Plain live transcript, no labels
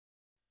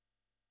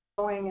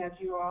growing as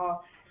you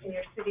all in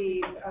your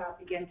cities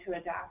begin to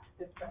adopt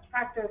this best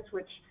practice,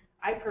 which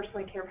I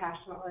personally care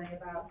passionately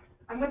about.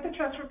 I'm with the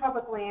Trust for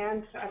Public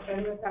Land. I've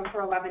been with them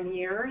for 11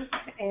 years,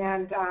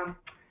 and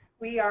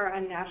we are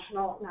a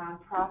national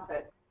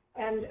nonprofit.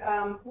 And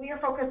we are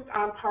focused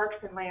on parks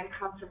and land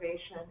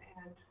conservation.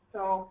 And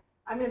so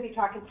I'm going to be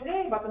talking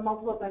today about the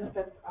multiple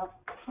benefits of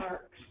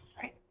parks.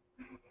 Right?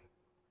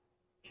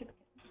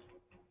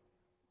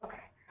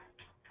 Okay.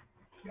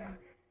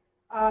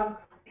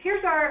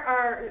 Here's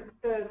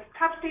the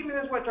top statement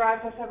is what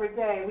drives us every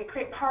day. We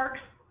create parks,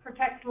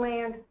 protect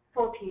land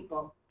for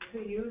people to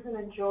use and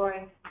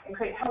enjoy, and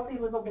create healthy,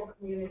 livable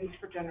communities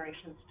for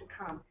generations to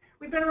come.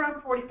 We've been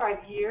around 45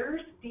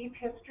 years, deep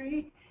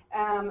history.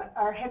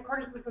 Our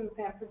headquarters is in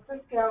San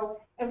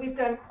Francisco, and we've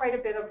done quite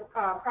a bit of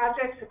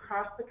projects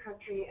across the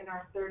country in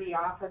our 30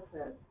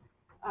 offices.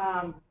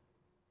 And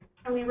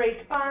we raise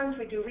funds,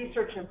 we do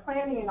research and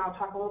planning, and I'll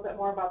talk a little bit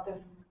more about this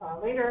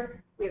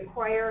later. We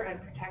acquire and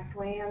protect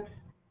land.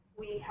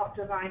 We help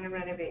design and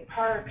renovate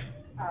parks,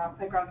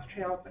 playgrounds,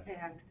 trails,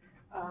 and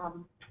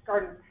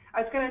gardens.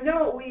 I was going to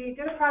note, we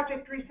did a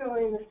project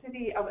recently in the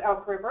city of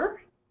Elk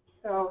River.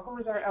 So who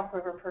is our Elk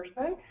River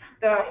person?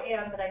 I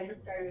am, but I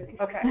just started.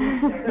 Okay.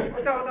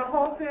 So the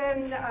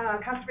Holton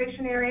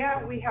Conservation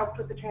Area, we helped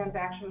with the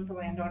transaction with the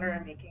landowner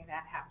and making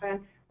that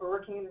happen. We're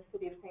working in the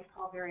city of St.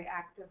 Paul very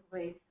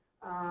actively.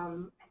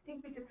 I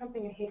think we did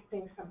something in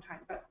Hastings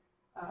sometime, but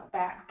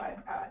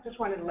just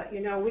wanted to let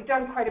you know, we've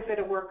done quite a bit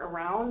of work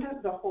around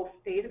the whole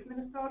state of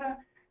Minnesota,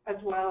 as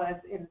well as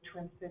in the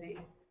Twin Cities.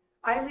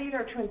 I lead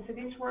our Twin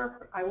Cities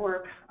work. I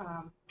work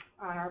on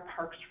our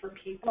Parks for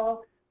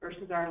People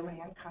versus our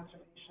land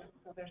conservation.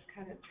 So there's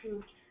kind of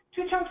two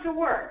chunks of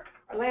work.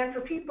 Our land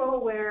for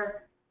people,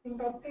 where think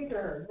about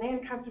bigger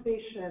land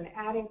conservation,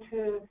 adding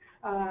to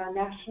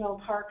national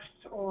parks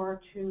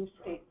or to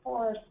state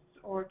forests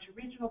or to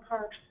regional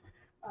parks,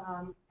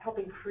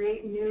 helping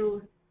create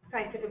new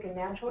scientific and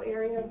natural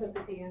areas of the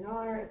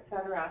DNR, et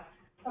cetera.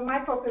 So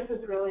my focus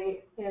is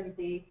really in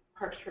the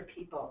Parks for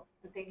People,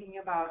 and thinking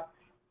about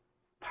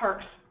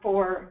parks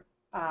for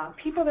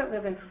people that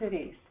live in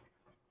cities.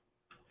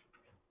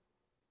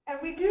 And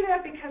we do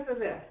that because of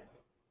this.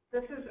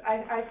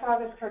 I saw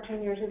this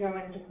cartoon years ago,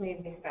 and it just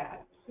made me sad,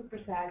 super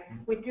sad.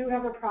 We do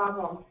have a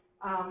problem.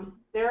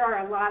 There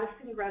are a lot of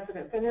city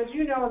residents, and as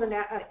you know, the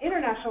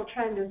international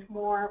trend is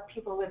more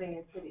people living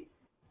in cities.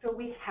 So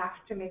we have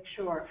to make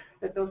sure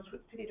that those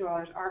city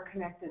dwellers are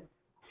connected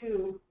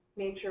to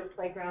nature,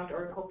 playground,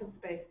 or open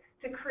space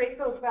to create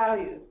those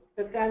values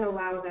that then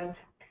allow them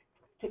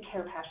to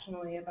care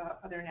passionately about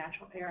other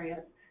natural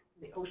areas,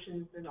 the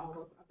oceans and all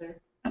those other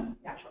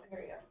natural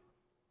areas.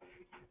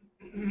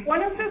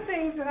 One of the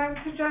things that I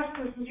would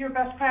suggest is your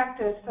best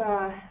practice,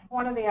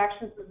 one of the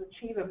actions is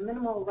achieve a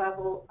minimal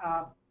level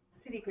of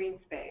city green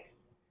space.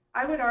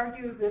 I would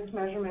argue this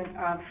measurement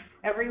of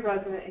every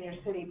resident in your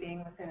city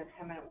being within a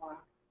 10-minute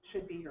walk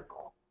should be your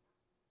goal.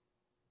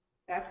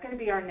 That's going to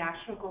be our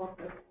national goal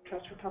for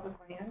Trust for Public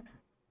Land.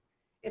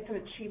 It's an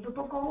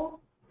achievable goal.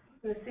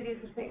 In the cities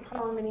of St.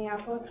 Paul and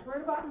Minneapolis,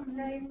 we're about in the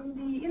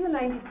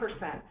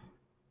 90%.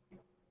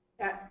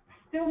 That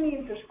still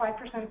means there's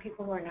 5% of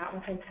people who are not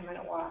within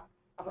 10-minute walk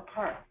of a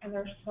park, and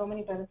there's so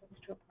many benefits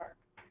to a park.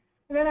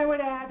 And then I would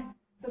add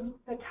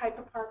the type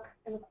of park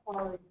and the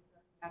quality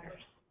that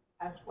matters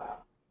as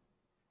well.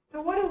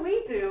 So what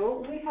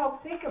do? We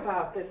help think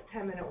about this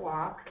 10-minute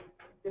walk,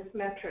 this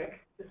metric,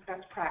 this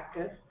best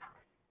practice,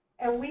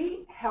 and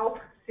we help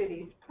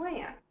cities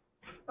plan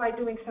by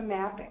doing some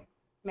mapping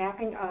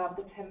of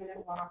the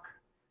 10-minute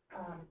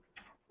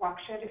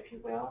watershed, if you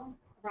will,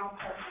 around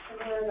parks,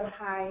 similar to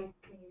high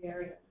community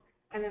areas,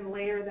 and then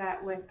layer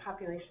that with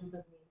populations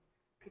of need,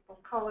 people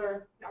of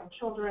color, young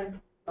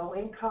children, low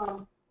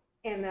income,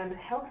 and then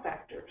health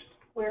factors.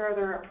 Where are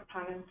there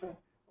preponderance of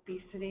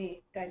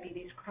obesity,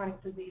 diabetes,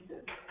 chronic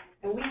diseases?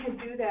 And we can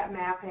do that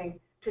mapping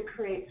to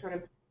create sort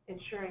of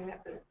ensuring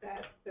that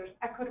there's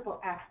equitable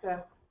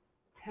access,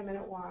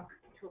 10-minute walk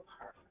to a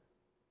park.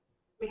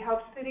 We help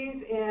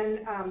cities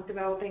in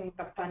developing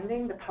the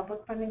funding, the public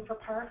funding for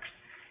parks,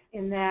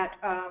 in that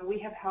we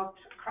have helped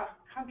across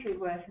the country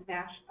with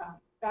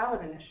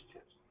ballot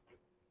initiatives.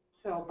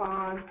 So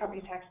bonds,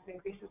 property tax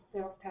increases,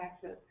 sales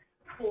taxes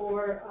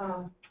for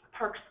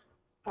parks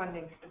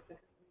funding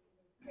specifically,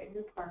 create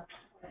new parks,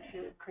 or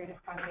to create a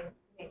funding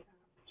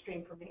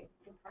stream for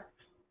maintenance of parks.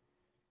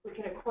 We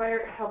can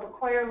help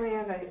acquire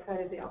land. I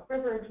cited the Elk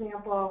River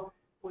example.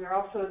 We are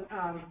also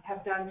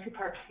have done 2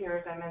 parks here,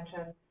 as I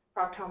mentioned,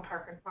 Frogtown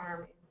Park and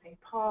Farm in St.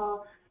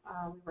 Paul.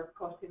 We work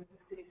closely with the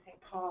city of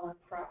St. Paul and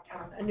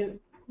Frogtown, a new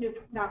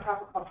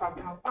nonprofit called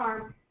Frogtown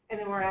Farm, and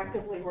then we're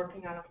actively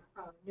working on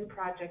a new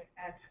project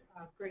at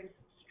Grace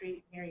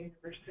Street near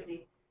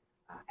University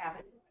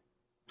Avenue.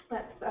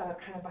 That's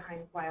kind of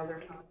behind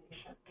Wilder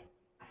Foundation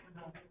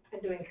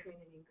and doing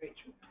community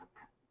engagement on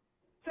that.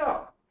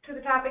 So, to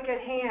the topic at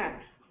hand,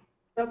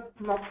 the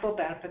multiple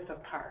benefits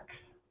of parks.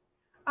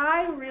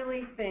 I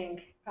really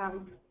think,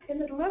 in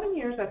the 11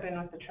 years I've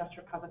been with the Trust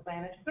for Public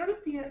Land, I sort of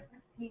see a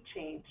sea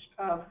change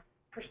of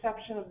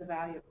perception of the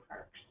value of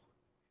parks.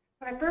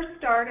 When I first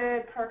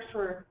started, parks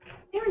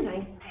they were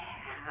nice to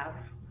have.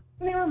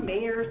 And there were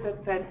mayors that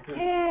said,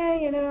 hey,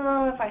 you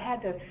know, if I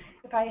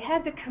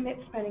had to commit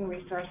spending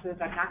resources,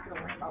 I'm not going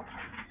to worry about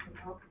parks, you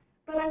know.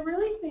 But I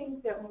really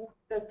think that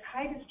the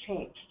tide has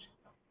changed.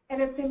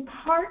 And it's in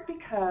part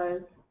because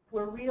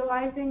we're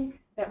realizing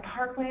that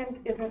parkland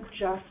isn't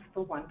just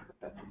for one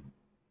purpose.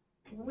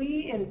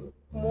 We, in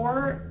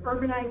more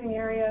urbanizing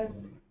areas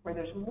where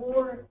there's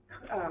more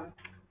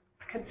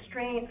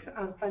constraints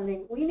on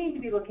funding, we need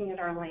to be looking at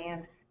our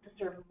land to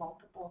serve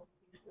multiple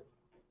uses,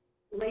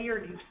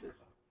 layered uses.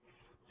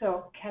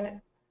 So can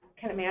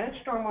it manage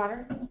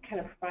stormwater? Can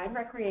it provide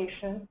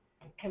recreation?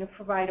 Can it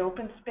provide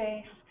open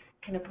space?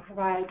 Can it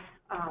provide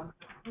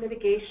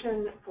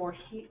mitigation for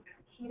heat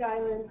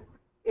islands?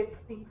 It's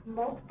these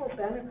multiple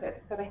benefits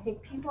that I think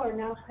people are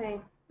now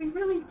saying we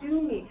really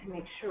do need to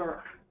make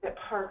sure that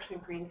parks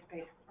and green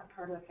space are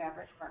part of the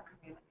fabric of our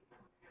community.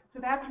 So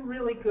that's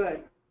really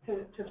good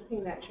to have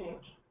seen that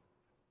change.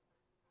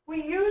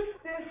 We use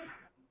this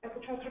at the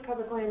Trust for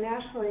Public Land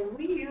nationally.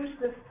 We use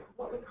this,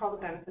 what we call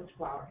the benefits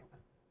flower.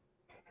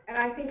 And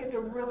I think it's a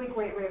really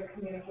great way of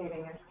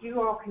communicating it.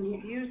 You all can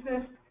use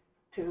this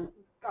to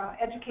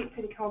educate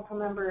city council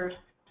members,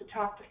 to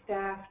talk to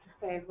staff, to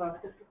say, look,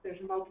 there's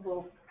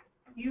multiple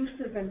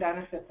uses and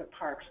benefits of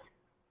parks.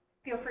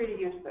 Feel free to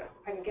use this.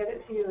 I can get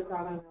it to you. It's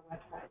out on our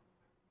website.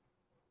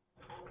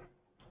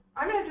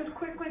 I'm going to just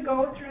quickly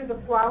go through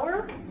the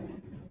flower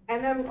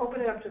and then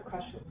open it up to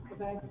questions,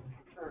 because I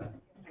prefer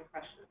answering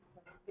questions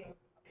than being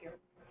up here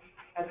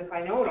as if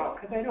I know it all,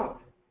 because I don't.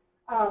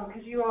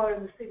 Because you all are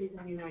in the cities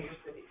and you know your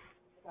cities.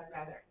 So I'd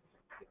rather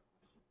answer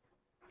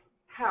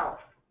health.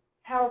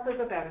 Health is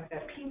a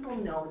benefit. People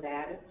know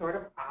that. It's sort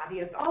of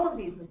obvious. All of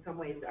these in some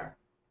ways are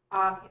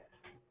obvious.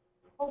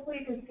 Hopefully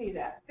you can see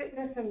that.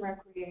 Fitness and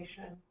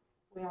recreation,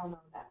 we all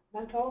know that.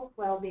 Mental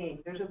well-being.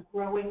 There's a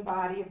growing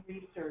body of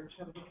research,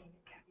 I'm looking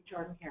at Kathy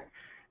Jordan here,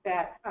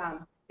 that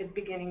is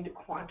beginning to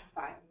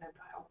quantify the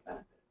mental health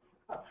benefits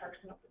of parks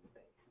and open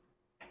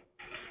space.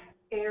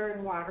 Air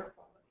and water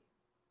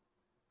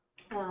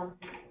quality.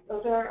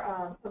 Those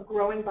are a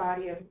growing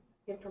body of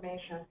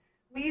information.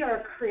 We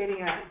are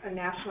creating a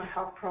national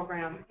health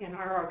program in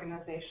our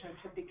organization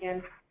to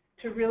begin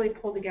to really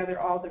pull together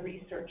all the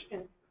research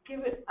and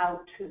give it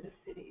out to the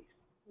cities.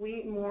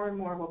 We more and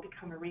more will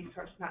become a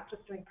resource, not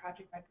just doing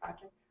project by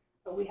project,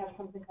 but we have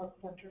something called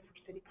Center for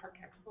City Park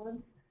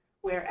Excellence,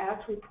 where as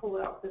we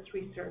pull out this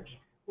research,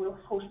 we'll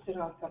host it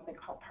on something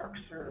called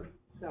ParkServe.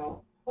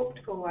 So hope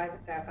to go live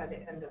with that by the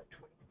end of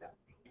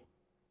 2017.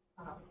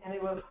 And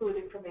it will include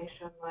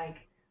information like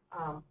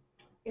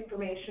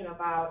information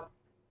about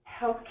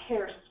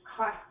healthcare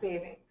cost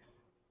savings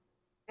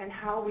and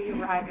how we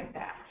arrive at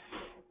that.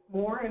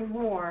 More and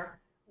more,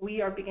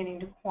 we are beginning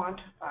to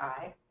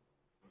quantify,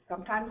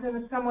 sometimes in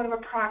a somewhat of a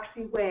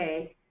proxy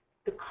way,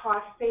 the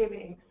cost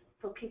savings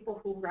for people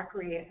who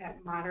recreate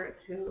at moderate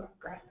to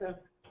aggressive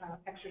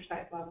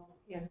exercise levels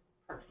in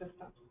park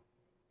systems.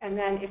 And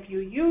then if you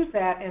use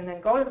that and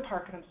then go to the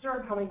park and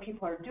observe how many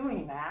people are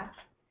doing that,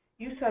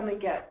 you suddenly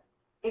get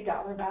a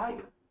dollar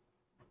value.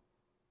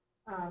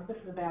 This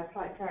is a bad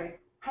slide, sorry.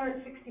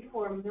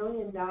 $164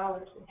 million in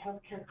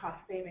healthcare cost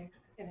savings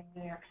in a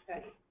New York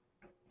study.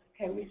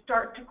 Okay, we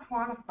start to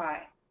quantify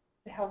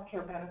the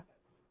healthcare benefits.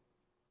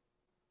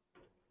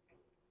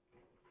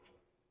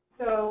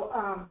 So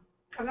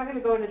I'm not going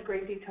to go into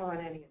great detail on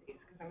any of these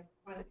because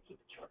I wanted to keep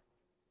it short.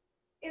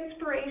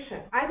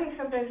 Inspiration. I think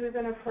sometimes we've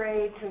been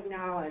afraid to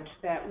acknowledge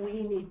that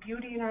we need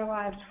beauty in our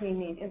lives, we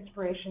need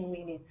inspiration,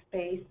 we need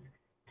space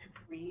to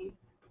breathe,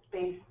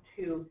 space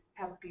to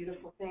have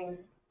beautiful things,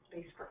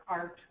 space for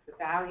art, the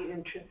value,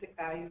 intrinsic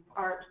value of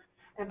art,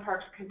 and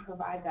parks can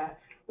provide that.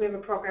 We have a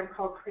program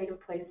called Creative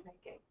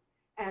Placemaking,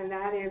 and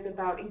that is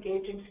about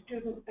engaging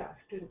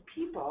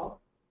people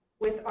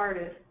with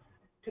artists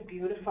to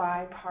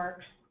beautify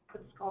parks, put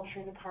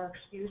sculpture into parks,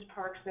 use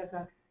parks as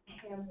a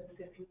canvas,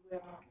 if you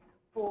will,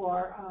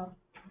 for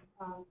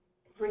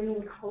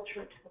bringing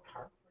culture to the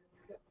park.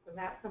 So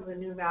that's some of the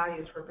new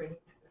values we're bringing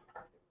to this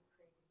park that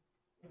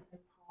we're creating in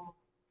Paul.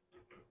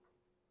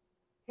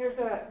 Here's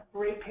a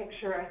great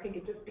picture. I think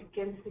it just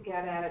begins to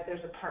get at it.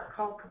 There's a park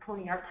called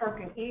Capone Art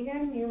Park in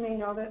Egan. You may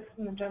know this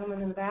from the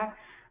gentleman in the back.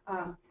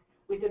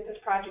 We did this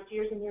project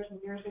years and years and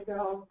years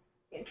ago.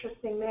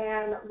 Interesting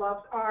man,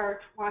 loves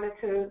art, wanted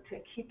to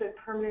keep it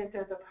permanent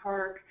as a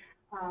park.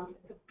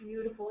 It's a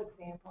beautiful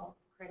example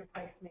of creative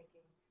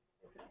placemaking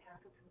as it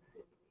happens in the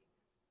city.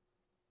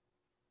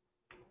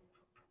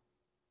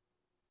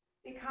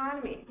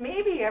 Economy.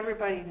 Maybe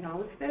everybody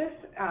knows this.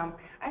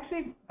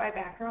 Actually, by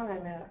background,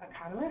 I'm an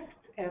economist,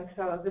 and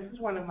so this is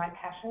one of my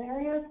passion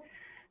areas.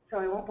 So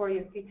I won't bore you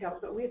with details,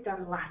 but we've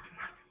done lots and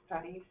lots of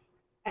studies.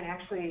 And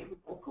actually,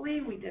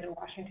 locally, we did a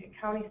Washington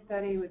County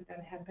study, we've done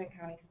a Hennepin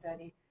County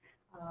study,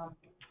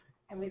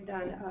 and we've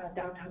done a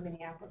downtown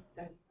Minneapolis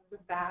study of the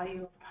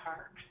value of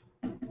parks.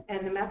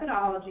 And the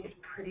methodology is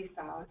pretty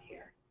solid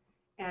here.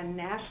 And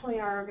nationally,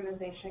 our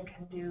organization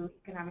can do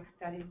economic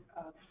studies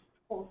of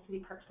whole city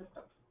park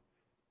systems.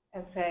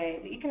 and say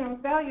the economic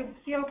value of the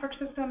Seattle Park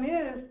system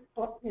is,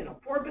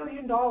 $4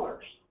 billion.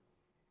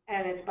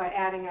 And it's by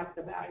adding up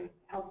the value,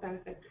 health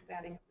benefits, it's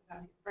adding up the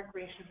value,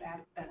 recreation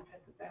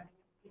benefits, it's adding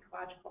up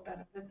ecological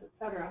benefits, et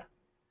cetera.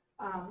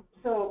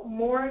 So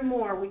more and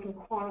more we can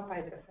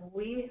quantify this, and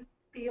we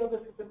feel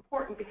this is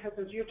important because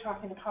as you're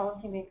talking to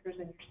policymakers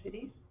in your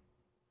cities,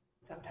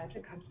 sometimes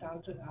it comes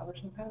down to dollars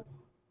and cents.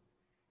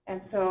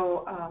 And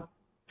so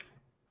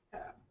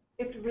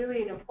it's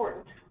really an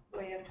important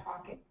way of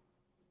talking.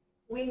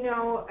 We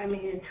know,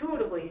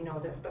 intuitively you know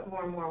this, but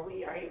more and more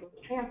we are able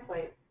to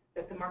translate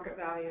that the market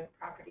value of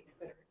properties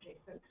that are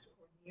adjacent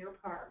or near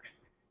parks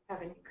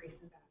have an increase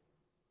in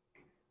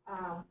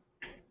value.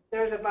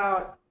 There's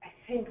about, I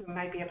think it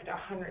might be up to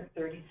 130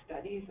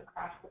 studies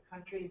across the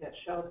country that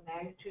show the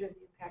magnitude of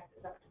the impact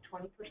is up to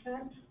 20%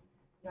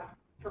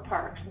 for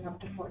parks and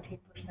up to 14%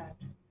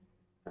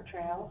 for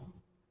trails.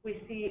 We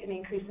see an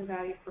increase in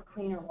value for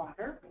cleaner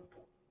water.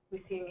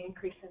 We see an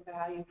increase in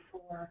value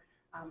for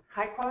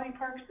high-quality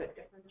parks that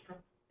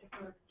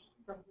differs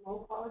from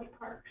low-quality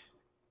parks.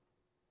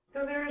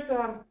 So there's,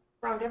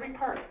 around every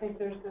park, I think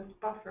there's this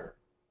buffer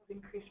of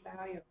increased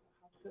value of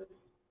the houses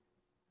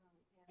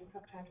and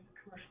sometimes the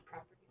commercial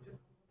properties of those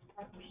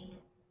parks.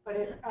 But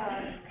it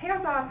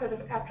tails off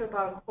after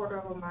about a quarter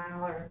of a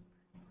mile,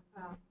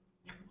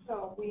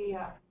 so we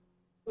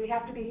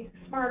have to be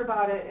smart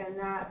about it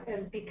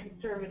and be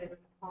conservative in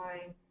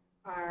applying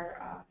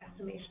our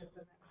estimations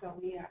of it. So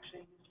we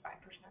actually use 5%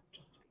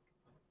 just to be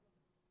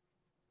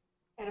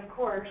conservative. And of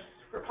course,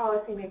 for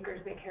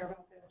policymakers, they care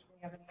about this. We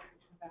have an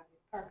increase in value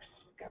of parks,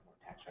 you've got more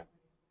tax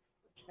revenue,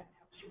 which then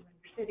helps you run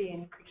your city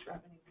and increase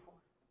revenue for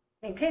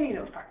maintaining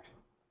those parks.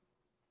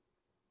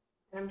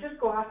 And I'm just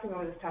glossing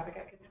over this topic.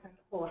 I could spend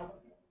a whole hour.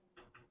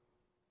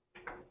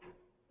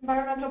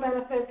 Environmental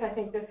benefits, I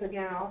think this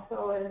again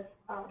also is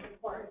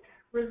important.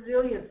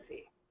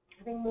 Resiliency.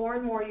 I think more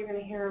and more you're going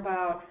to hear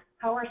about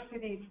how are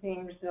cities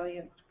being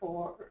resilient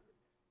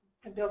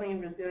building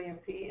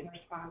resiliency in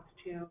response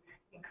to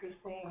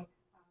increasing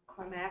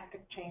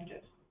climatic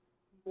changes,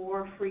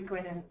 more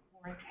frequent and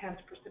more intense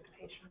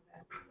precipitation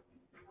events,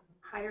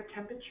 higher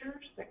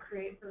temperatures that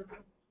create urban.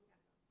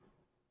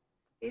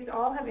 These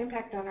all have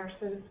impact on our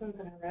citizens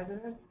and our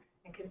residents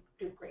and can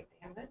do great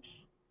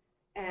damage.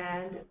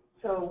 And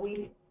so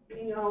we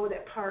know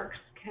that parks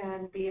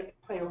can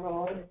play a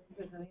role in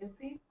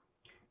resiliency,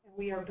 and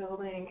we are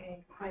building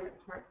a climate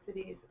smart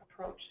cities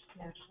approach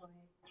nationally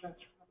throughout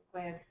the public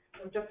land.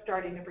 We're just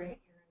starting to bring it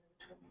here into the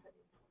Twin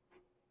Cities.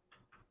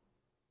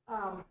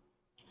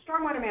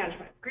 Stormwater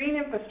management, green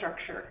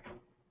infrastructure.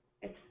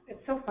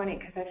 It's so funny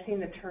because I've seen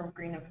the term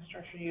green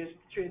infrastructure used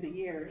through the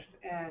years,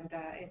 and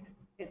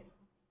its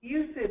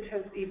usage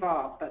has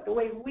evolved. But the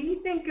way we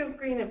think of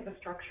green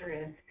infrastructure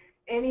is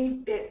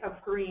any bit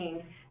of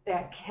green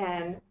that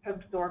can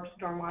absorb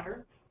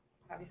stormwater.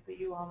 Obviously,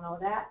 you all know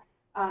that,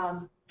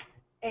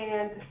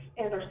 and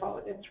or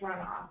slow its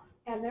runoff.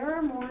 And there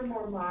are more and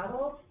more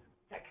models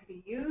that can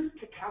be used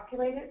to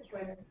calculate it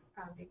when it's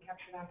being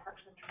captured on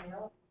parks and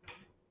trails.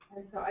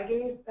 And so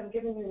I'm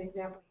giving you an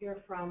example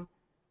here from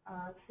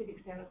the city of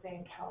San Jose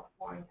in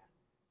California.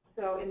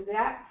 So in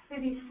that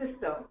city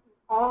system,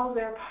 all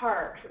their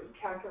parks, it was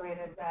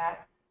calculated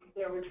that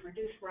there was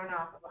reduced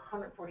runoff of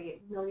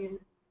 148 million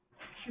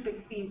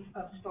cubic feet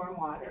of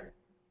stormwater.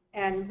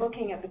 And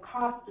looking at the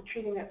cost of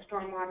treating that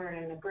stormwater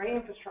in a gray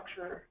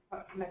infrastructure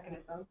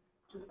mechanism,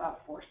 which is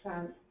about 4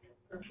 cents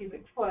per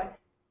cubic foot,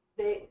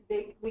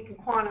 we can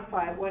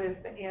quantify what is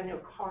the annual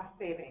cost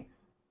savings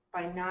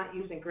by not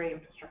using gray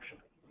infrastructure,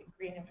 but using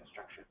green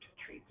infrastructure to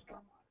treat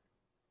stormwater.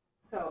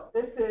 So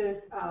this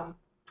is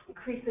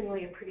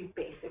increasingly a pretty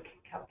basic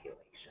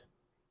calculation.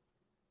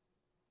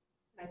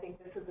 And I think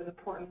this is an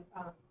important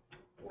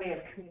way of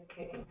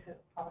communicating to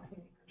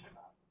policymakers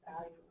about the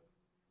value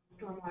of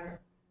stormwater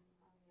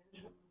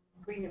management,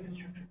 green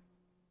infrastructure.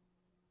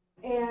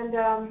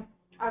 And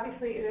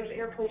obviously, there's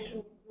air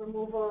pollution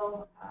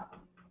removal.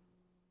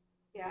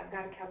 I've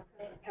got a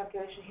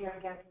calculation here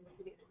again from the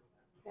city of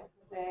San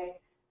Jose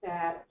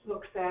that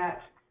looks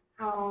at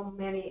how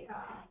many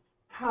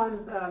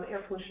tons of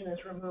air pollution is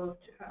removed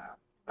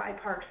by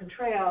parks and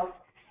trails,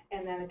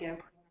 and then again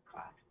putting a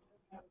cost,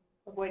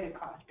 avoided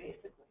cost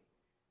basically,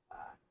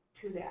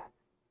 to that.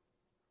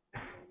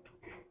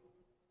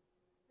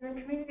 And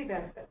then community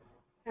benefits.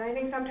 And I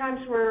think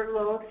sometimes we're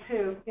loath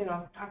to,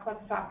 talk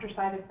about the softer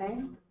side of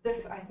things. This,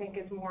 I think,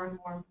 is more and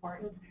more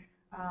important.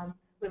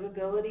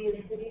 Livability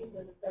in cities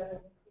is an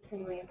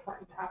increasingly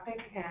important topic,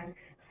 and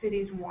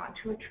cities want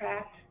to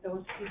attract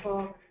those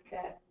people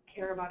that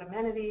care about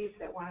amenities,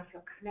 that want to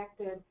feel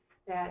connected,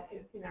 that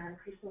in our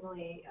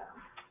increasingly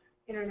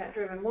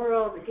internet-driven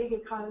world, the gig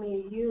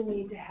economy, you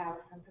need to have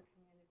a sense of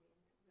community.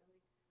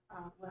 It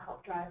really will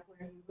help drive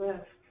where you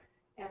live.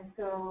 And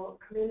so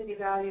community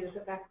values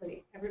of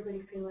equity,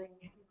 everybody feeling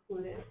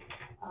included,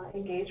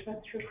 engagement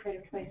through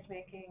creative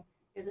placemaking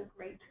is a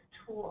great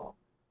tool.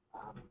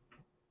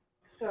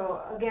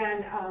 So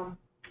again,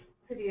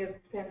 City of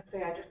San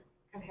Jose, I just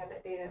kind of had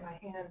that data in my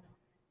hands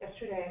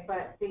yesterday,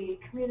 but the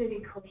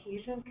community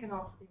cohesion can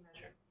also be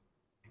measured.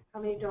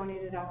 how many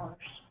donated hours,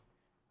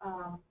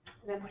 and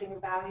then putting a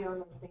value on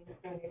those things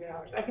donated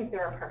hours. I think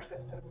there are park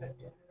systems that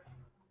do this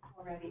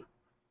already,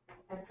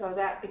 and so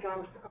that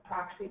becomes a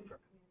proxy for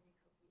community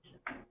cohesion.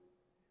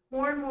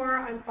 More and more,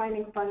 I'm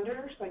finding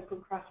funders like Blue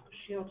Cross Blue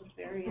Shield is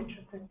very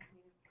interested in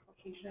community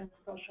cohesion,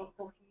 social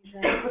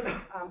cohesion,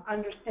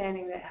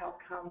 understanding that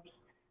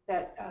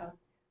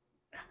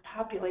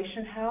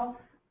population health,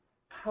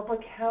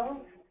 public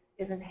health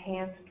is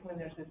enhanced when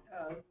there's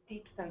a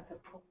deep sense of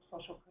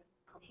social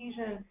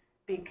cohesion,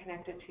 being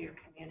connected to your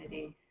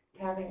community,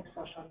 having a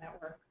social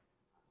network.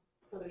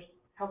 So there's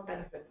health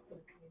benefits to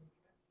the community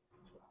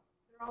as well.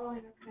 They're all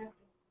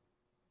interconnected.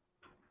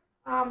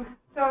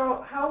 So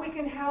how we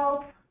can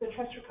help the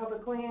Trust for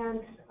Public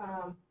Land.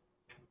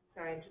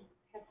 Sorry, I just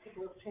had to take a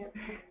little chance to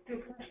do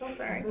commercial.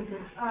 Sorry.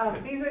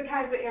 These are the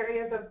kinds of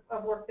areas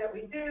of work that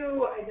we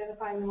do: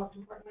 identifying the most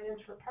important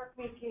lands for park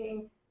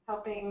making,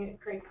 helping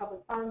create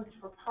public funds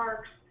for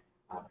parks,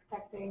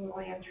 protecting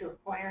land through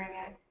acquiring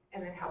it,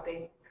 and then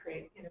helping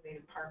create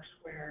innovative parks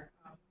where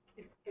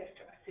if a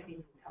city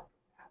needs help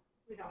with that,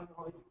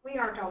 we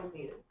aren't always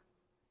needed.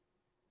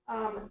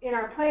 In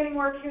our planning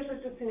work, here's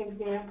just an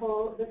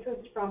example. This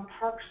is from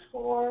Park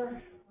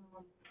Score.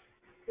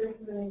 Here's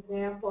an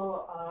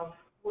example of,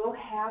 we'll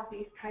have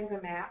these kinds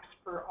of maps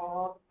for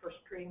all the first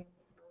green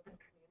urban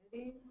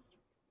communities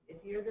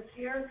this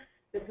year.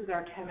 This is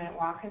our 10-minute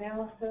walk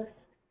analysis,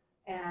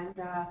 and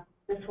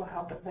this will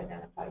help us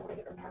identify where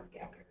there are park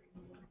gap areas.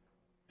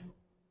 And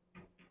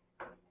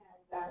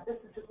this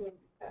is just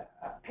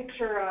a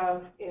picture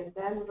of in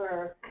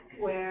Denver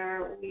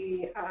where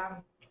we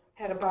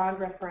had a bond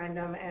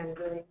referendum and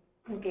really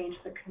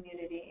engaged the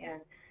community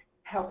in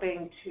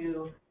helping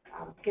to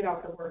get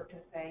out the word to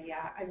say,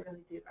 yeah, I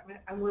really do.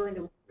 I'm willing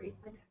to raise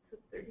my taxes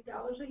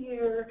 $30 a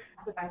year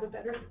to have a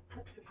better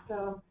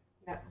system.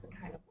 That's the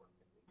kind of work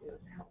that we do,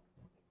 is help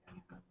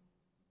make that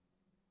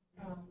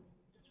happen.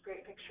 Just a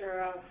great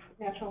picture of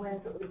natural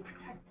lands that we've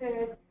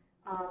protected.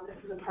 This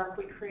is a park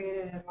we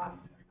created in Los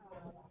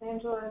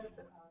Angeles.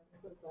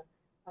 This is a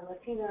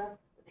Latino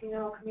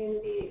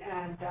community,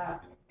 and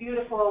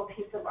beautiful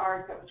piece of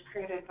art that was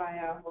created by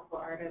a local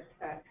artist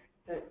that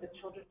the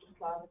children just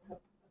love. It's a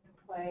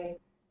play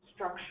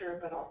structure,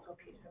 but also a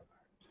piece of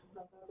art. So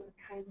those are the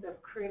kinds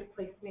of creative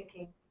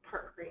placemaking,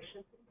 park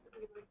creation things that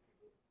we like to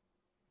do.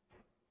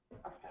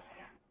 I'll stop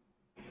there.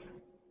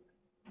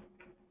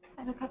 I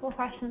have a couple of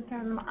questions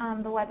from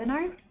the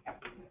webinar.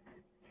 Yep.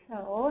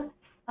 So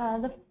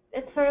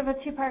it's sort of a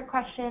two-part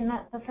question.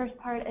 The first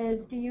part is,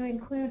 do you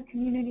include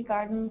community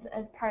gardens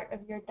as part of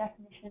your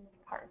definition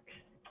of parks?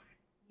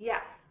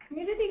 Yes.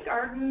 Community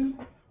gardens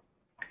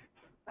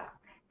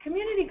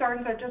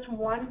are just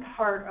one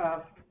part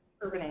of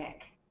urban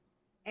ag.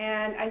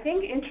 And I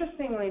think,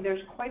 interestingly,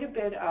 there's quite a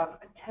bit of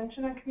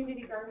attention on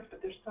community gardens,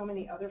 but there's so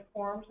many other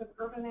forms of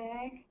urban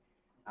ag.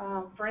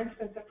 For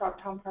instance, at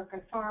Frogtown Park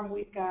and Farm,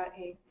 we've got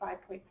a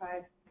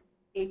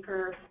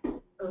 5.5-acre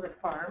urban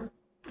farm,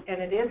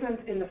 and it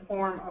isn't in the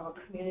form of a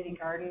community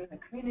garden. A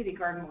community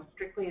garden most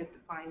strictly is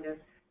defined as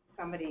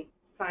somebody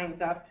signs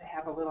up to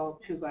have a little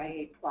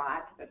 2x8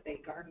 plot that they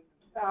garden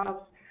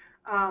themselves.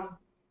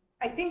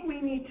 I think we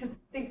need to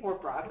think more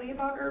broadly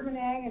about urban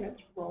ag and its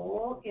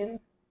role in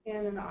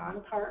and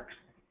on parks,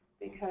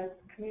 because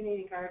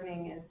community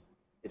gardening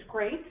is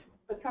great,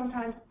 but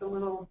sometimes it's a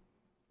little,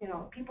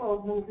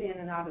 people move in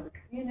and out of the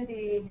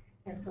community,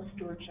 and so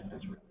stewardship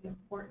is really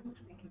important,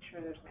 making sure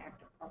there's an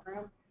active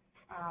program.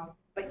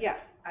 But yes,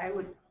 I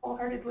would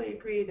wholeheartedly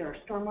agree. There are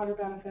stormwater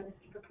benefits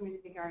for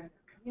community gardens,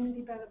 there are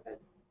community benefits for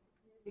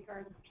community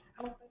gardens, there's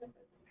health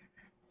benefits.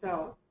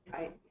 So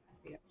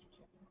yes.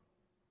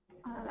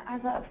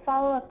 As a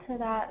follow-up to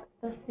that,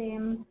 the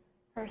same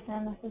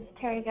person, this is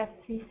Terry Guest,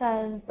 he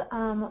says,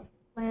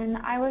 when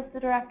I was the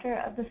director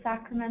of the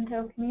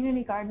Sacramento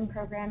Community Garden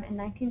Program in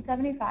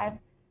 1975,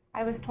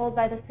 I was told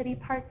by the city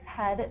parks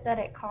head that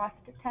it cost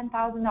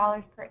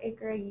 $10,000 per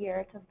acre a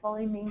year to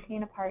fully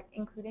maintain a park,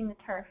 including the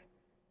turf,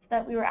 so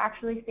that we were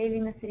actually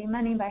saving the city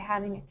money by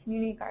having a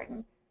community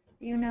garden.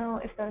 Do you know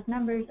if those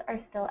numbers are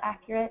still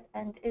accurate,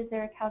 and is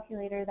there a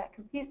calculator that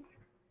computes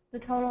the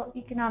total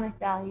economic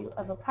value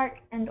of a park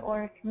and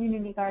or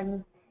community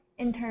garden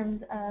in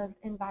terms of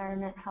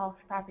environment, health,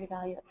 property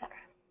value, etc.?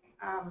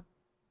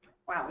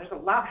 Wow, there's a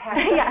lot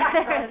happening.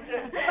 Yeah.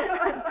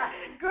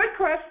 Good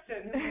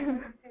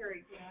question.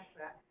 Terry, can ask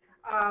that.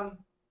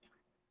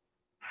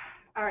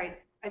 All right,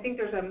 I think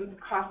there's a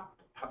cost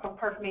of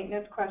park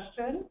maintenance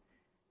question.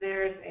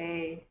 There's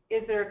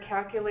is there a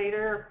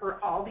calculator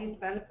for all these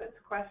benefits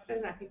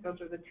question? I think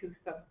those are the two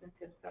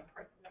substantive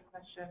subparts of that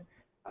question.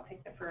 I'll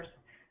take the first.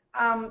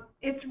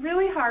 It's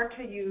really hard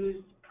to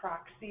use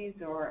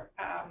proxies or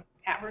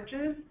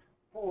averages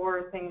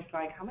for things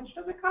like how much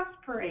does it cost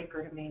per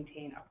acre to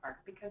maintain a park,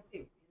 because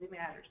it really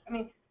matters. I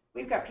mean,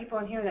 we've got people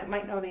in here that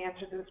might know the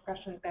answer to this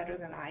question better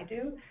than I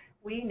do.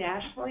 We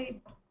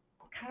nationally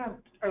kind of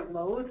are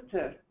loath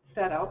to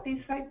set out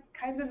these kinds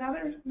of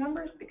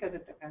numbers because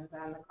it depends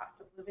on the cost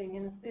of living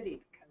in a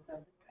city, because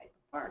of the type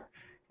of park,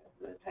 because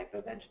of the type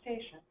of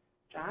vegetation.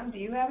 John, do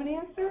you have an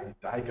answer?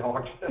 I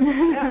don't.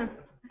 Yeah.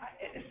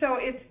 So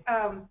it's,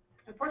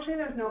 unfortunately,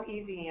 there's no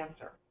easy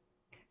answer.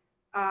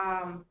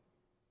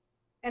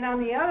 And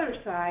on the other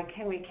side,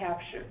 can we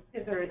capture,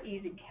 is there an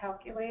easy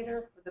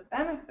calculator for the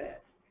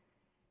benefits?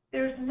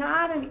 There's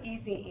not an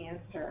easy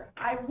answer.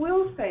 I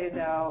will say,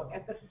 though,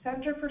 at the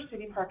Center for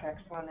City Park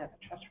Excellence at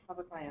the Trust for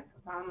Public Lands,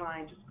 it's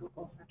online, just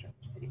Google Center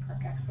for City Park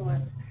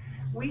Excellence,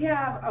 we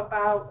have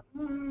about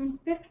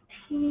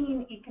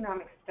 15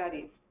 economic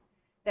studies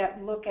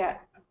that look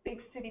at a big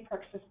city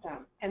park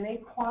system, and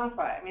they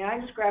quantify. I mean, I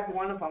just grabbed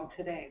one of them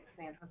today,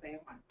 the San Jose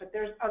one, but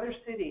there's other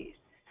cities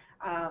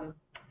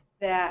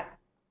that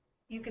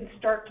you can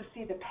start to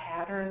see the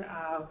pattern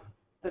of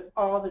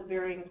all the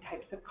varying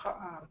types of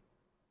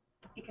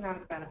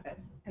economic benefits,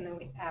 and then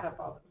we add up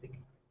all those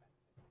economic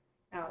benefits.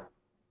 Now,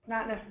 it's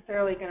not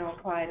necessarily going to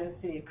apply to the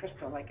city of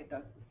Crystal like it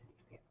does to the city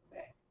of San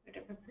Jose. They're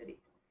different cities,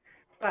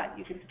 but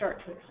you can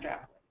start to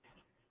extrapolate.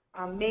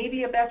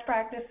 Maybe a best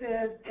practice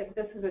is, if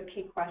this is a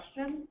key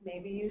question,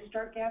 maybe you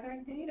start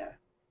gathering data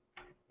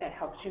that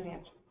helps you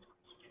answer this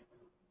question.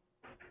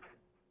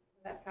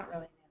 That's not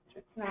really an answer.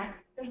 It's not,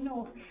 there's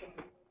no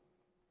official.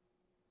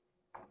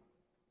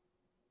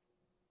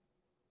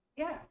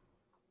 Yeah.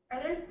 Are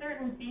there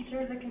certain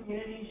features a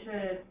community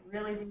should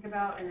really think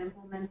about in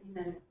implementing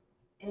in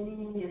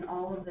any and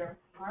all of their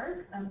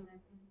parks? I mean,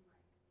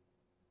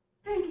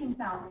 drinking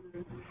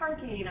fountains,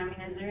 parking. I mean,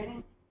 is there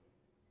any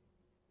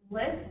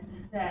list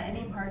that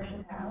any park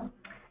should have?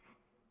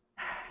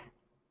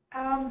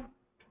 I'm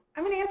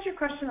going to answer your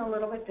question a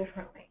little bit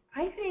differently.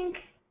 I think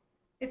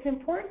it's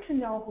important to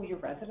know who your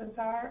residents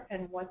are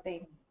and what they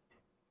need.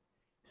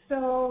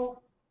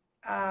 So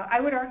I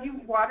would argue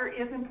water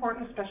is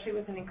important, especially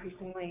with an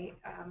increasingly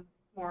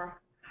more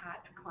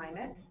hot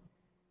climate.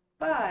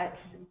 But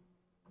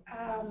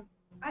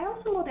I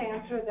also would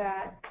answer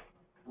that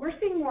we're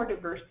seeing more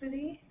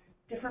diversity,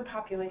 different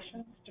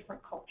populations,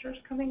 different cultures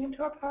coming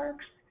into our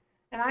parks.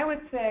 And I would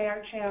say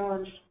our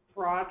challenge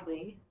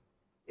broadly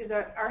is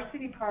that our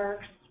city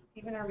parks,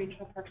 even our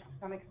regional parks to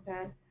some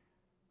extent,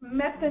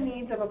 met the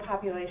needs of a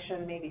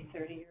population maybe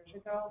 30 years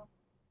ago.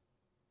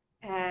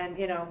 And,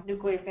 you know,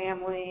 nuclear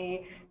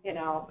family, you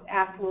know,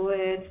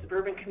 affluent,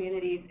 suburban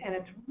communities, and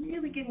it's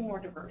really getting more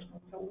diverse.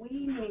 And so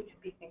we need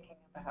to be thinking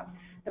about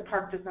the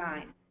park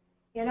design.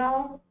 You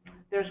know,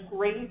 there's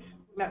great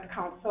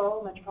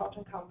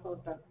Metropolitan Council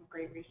has done some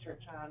great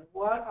research on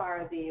what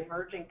are the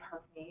emerging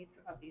park needs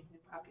of these new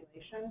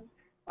populations,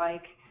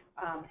 like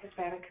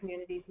Hispanic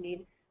communities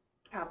need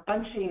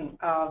bunching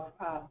of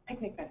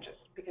picnic benches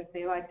because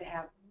they like to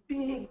have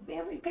big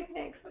family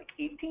picnics, like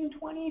 18,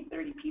 20,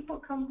 30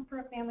 people come for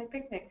a family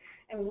picnic.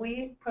 And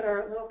we put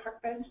our little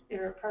park bench,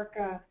 or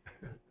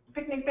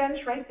picnic bench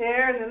right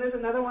there, and then there's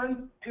another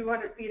one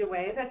 200 feet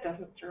away that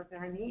doesn't serve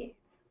their needs.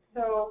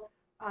 So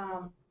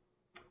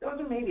those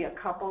are maybe a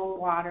couple,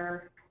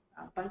 water,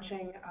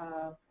 bunching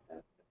of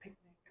the picnic,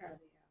 or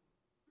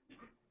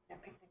the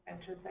picnic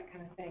benches, that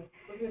kind of thing.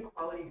 Wasn't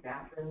quality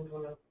bathrooms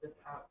one of the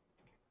top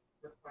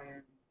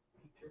required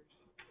features?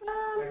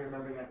 I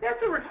remember that.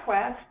 That's a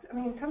request. I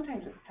mean,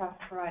 sometimes it's tough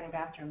providing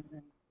bathrooms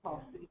in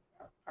all city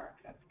parks.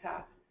 That's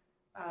tough.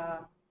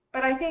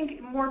 But I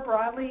think more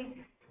broadly,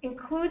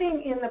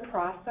 including in the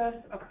process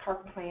of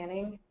park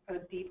planning, a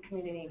deep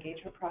community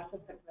engagement process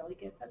that really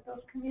gets at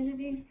those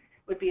communities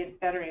would be a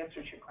better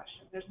answer to your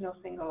question. There's no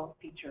single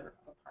feature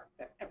of a park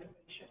that everybody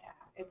should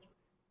have.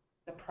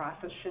 The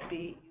process should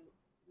be you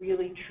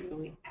really,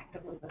 truly,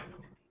 actively listen to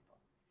people.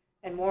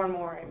 And more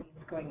it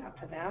means going out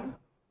to them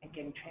and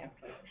getting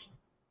translators.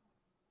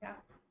 Yeah.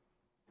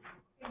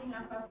 Picking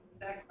up on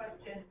that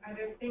question, are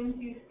there things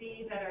you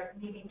see that are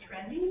maybe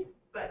trendy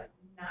but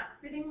not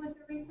fitting with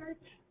the research?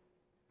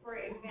 For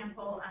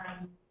example,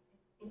 it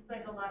seems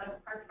like a lot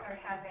of parks are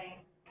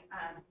having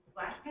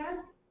splash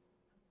pads,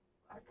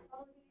 water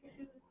quality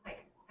issues.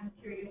 Like, I'm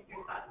curious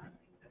your thoughts on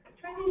things that are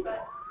trendy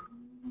but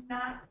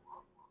not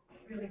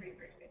really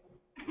research-based.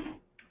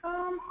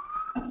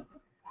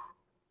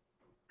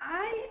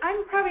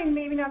 I'm probably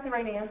maybe not the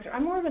right answer.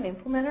 I'm more of an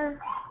implementer.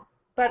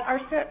 But our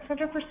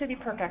Center for City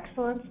Park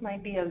Excellence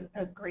might be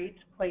a great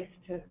place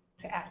to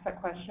ask that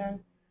question.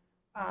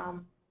 I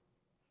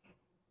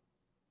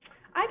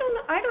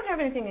don't have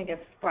anything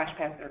against splash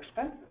pads. They're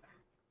expensive,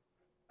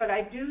 but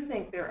I do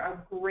think they're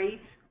a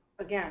great,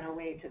 again, a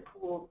way to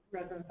cool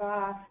residents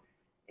off.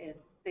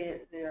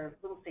 They're a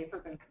little safer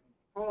than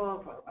community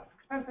pools, a little less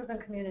expensive than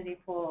community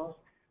pools.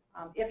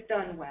 If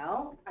done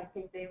well, I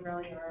think they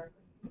really are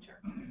the future.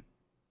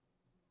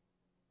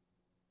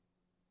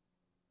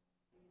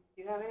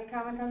 Do you have any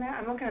comment on that?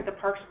 I'm looking at the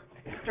Parks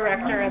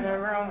Director in the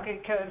room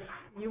because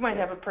you might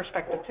have a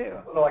perspective too.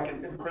 Well, like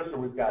in Bristol,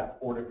 we've got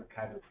 4 different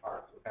kinds of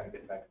parks. We're kind of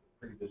getting back to the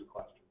previous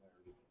question there.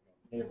 You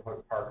know,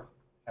 neighborhood parks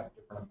have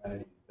different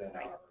amenities than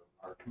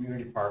our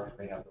community parks.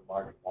 They have the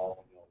large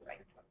ball fields and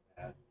things like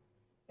that.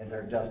 And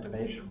their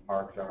destination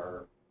parks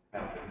are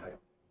kind of things like,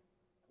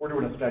 we're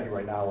doing a study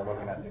right now. We're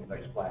looking at things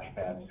like splash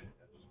pads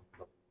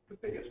as the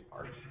biggest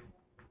parks,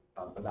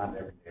 but not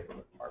every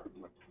neighborhood park.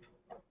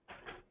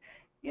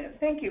 Yeah,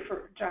 thank you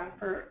John,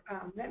 for,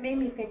 that made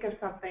me think of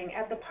something.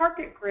 At the park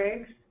at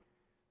Griggs,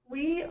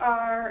 we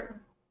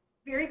are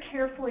very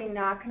carefully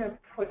not going to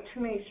put too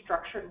many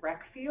structured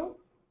rec fields.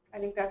 I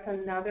think that's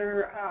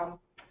another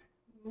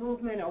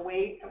movement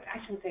away.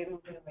 I shouldn't say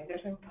movement away.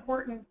 There's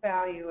important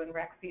value in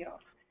rec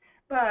fields.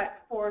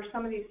 But for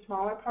some of these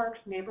smaller parks,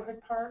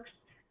 neighborhood parks,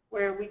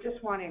 where we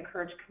just want to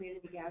encourage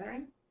community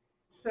gathering,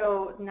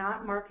 so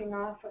not marking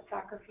off a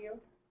soccer field,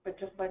 but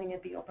just letting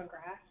it be open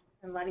grass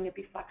and letting it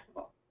be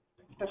flexible,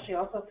 especially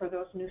also for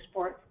those new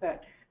sports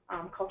that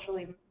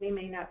culturally we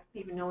may not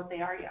even know what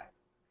they are yet.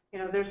 You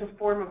know, there's a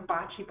form of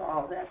bocce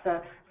ball that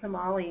the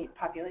Somali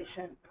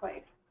population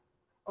plays.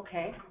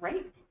 Okay,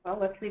 great. Well,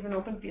 let's leave an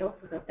open field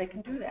so that they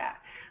can do that.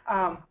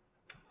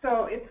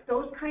 So it's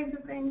those kinds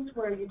of things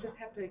where you just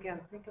have to, again,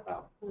 think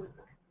about who is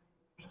the.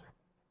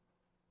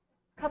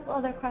 A couple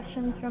other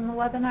questions from the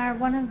webinar.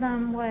 One of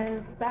them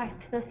was back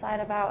to the slide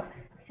about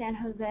San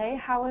Jose.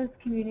 How is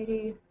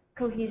community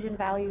cohesion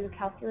value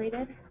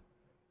calculated?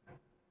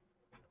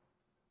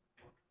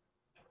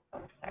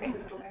 Oh, sorry.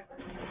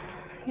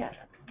 Yeah.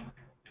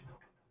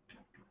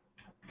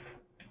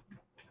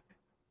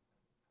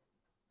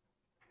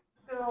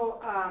 So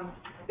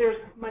there's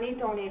money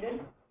donated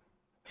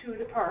to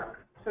the park.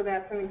 So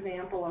that's an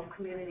example of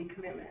community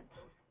commitment,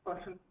 or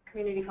some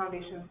community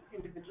foundations,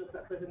 individuals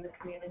that live in the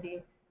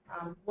community.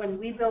 When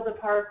we build a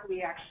park,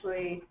 we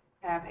actually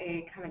have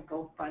a kind of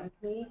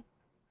GoFundMe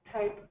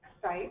type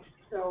site.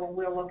 So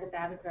we'll look at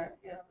that as a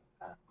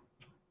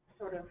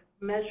sort of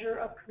measure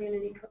of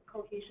community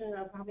cohesion,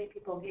 of how many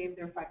people gave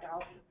their $5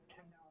 or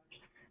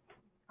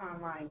 $10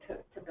 online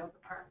to build the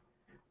park.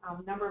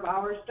 Number of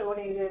hours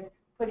donated,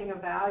 putting a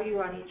value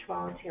on each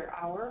volunteer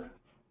hour,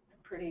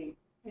 pretty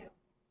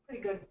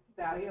good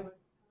value of a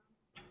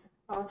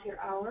volunteer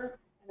hour,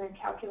 and then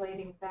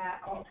calculating that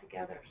all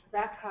together. So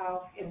that's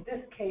how, in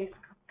this case,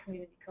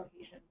 community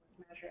cohesion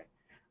was measured.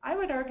 I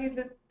would argue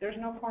that there's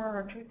no corner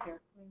or truth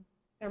here. I mean,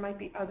 there might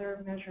be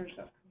other measures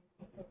of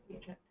community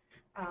cohesion.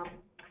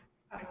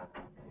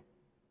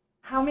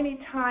 How many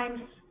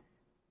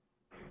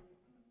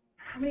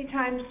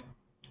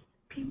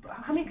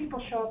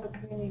people show up at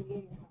community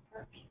meetings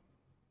first?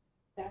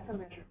 That's a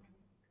measure of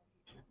community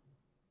cohesion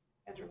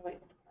as it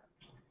relates to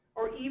parks.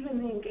 Or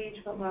even the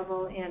engagement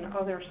level in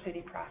other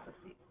city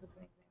processes is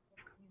an example of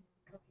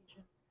community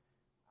cohesion.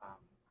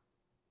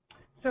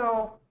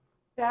 So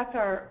that's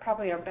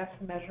probably our best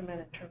measurement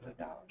in terms of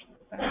dollars and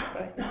cents,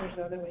 but I think there's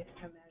other ways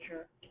to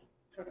measure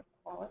sort of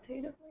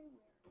qualitatively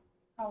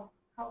how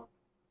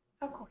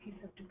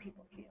cohesive do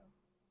people feel.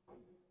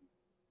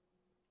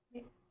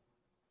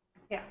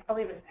 Yeah, I'll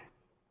leave it at that.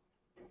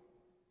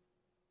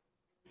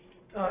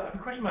 A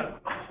question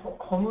about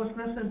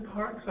homelessness in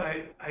parks.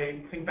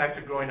 I think back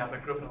to growing up. I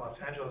grew up in Los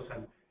Angeles,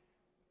 and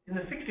in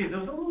the 60s, it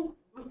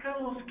was kind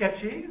of a little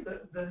sketchy,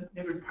 the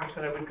neighborhood parks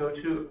that I would go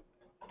to.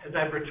 As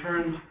I've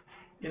returned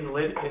in the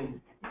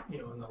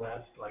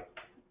last,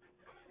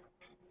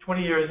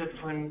 20 years, this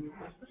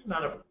is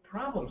not a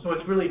problem. So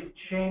it's really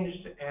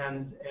changed,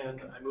 and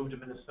I moved to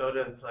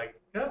Minnesota, and it's like,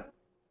 yeah,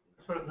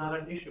 sort of not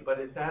an issue. But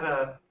do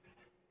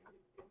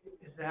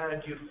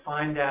you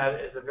find that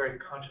as a very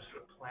conscious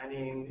sort of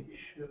planning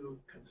issue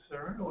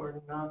concern, or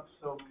not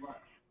so much?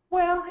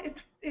 Well,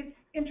 it's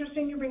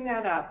interesting you bring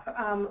that up.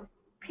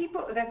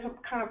 That's a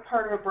kind of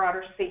part of a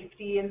broader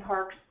safety in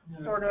parks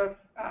sort of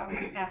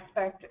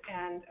aspect,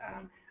 and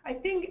I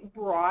think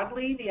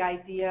broadly the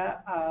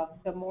idea of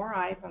the more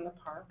eyes on the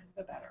park,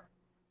 the better.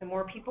 The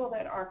more people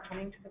that are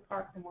coming to the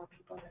park, the more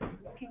people that are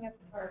looking at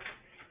the park,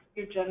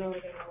 you're generally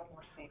going to have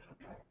more safe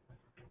in parks.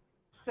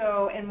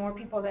 So, and more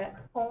people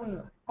that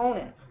own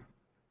it.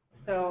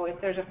 So if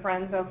there's a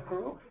Friends of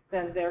group,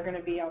 then they're going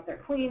to be out there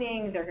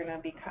cleaning, they're going to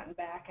be cutting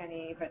back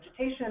any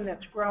vegetation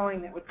that's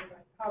growing that would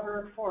provide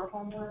cover for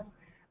homeless.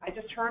 I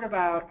just heard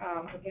about,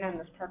 again,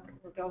 this park that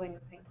we're building in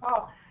St.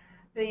 Paul.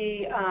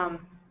 The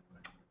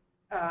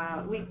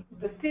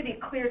city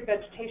cleared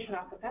vegetation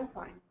off the fence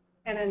line.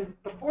 And then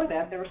before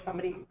that, there was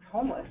somebody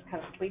homeless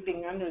kind of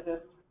sleeping under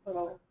this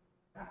little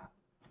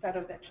set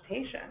of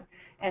vegetation.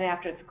 And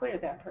after it's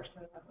cleared, that person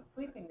wasn't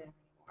sleeping there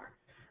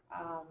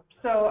anymore.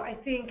 So I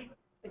think,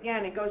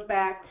 again, it goes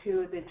back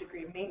to the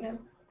degree of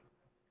maintenance,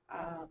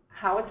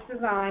 how it's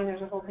designed.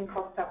 There's a whole thing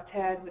called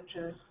SEPTED, which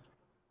is,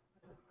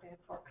 what does it stand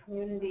for?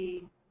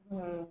 Community,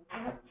 what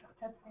does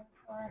SEPTED stand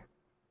for?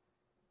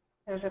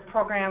 There's a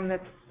program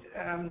that's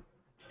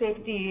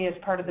safety as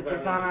part of the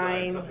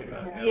design.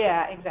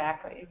 Yeah,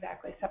 exactly.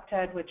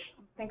 SEPTED, which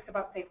thinks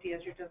about safety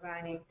as you're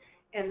designing.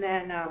 And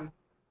then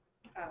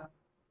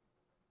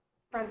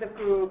friends of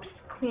groups,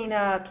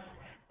 cleanups.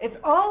 It's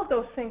all of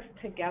those things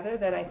together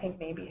that I think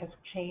maybe has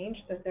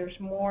changed, that there's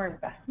more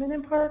investment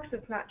in parks.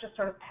 It's not just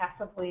sort of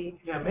passively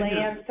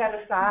land set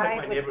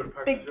aside with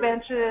big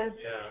benches.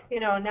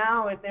 Yeah.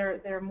 Now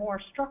they're more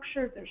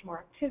structured, there's more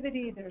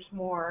activity, there's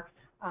more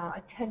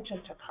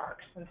attention to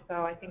parks. And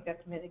so I think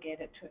that's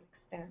mitigated to an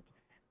extent.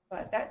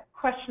 But that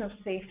question of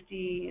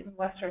safety, in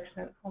lesser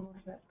extent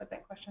homelessness, but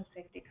that question of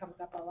safety comes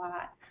up a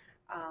lot.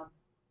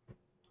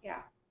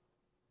 Yeah.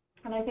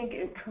 And I think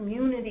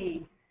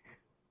community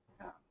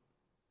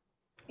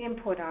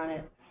input on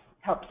it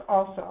helps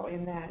also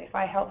in that if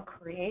I help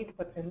create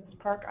what's in this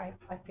park, I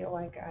feel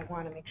like I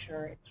want to make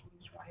sure it's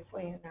used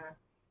wisely and not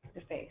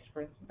defaced.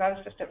 For instance, I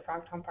was just at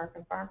Frogtown Park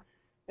and Farm.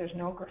 There's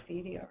no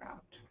graffiti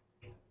around.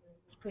 I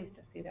was pleased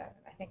to see that.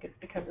 I think it's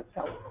because it's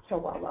so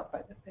well loved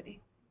by the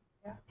city.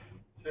 Yeah.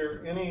 Is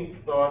there any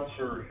thoughts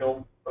or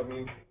help? I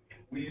mean,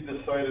 we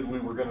decided we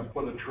were going to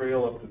put a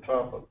trail up the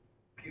top of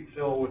Pete's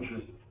Hill, which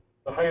is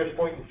the highest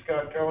point in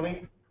Scott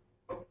County.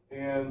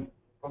 And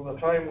from the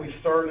time we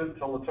started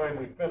till the time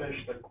we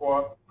finished, the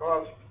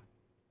cost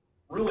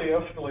really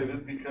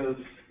escalated because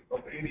of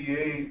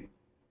ADA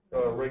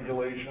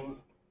regulations.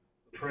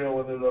 The trail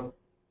ended up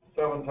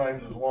 7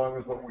 times as long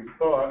as what we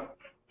thought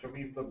to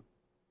meet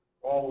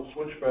all the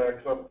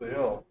switchbacks up the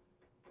hill.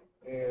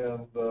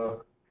 And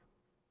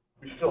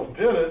we still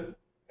did it,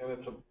 and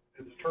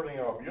it's turning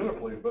out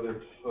beautifully, but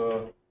it's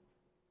a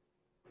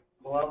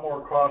lot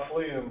more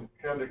costly and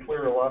had to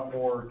clear a lot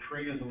more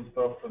trees and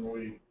stuff than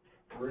we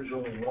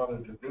originally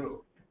wanted to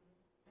do.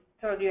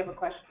 So do you have a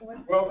question?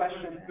 What's Well, the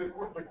question?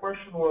 the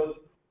question was,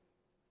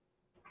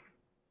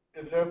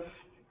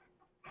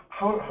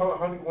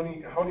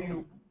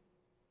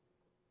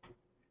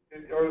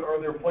 are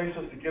there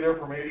places to get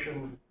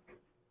information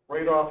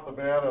right off the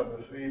bat on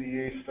this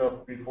ADA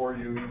stuff before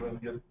you even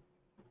get?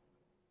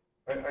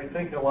 I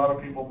think a lot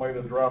of people might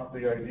have dropped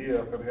the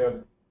idea if the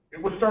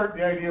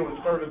idea was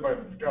started by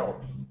the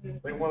Scouts.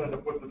 They wanted to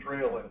put the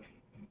trail in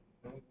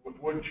with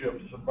wood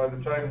chips, and by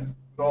the time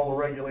all the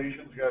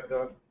regulations got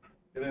done,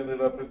 it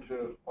ended up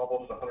into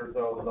almost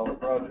 $100,000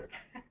 project.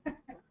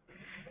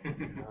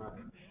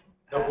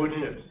 No wood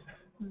chips.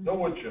 No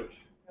wood chips.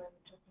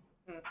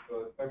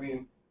 But, I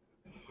mean,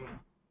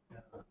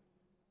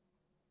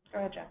 Go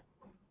ahead, Jeff.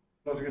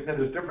 So as I said,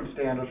 there's different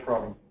standards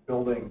from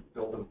built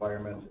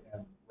environments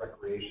and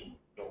recreation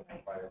built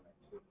environments.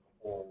 It's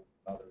a whole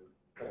other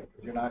thing,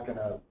 because you're not going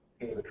to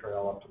pave a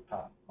trail up to the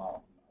top of the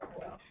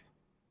mountain.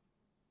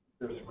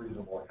 There's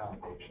reasonable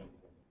accommodations.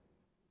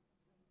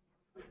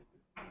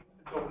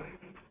 So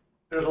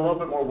there's a little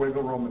bit more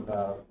wiggle room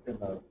in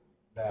the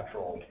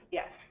natural.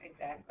 Yes,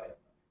 exactly.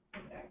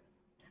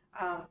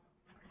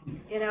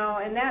 You know,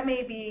 and that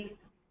may be,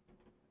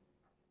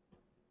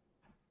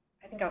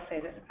 I think I'll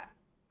say this,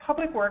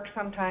 Public Works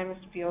sometimes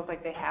feels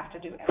like they have to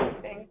do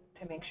everything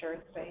to make sure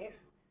it's safe.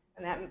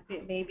 And that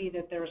it may be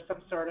that there's some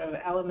sort of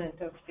element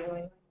of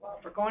feeling, well,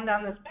 if we're going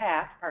down this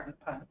path, pardon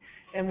the pun,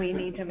 then we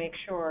need to make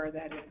sure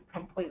that it's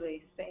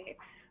completely safe.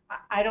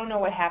 I don't know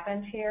what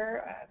happened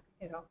here.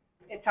 You know,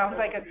 it sounds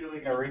like a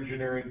feeling our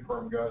engineering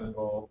firm got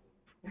involved.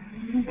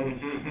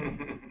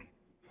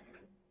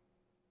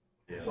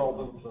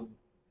 Consultants,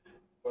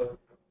 but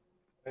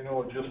I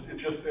know it just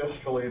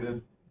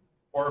escalated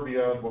far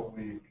beyond what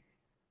we.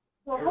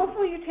 Well,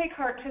 hopefully you take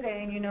heart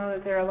today and you know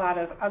that there are a lot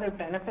of other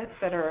benefits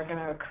that are going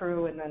to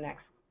accrue in the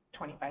next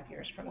 25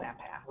 years from that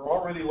path. We're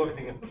already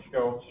looking at the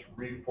Scouts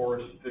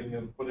reforesting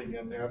and putting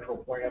in natural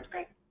plants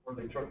where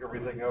they took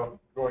everything out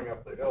going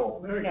up the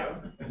hill. There you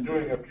go. And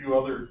doing a few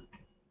other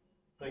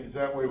things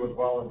that way with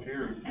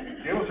volunteers.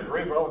 Gave us a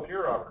great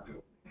volunteer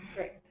opportunity.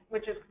 Great,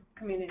 which is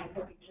community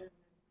cohesion.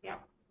 Yeah,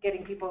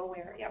 getting people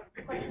aware.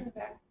 Yep. Questions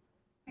back?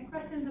 My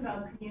question's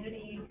about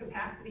community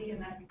capacity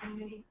and that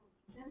community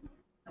cohesion.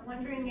 I'm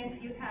wondering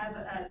if you have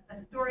a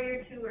story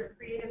or two or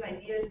creative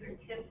ideas or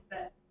tips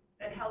that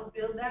help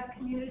build that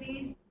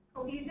community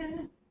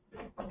cohesion.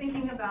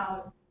 Thinking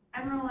about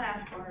emerald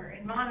ash borer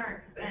and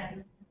monarchs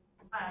and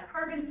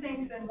carbon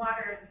sinks and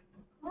water,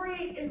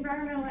 great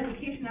environmental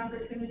education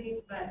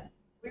opportunities, but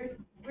where's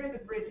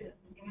the bridges,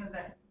 you know,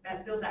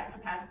 that build that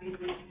capacity to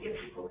get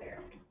people there?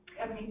 Do you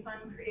have any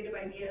fun, creative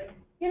ideas?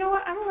 You know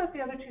what, I'm going to let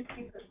the other two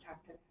speakers talk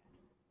to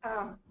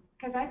that.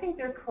 Because I think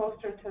they're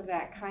closer to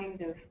that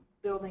kind of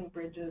building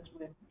bridges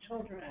with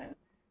children,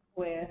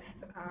 with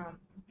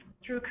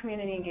through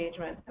community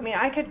engagement. I mean,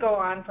 I could go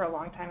on for a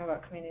long time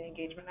about community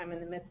engagement. I'm in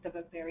the midst of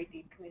a very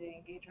deep community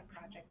engagement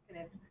project, and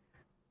it's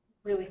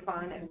really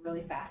fun and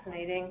really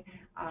fascinating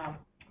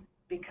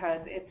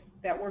because it's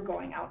that we're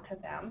going out to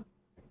them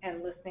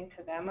and listening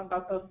to them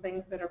about those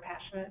things that are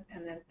passionate,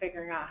 and then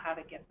figuring out how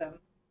to get them,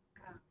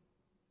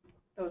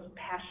 those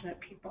passionate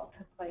people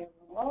to play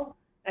a role.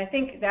 And I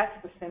think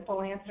that's the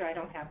simple answer. I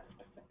don't have a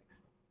specific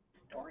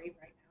story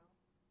right now.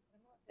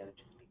 The other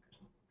two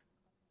speakers.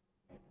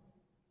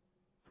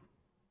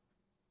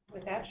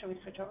 With that, shall we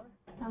switch over?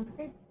 Sounds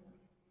good.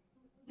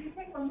 Would you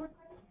take one more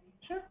question?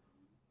 Sure.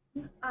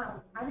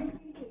 I'm in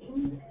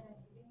communications,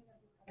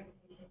 and at the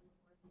beginning of the presentation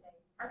before today,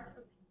 Parks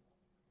for People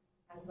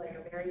has like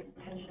a very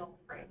intentional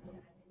phrase, and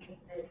I'm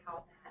interested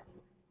how that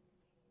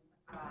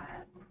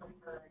became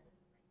preferred.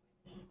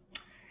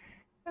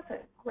 That's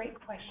a great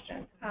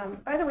question.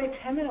 By the way,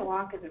 10-minute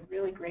walk is a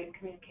really great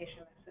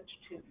communication message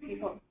to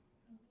people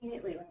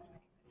immediately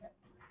resonate with it.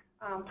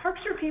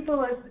 Parks for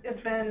People has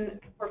been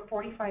for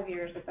 45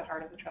 years at the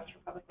heart of the Trust for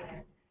Public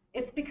Land.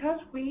 It's because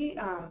we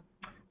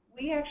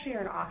actually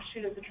are an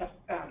offshoot of the Trust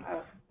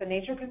of the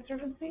Nature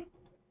Conservancy,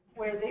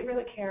 where they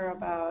really care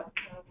about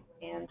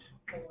and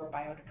for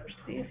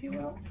biodiversity, if you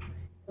will.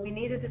 We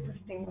needed to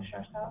distinguish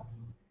ourselves.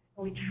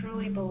 And we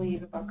truly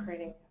believe about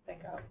creating an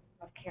ethic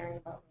of caring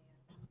about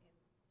land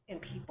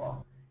and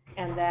people.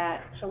 And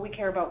that, so we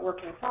care about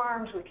working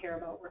farms, we care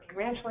about working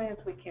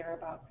ranchlands, we care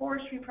about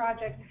forestry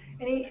projects,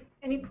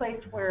 any place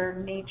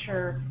where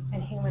nature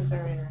and humans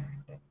are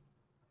interacting.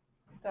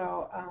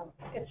 So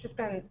it's just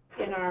been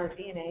in our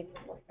DNA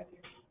for 45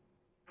 years.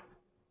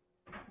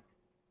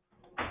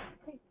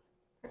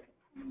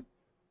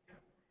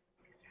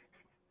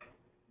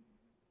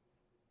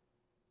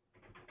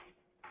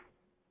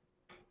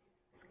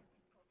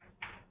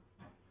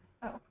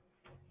 Oh,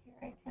 here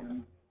I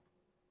can.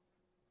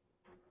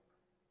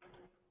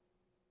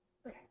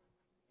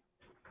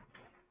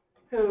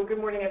 So, good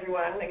morning,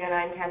 everyone. Again,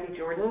 I'm Kathy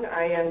Jordan.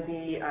 I am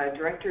the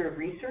Director of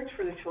Research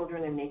for the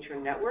Children in Nature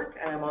Network,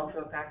 and I'm also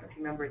a faculty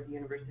member at the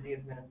University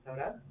of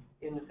Minnesota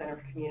in the Center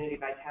for Community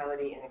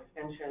Vitality and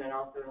Extension, and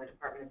also in the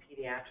Department of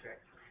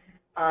Pediatrics.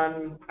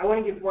 I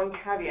want to give one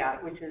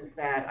caveat, which is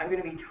that I'm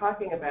going to be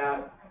talking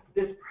about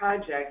this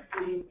project,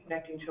 Cities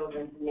Connecting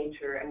Children to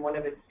Nature, and one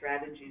of its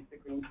strategies, the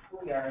Green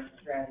Schoolyard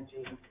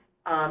strategy.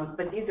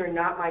 But these are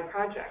not my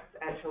projects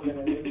at Children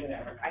in Nature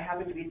Network. I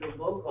happen to be the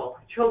local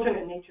Children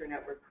in Nature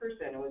Network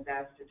person and was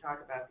asked to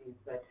talk about these.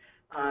 But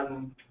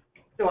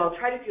so I'll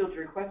try to field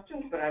your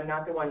questions, but I'm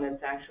not the one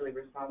that's actually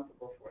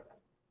responsible for them.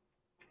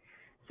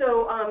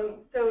 So,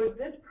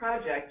 this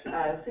project,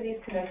 Cities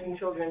Connecting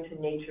Children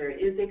to Nature,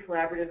 is a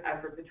collaborative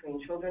effort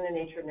between Children in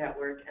Nature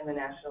Network and the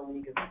National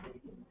League of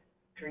Cities.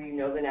 I'm sure you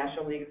know the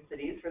National League of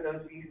Cities. For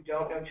those of you who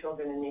don't know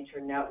Children in Nature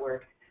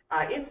Network,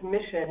 its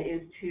mission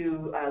is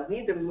to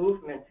lead the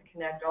movement to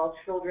connect all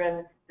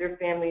children, their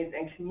families,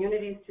 and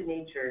communities to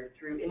nature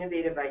through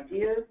innovative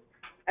ideas,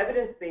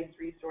 evidence-based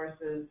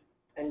resources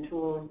and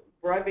tools,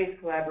 broad-based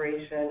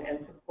collaboration, and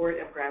support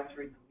of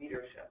grassroots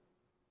leadership.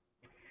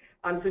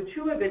 So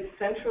two of its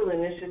central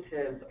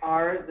initiatives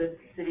are the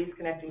Cities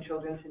Connecting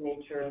Children to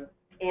Nature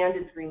and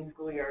its Green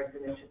Schoolyards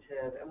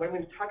initiative. And what I'm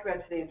going to talk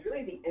about today is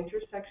really the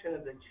intersection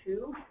of the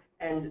two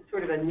and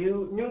sort of a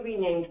newly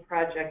named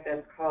project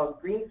that's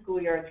called Green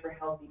Schoolyards for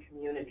Healthy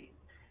Communities.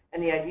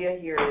 And the idea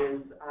here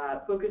is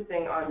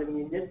focusing on the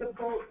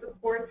municipal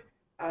support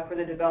for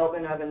the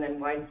development of and then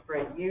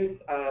widespread use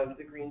of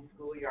the Green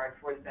Schoolyard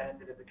for the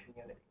benefit of the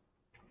community.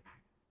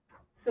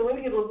 So let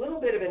me give a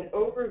little bit of an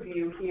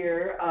overview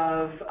here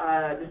of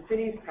the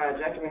Cities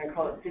project. I'm going to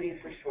call it Cities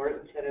for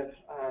short instead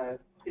of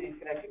Cities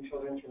Connecting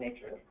Children to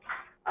Nature.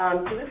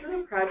 So this is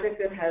a project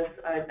that has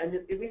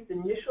at least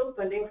initial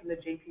funding from the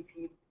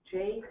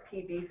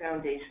JPB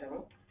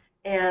Foundation,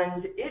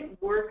 and it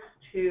works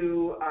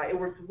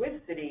with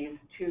cities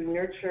to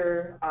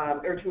nurture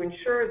or to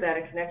ensure that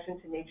a connection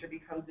to nature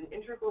becomes an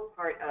integral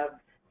part of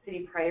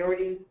city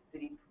priorities,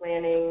 city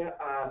planning,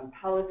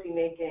 policy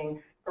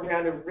making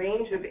around a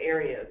range of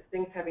areas,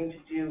 things having to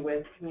do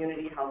with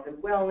community health and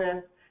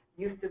wellness,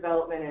 youth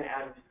development and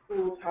out of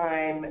school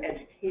time,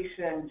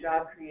 education,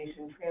 job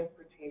creation,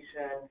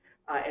 transportation,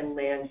 and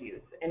land use.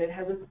 And it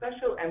has a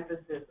special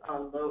emphasis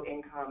on low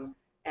income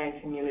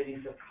and communities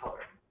of color.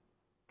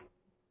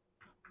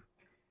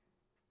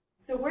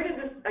 So where did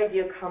this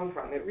idea come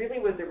from? It really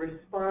was a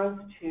response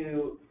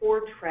to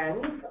 4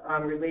 trends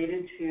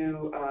related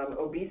to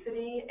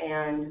obesity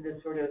and the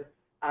sort of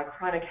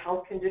chronic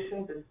health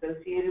conditions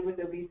associated with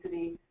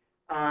obesity.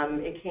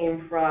 It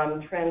came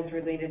from trends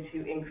related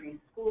to increased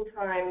school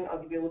time.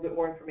 I'll give you a little bit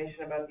more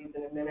information about these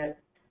in a minute.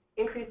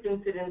 Increased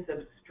incidence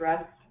of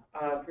stress,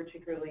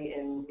 particularly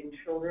in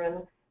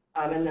children,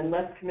 and then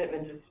less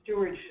commitment to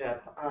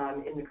stewardship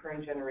in the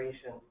current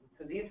generation.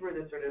 So these were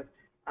the sort of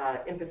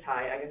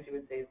impeti, I guess you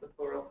would say is the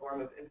plural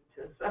form of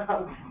impetus.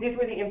 These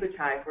were the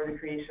impeti for the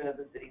creation of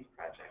the Cities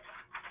project.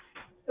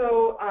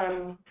 So I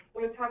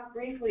want to talk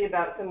briefly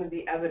about some of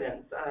the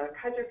evidence.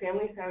 Kaiser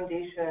Family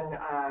Foundation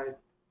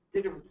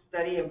did a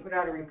study and put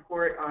out a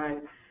report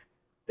on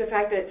the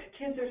fact that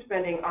kids are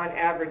spending, on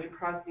average,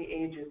 across the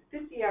ages,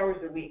 50 hours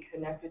a week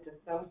connected to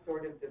some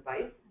sort of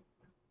device.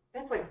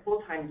 That's like a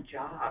full-time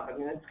job. I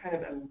mean, that's kind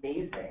of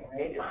amazing,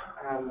 right?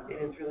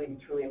 It is really,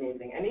 truly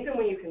amazing. And even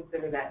when you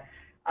consider that,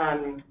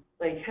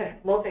 like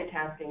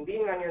multitasking,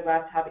 being on your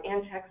laptop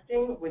and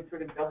texting would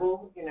sort of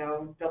double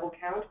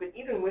count. But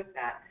even with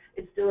that,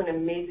 it's still an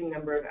amazing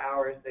number of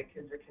hours that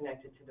kids are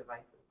connected to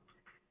devices.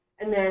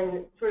 And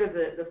then sort of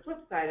the flip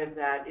side of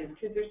that is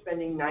kids are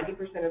spending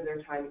 90% of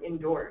their time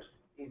indoors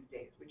these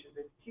days, which is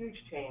a huge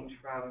change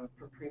from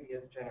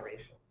previous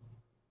generations.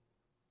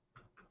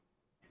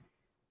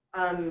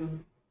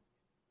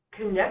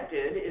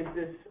 Connected is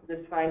this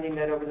finding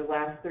that over the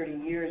last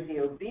 30 years, the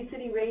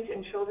obesity rate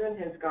in children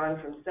has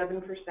gone from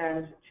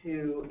 7%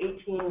 to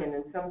 18%, and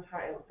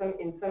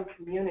in some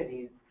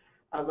communities,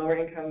 lower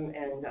income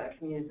and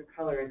communities of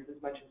color, it's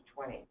as much as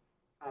 20%.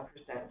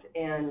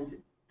 And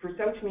for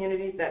some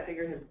communities, that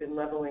figure has been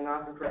leveling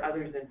off, and for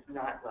others, it's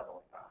not leveling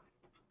off.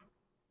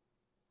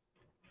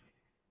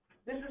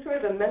 This is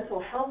sort of a mental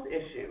health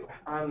issue.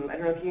 I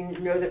don't know if you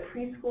know that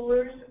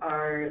preschoolers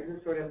are the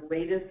sort of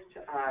latest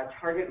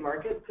target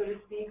market, so to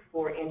speak,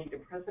 for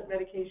antidepressant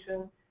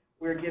medication,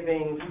 we're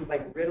giving things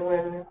like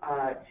Ritalin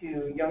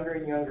to younger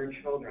and younger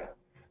children.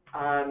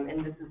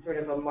 And this is sort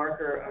of a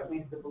marker, or at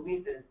least the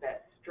belief is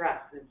that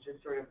stress is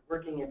just sort of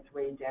working its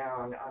way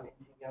down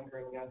into younger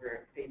and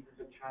younger phases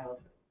of childhood.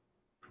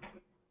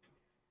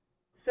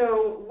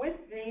 So with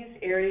these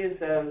areas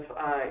of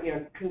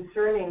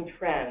concerning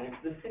trends,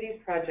 the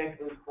Cities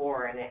Project was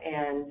born,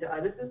 and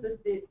this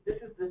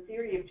is the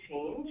theory of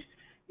change.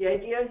 The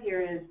idea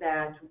here is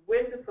that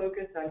with the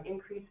focus on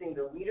increasing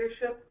the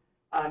leadership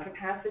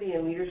capacity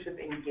and leadership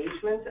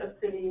engagement of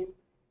cities,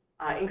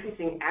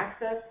 increasing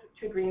access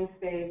to green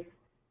space,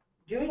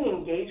 doing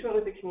engagement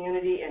with the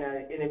community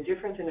in a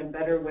different and a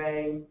better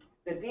way,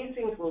 that these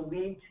things will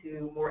lead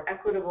to more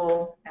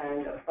equitable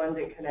and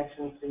abundant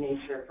connections to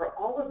nature for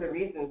all of the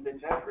reasons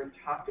that Jennifer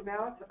talked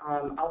about.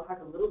 I'll talk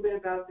a little bit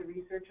about the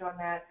research on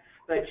that,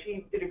 but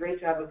she did a great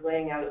job of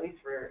laying out, at least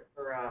for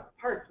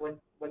parts, what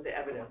the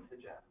evidence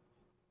suggests.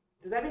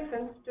 Does that make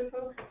sense to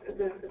folks, as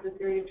a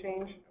theory of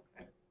change?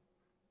 Okay.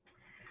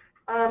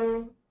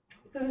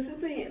 So this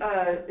is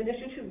the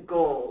initiative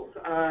goals.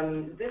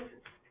 This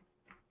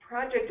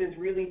project is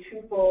really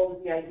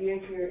twofold. The idea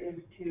here is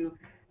to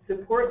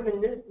support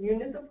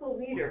municipal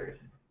leaders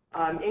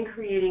in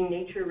creating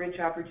nature-rich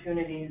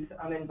opportunities,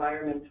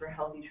 environments for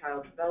healthy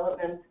child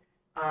development,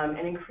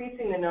 and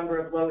increasing the number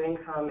of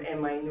low-income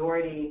and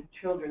minority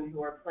children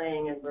who are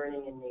playing and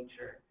learning in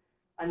nature.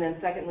 And then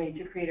secondly,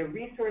 to create a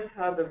resource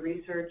hub of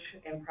research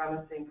and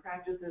promising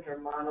practices or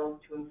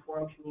models to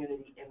inform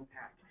community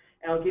impact.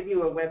 And I'll give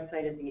you a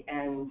website at the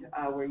end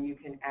where you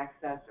can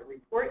access a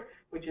report,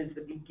 which is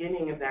the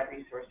beginning of that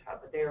resource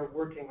hub, but they are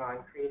working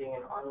on creating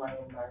an online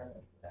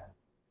environment for that.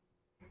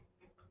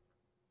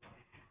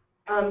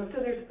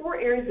 So there's 4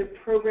 areas of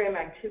program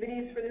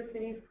activities for the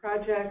Cities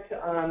Project.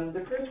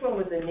 The first one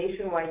was a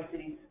nationwide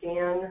city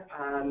scan.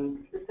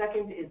 The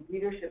second is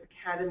leadership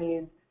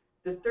academies.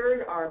 The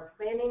third are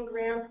planning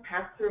grants,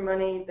 pass-through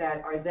money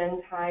that are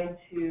then tied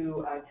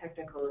to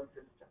technical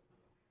assistance.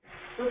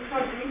 So let's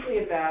talk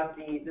briefly about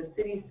the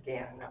city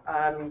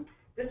scan.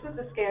 This was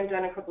a scan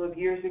done a couple of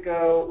years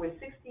ago with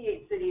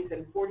 68 cities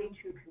and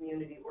 42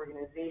 community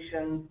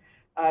organizations.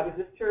 It was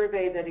a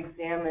survey that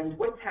examined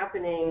what's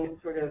happening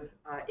sort of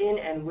in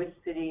and with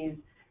cities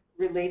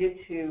related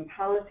to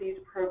policies,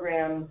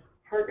 programs,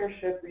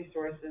 partnership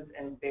resources,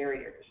 and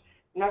barriers.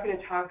 I'm not going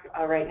to talk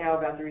right now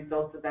about the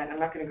results of that, and I'm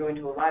not going to go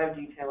into a lot of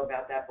detail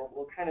about that, but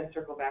we'll kind of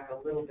circle back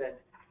a little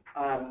bit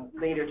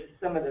later to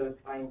some of those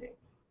findings.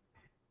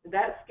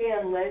 That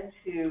scan led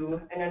to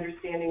an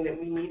understanding that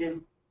we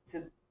needed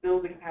to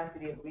build the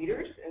capacity of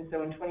leaders, and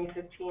so in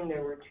 2015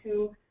 there were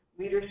 2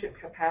 leadership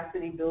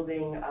capacity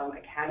building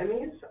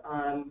academies.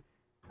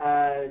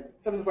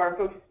 Some of our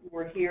folks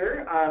were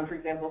here. For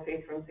example,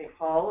 Faith from St.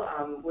 Paul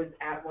was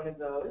at one of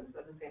those,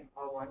 the St.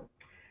 Paul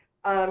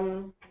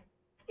one.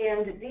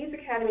 And these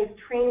academies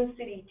train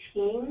city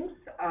teams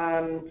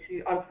on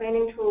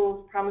planning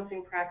tools,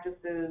 promising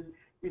practices,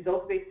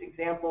 results-based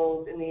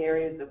examples in the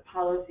areas of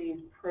policies,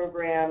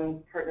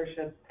 programs,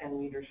 partnerships,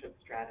 and leadership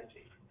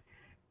strategies.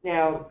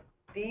 Now,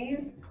 these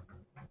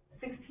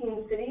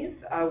 16 cities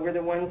were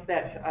the ones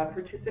that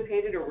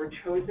participated or were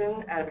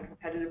chosen out of a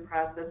competitive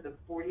process of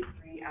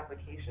 43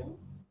 applications.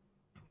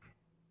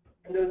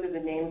 And those are the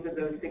names of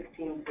those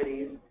 16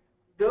 cities.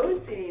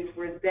 Those cities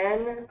were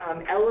then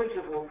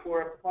eligible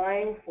for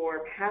applying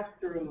for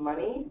pass-through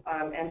money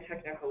and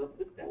technical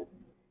assistance.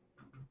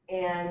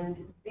 And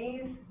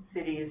these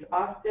cities,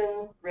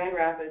 Austin, Grand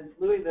Rapids,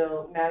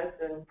 Louisville,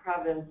 Madison,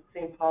 Providence,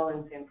 St. Paul,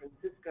 and San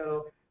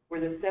Francisco, were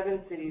the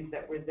 7 cities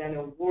that were then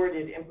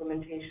awarded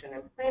implementation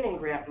and planning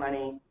grant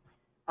money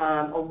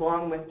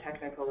along with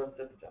technical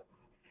assistance.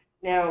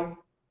 Now,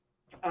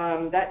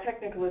 that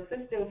technical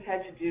assistance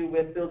had to do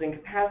with building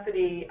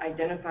capacity,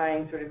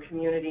 identifying sort of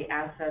community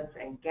assets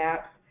and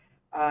gaps,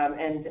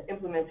 and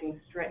implementing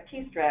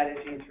key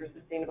strategies for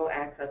sustainable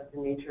access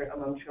to nature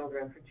among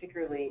children,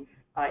 particularly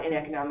in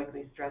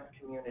economically stressed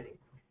communities.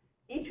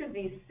 Each of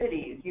these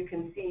cities, you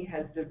can see,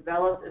 has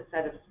developed a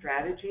set of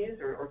strategies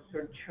or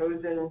sort of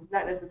chosen,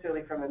 not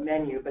necessarily from a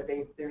menu, but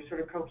they're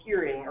sort of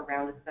cohering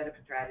around a set of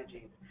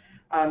strategies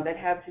that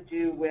have to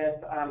do with,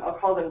 I'll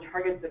call them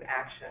targets of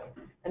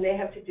action. And they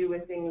have to do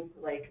with things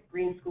like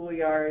green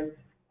schoolyards,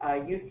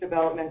 youth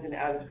development and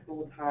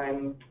out-of-school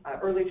time,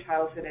 early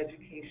childhood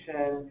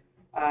education,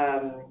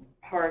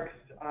 parks,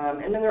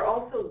 and then they're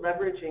also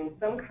leveraging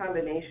some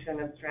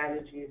combination of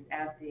strategies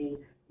at the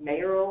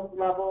mayoral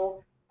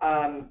level,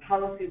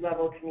 policy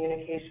level,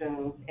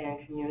 communications,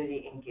 and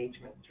community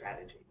engagement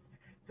strategies.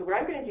 So what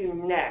I'm going to do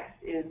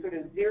next is sort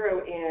of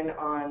zero in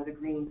on the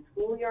green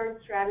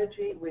schoolyard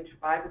strategy, which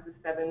 5 of the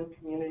 7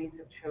 communities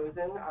have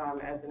chosen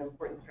as an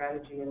important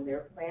strategy in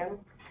their plan.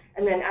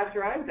 And then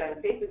after I'm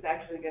done, Faith is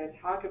actually going to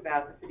talk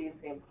about the city of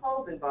St.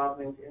 Paul's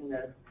involvement in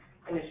this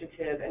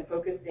initiative and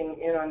focusing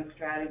in on a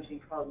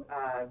strategy called,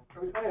 are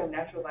we calling them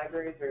natural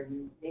libraries or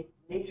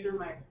nature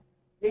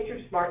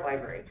smart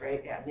libraries,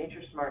 right? Yeah,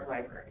 nature smart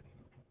libraries.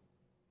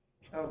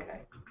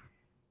 Okay.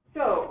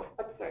 So,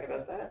 oops, sorry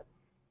about that.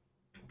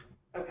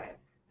 Okay.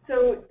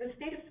 So the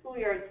state of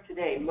schoolyards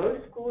today,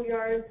 most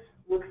schoolyards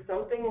look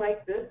something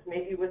like this,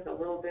 maybe with a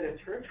little bit of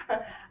turf,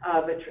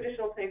 but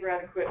traditional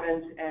playground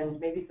equipment and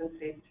maybe some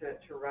space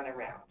to run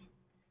around.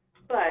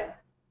 But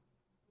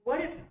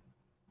what if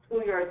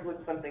schoolyards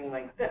look something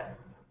like this,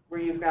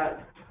 where you've got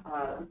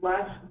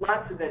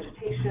lots of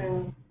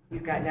vegetation,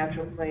 you've got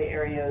natural play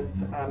areas,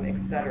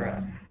 et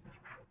cetera?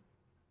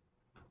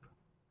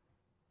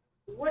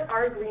 What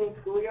are green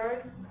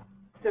schoolyards?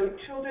 So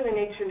Children in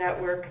Nature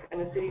Network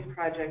and the Cities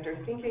Project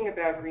are thinking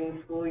about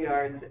green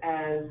schoolyards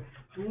as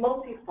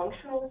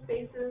multifunctional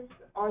spaces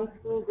on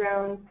school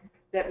grounds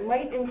that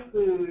might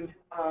include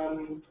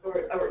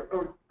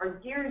or are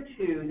geared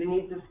to the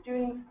needs of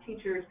students,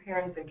 teachers,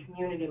 parents, and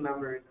community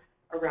members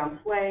around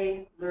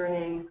play,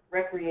 learning,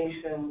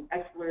 recreation,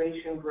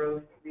 exploration,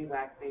 growth,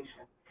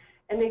 relaxation.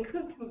 And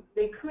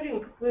they could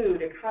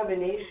include a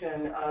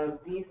combination of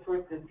these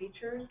sorts of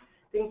features,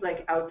 things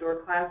like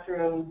outdoor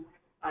classrooms,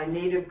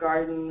 native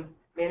gardens,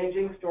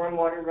 managing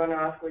stormwater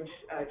runoff, which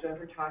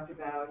Jennifer talked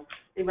about.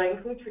 They might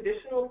include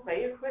traditional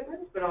play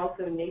equipment, but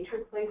also nature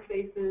play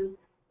spaces,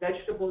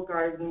 vegetable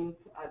gardens.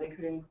 They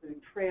could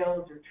include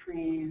trails or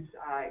trees.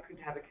 It could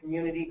have a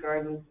community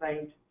garden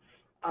site.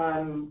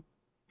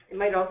 It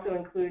might also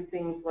include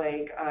things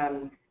like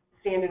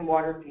sand and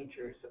water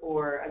features,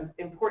 or an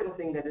important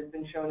thing that has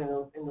been shown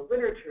in the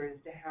literature is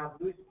to have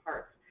loose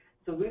parts.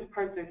 So loose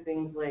parts are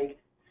things like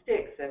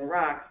sticks and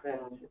rocks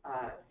and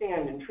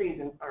sand and trees,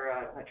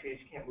 or not trees,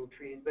 you can't move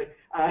trees, but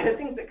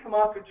things that come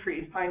off of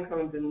trees, pine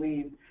cones and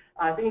leaves,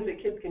 things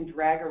that kids can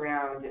drag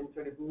around and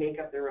sort of make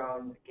up their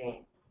own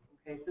games.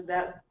 Okay, so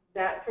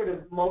that sort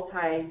of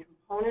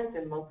multi-component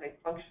and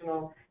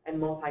multifunctional and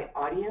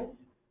multi-audience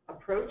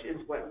approach is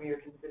what we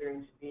are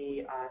considering to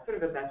be sort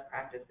of a best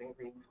practice in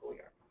green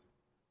schoolyards.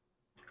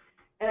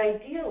 And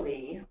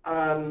ideally,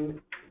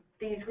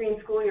 these green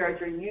schoolyards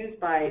are used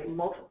by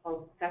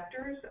multiple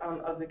sectors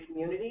of the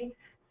community.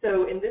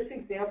 So in this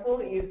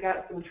example, you've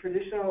got some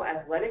traditional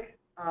athletic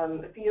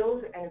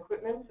fields and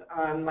equipment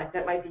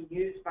that might be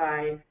used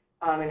by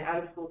an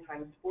out-of-school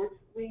time sports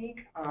league,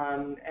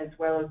 as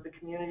well as the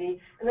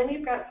community. And then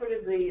you've got sort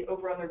of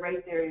over on the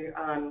right there, it's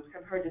kind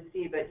of hard to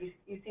see, but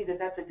you see that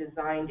that's a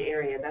designed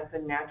area. That's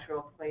a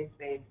natural play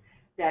space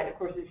that, of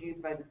course, is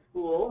used by the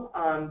school,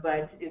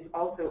 but is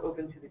also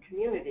open to the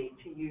community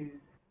to use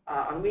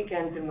on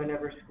weekends and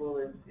whenever school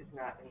is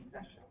not in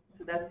session.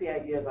 So that's the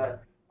idea of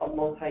a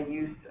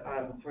multi-use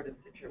sort of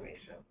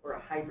situation, or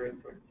a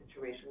hybrid sort of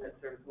situation that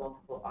serves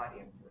multiple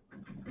audiences.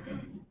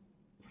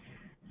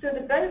 So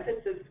the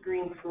benefits of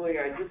green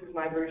schoolyards, this is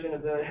my version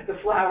of the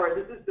flower.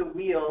 This is the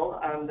wheel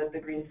that the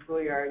green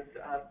schoolyards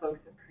folks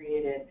have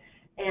created.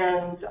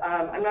 And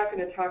I'm not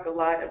going to talk a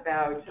lot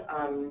about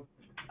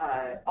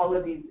all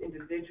of these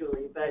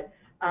individually, but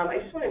I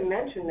just want to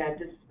mention that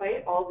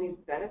despite all these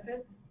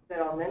benefits that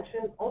I'll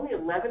mention, only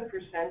 11%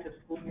 of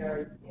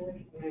schoolyards in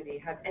the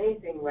community have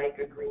anything like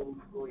a green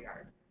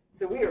schoolyard.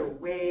 So we are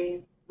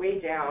way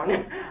down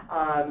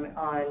on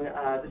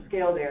the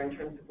scale there in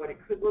terms of what it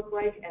could look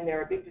like, and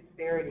there are big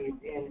disparities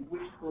in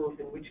which schools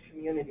and which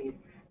communities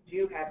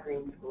do have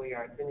green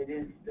schoolyards, and it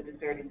is the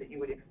disparities that you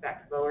would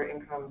expect. Lower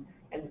income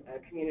and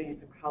communities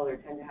of color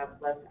tend to have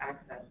less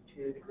access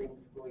to the green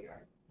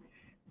schoolyard.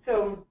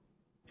 So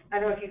I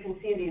don't know if you can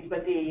see these,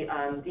 but the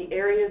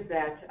areas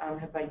that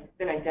have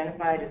been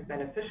identified as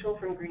beneficial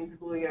from green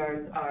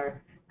schoolyards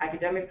are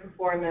academic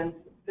performance,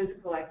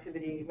 physical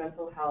activity,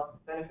 mental health,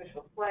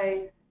 beneficial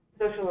play,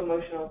 social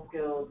emotional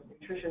skills,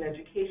 nutrition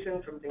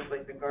education from things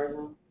like the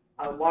garden,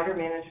 water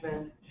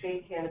management,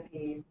 shade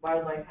canopy,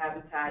 wildlife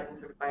habitat, and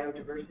sort of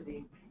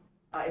biodiversity,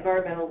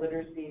 environmental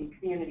literacy,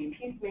 community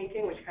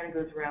peacemaking, which kind of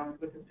goes around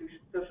with the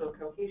social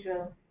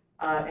cohesion,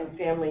 and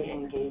family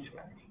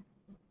engagement.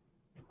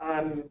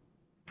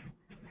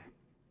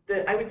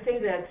 I would say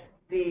that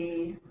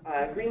the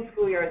Green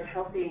Schoolyards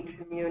Healthy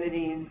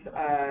Communities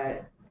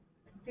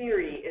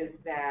theory is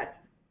that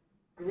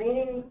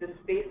greening the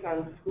space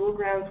on school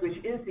grounds, which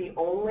is the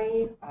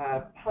only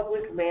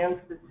public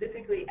land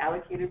specifically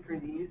allocated for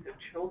the use of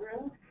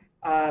children,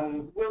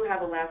 will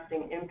have a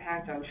lasting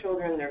impact on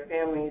children, their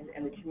families,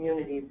 and the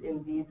communities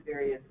in these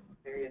various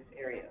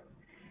areas.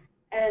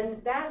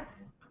 And that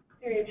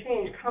theory of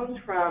change comes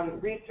from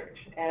research.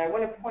 And I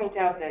want to point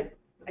out that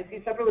I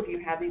see several of you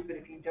have these, but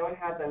if you don't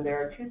have them, there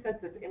are two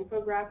sets of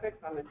infographics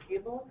on the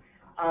table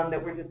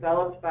that were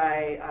developed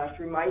by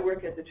through my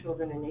work at the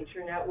Children in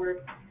Nature Network,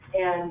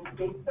 and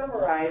they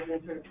summarize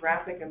in sort of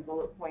graphic and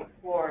bullet point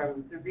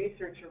form the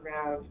research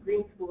around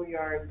green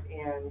schoolyards,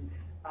 and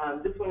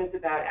this one is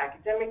about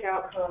academic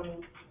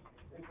outcomes,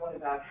 there's one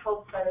about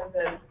health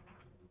benefits,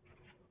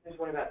 there's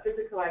one about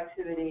physical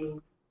activity,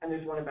 and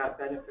there's one about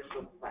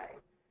beneficial play.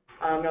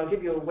 And I'll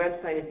give you a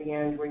website at the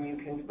end where you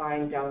can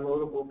find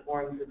downloadable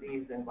forms of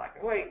these in black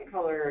and white and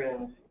color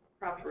and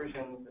cropped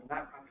versions and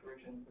not cropped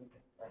versions and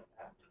things like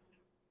that.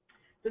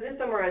 So this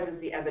summarizes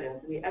the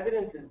evidence, and the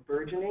evidence is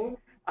burgeoning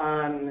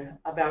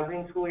about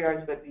green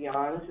schoolyards, but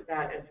beyond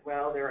that as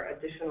well. There are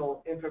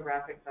additional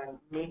infographics on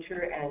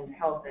nature and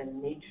health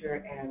and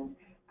nature and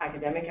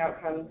academic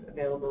outcomes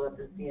available at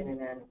the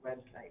CNN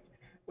website.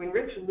 When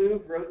Rich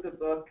Louv wrote the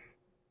book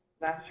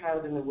Last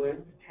Child in the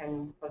Woods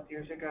 10 plus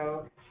years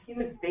ago, he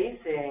was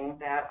basing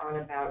that on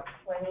about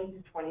 20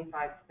 to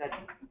 25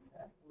 studies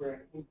that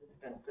were in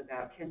existence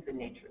about kids in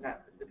nature,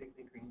 not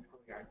specifically green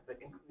schoolyards, but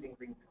including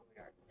green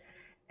schoolyards.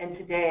 And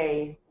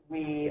today,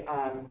 we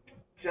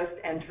just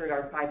entered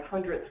our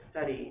 500th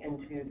study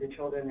into the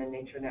Children and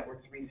Nature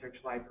Network's research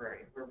library,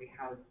 where we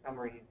have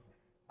summaries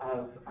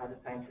of the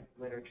scientific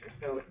literature.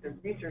 So the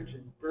research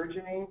is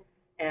burgeoning,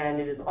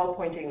 and it is all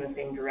pointing in the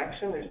same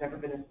direction. There's never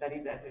been a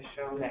study that has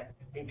shown that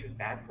nature's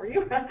bad for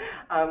you.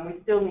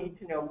 We still need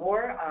to know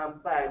more,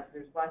 but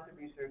there's lots of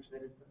research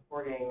that is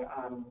supporting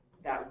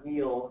that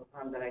wheel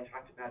that I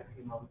talked about a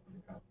few moments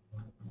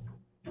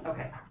ago.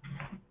 Okay,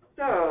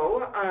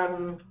 so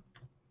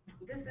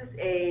this is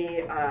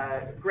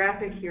a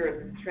graphic here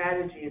of the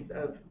strategies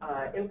of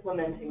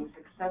implementing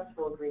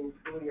successful green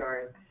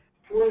schoolyards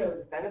for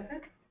those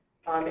benefits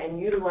and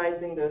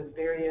utilizing those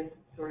various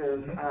sort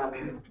of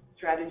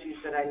strategies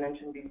that I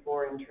mentioned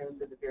before in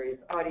terms of the various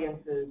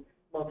audiences,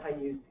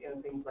 multi-use,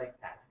 things like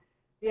that.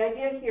 The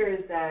idea here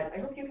is that, I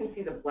hope you can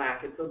see the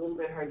black, it's a little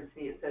bit hard to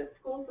see. It says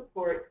school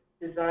support,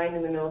 design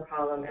in the middle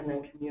column, and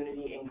then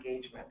community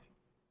engagement.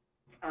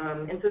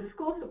 And so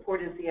school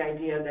support is the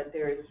idea that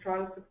there is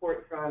strong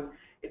support from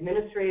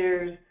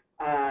administrators,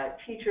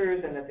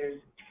 teachers, and that there's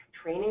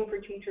training for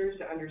teachers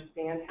to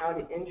understand how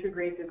to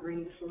integrate the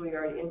green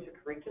schoolyard into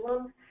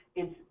curriculum.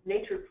 It's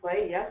nature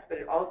play, yes, but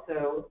it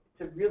also,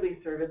 to really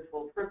serve its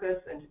full purpose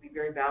and to be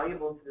very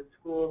valuable to the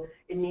school,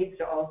 it needs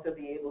to also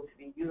be able to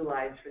be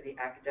utilized for the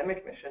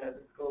academic mission of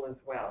the school as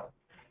well.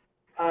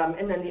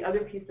 And then the other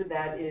piece of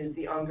that is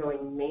the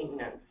ongoing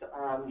maintenance,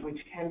 which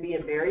can be a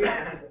barrier,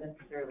 but doesn't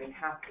necessarily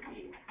have to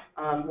be.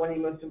 One of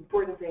the most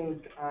important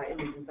things in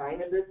the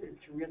design of this is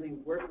to really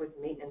work with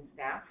maintenance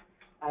staff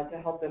to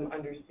help them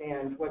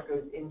understand what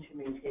goes into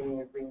maintaining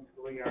a green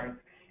schoolyard.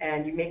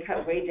 And you may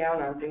cut way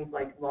down on things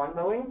like lawn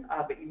mowing,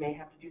 but you may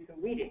have to do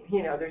some weeding.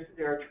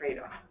 There are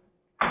trade-offs.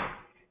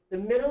 The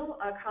middle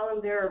column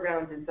there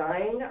around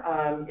design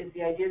is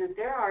the idea that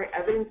there are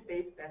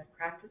evidence-based best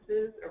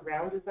practices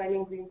around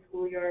designing green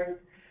schoolyards,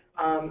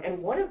 and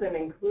one of them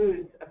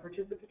includes a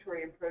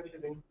participatory approach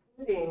of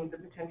including the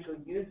potential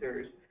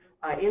users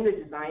in the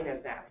design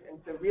of that. And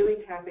so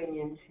really tapping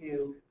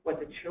into what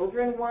the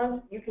children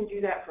want. You can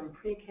do that from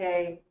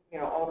pre-K,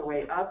 all the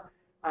way up.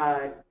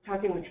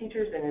 Talking with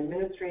teachers and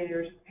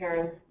administrators,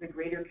 parents, the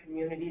greater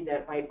community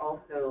that might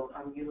also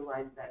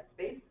utilize that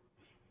space.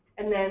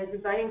 And then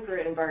designing for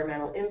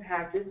environmental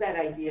impact is that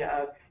idea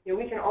of,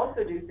 we can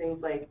also do things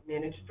like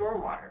manage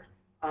stormwater.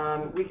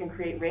 We can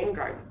create rain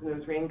gardens, and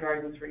those rain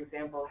gardens, for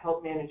example,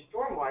 help manage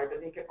stormwater,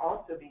 but they can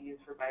also be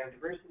used for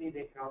biodiversity.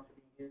 They can also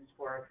be used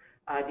for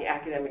the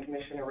academic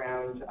mission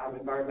around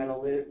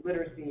environmental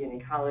literacy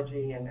and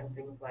ecology and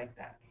things like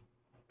that.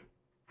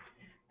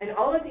 And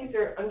all of these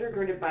are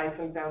undergirded by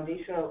some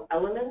foundational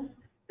elements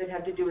that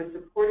have to do with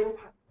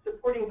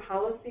supporting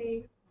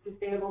policy,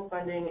 sustainable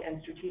funding,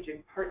 and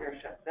strategic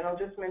partnerships. And I'll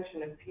just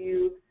mention a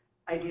few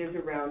ideas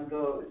around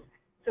those.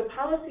 So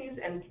policies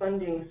and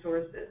funding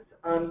sources.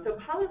 So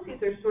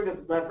policies are sort of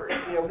levers.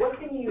 What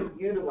can you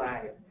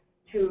utilize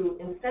to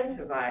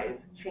incentivize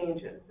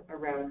changes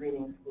around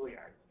greening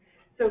schoolyards?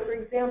 So, for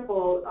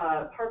example,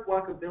 park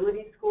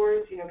walkability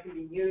scores, can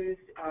be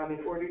used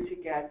in order to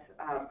get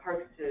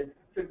parks to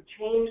sort of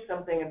change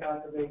something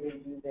about the way they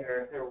do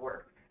their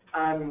work.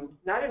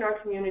 Not in our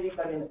community,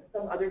 but in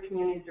some other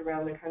communities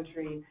around the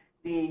country,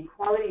 the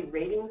quality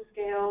rating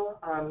scale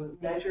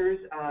measures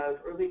of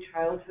early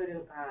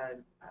childhood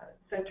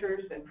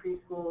centers and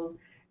preschools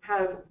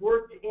have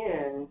worked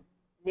in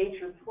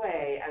nature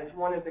play as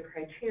one of the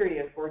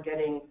criteria for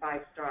getting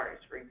 5 stars,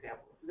 for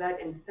example. So that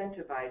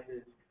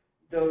incentivizes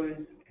those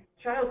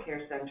child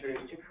care centers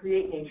to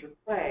create nature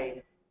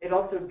play. It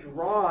also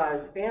draws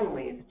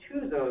families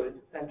to those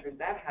centers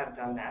that have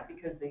done that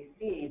because they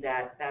see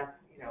that that's,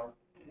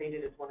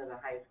 rated as one of the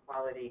highest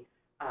quality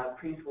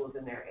preschools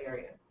in their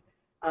areas.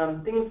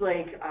 Things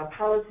like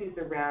policies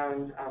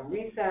around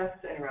recess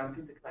and around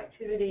physical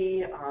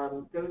activity,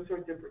 those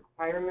sorts of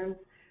requirements.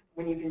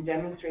 When you can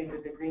demonstrate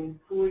that the green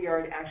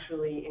schoolyard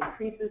actually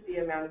increases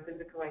the amount of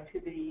physical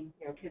activity,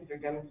 kids are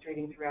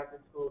demonstrating throughout the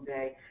school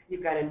day,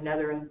 you've got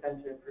another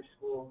incentive for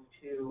schools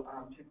to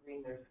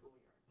green their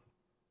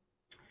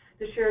schoolyards.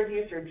 The shared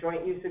use or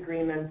joint use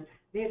agreements,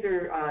 these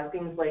are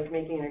things like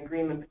making an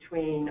agreement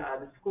between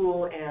the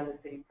school and the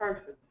city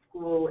parks, or the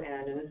school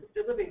and an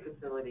assisted living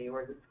facility,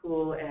 or the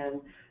school and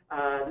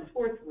the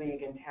sports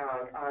league in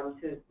town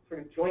to sort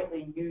of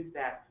jointly use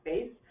that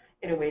space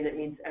in a way that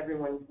meets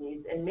everyone's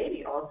needs, and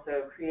maybe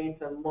also creates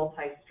a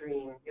multi-source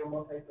stream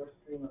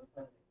of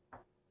funding.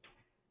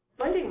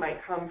 Funding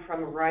might come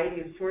from a variety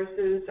of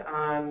sources.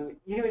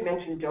 You had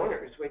mentioned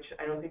donors, which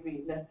I don't think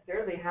we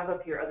necessarily have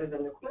up here other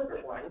than the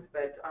corporate ones,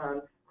 but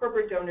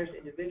corporate donors,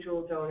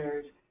 individual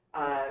donors,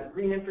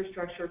 green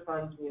infrastructure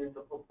funds,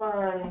 municipal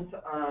funds,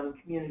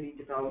 community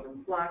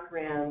development block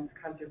grants,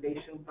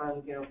 conservation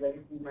funds,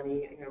 legacy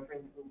money, for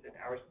instance, in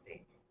our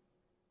state.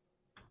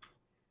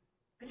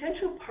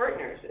 Potential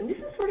partners, and this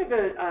is sort of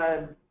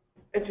a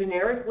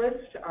generic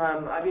list.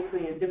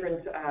 Obviously, in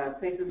different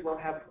places will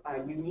have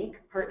unique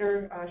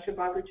partnership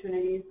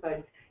opportunities,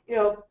 but you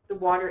know, the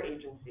water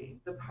agency,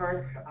 the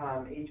park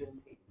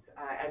agencies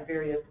at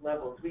various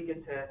levels. We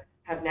get to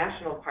have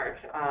national park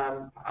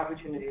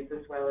opportunities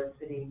as well as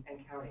city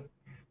and county.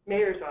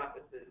 Mayor's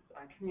offices,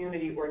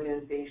 community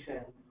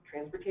organizations,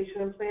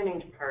 transportation and planning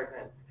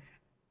departments,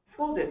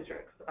 school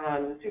districts,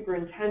 the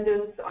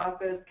superintendent's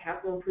office,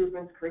 capital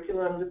improvements,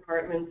 curriculum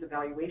departments,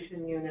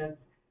 evaluation units,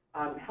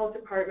 health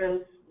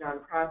departments,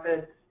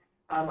 nonprofits,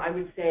 I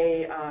would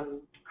say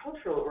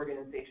cultural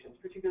organizations,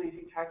 particularly if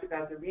you talked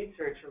about the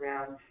research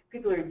around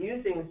people are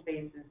using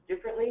spaces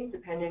differently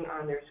depending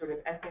on their sort of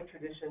ethnic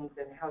traditions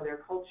and how their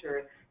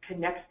culture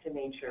connects to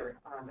nature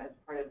as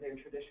part of their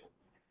traditions.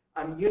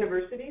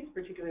 Universities,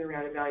 particularly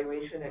around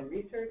evaluation and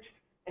research,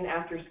 and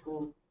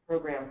after-school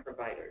program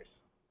providers.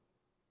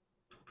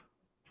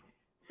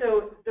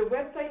 So the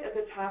website at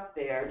the top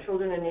there,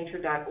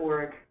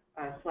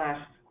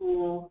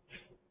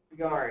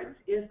 childrenandnature.org/schoolyards,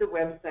 is the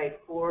website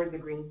for the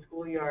Green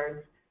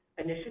Schoolyards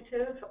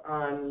initiative,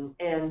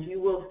 and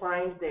you will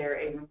find there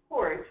a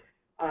report,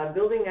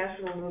 Building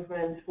National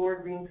Movements for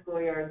Green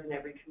Schoolyards in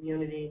Every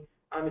Community.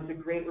 It's a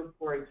great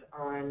report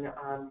on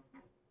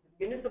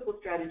municipal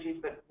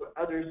strategies, but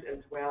others as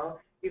well.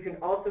 You can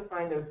also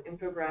find those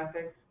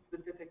infographics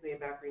specifically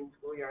about green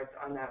schoolyards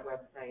on that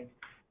website.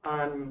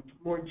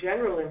 More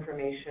general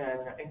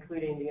information,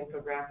 including the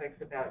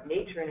infographics about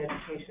nature and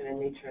education and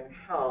nature and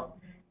health,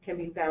 can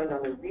be found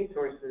on the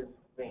resources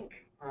link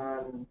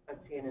of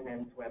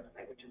CNNN's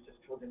website, which is just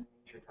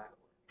childrenandnature.org.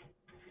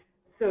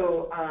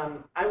 So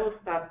I will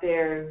stop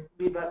there,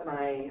 leave up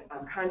my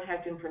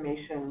contact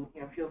information.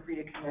 You know, feel free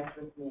to connect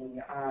with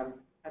me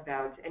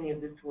about any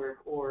of this work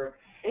or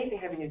anything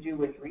having to do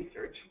with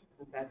research,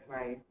 since that's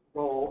my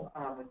role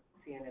with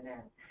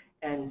CNN.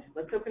 And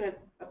let's open it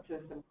up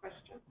to some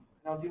questions.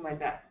 And I'll do my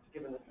best,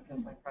 given this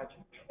is my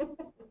project.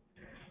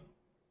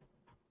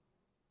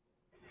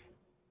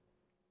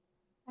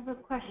 I have a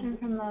question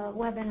from the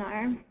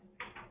webinar.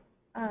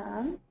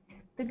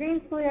 The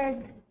Green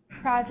Schoolyards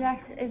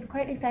project is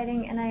quite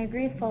exciting, and I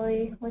agree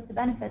fully with the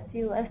benefits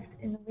you list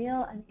in the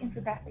wheel and the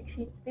infographic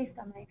sheets based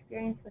on my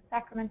experience with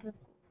Sacramento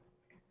schools.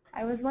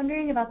 I was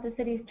wondering about the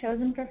cities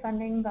chosen for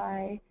funding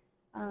by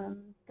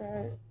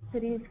the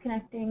cities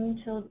connecting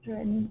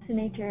children to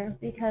nature,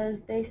 because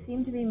they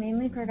seem to be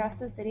mainly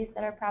progressive cities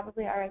that are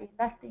probably already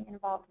investing in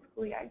involved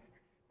schoolyards.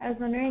 I was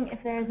wondering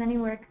if there is any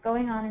work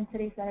going on in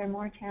cities that are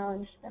more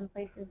challenged than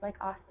places like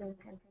Austin,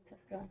 San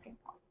Francisco, and St.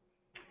 Paul.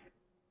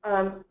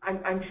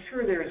 I'm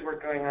sure there's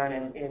work going on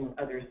in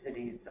other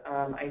cities.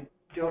 I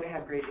don't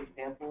have great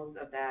examples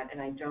of that,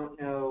 and I don't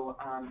know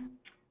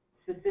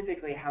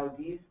specifically how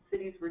these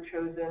cities were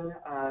chosen.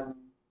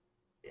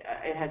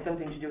 It had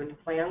something to do with the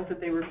plans that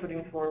they were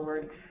putting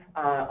forward.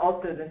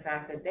 Also, the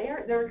fact that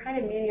they're kind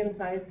of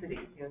medium-sized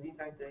cities. You know, these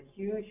aren't the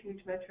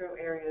huge metro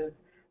areas,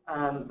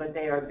 but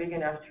they are big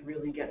enough to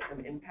really get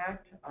some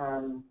impact.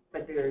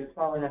 But they're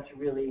small enough to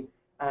really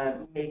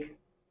make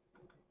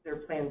their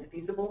plans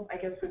feasible, I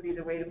guess would be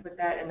the way to put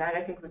that. And that,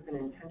 I think, was an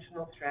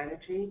intentional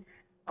strategy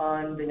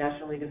on the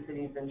National League of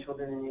Cities and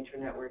Children and Nature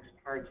Network's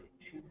part in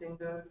choosing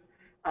those.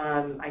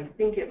 I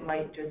think it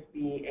might just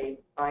be a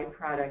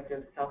byproduct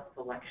of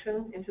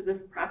self-selection into this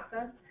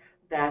process,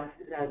 that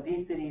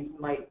these cities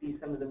might be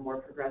some of the more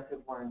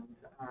progressive ones.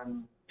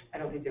 I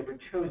don't think they were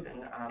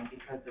chosen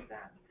because of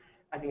that.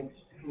 I think it's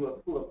just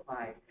who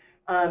applied.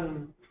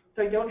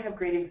 So I don't have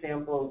great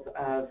examples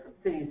of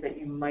cities that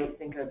you might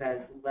think of as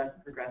less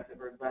progressive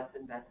or less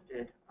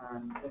invested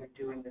that are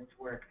doing this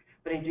work.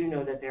 But I do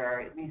know that there are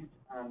at least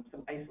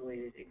some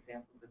isolated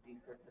examples of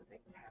these sorts of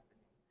things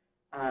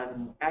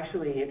happening.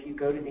 Actually, if you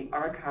go to the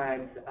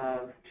archives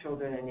of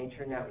Children and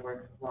Nature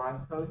Network's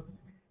blog posts,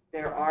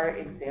 there are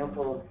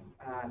examples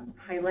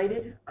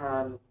highlighted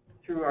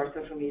through our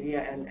social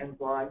media and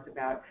blogs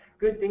about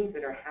good things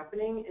that are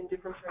happening in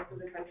different parts of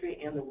the country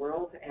and the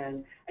world.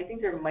 And I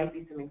think there might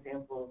be some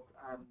examples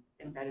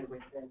embedded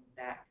within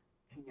that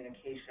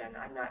communication.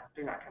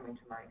 They're not coming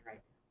to mind right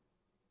now.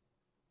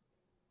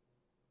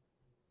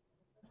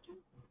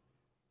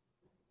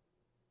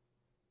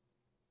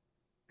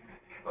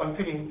 I'm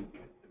thinking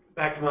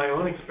back to my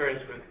own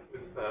experience with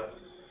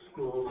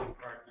schools and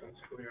parks and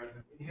schoolyards.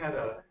 We had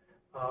a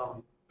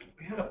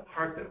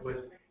park that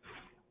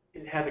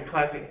it had the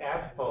classic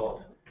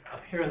asphalt up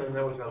here, and then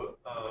there was a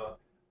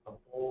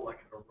bowl like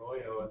an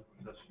arroyo, and there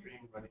was a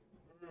stream running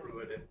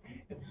through it.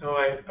 And so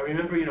I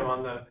remember, you know,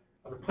 on the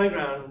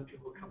playground,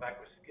 people would come back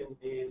with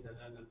skinned knees, and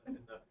then in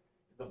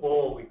the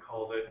bowl, we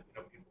called it, you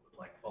know, people would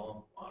like fall in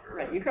the water.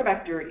 Right, you come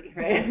back dirty,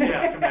 right?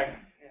 Yeah, come back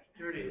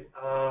dirty.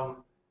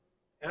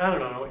 And I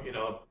don't know, you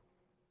know,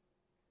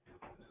 this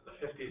is the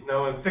 50s,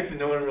 60s,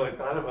 no one really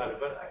thought about it,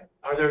 but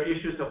are there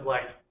issues of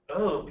like,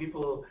 oh,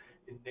 people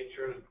in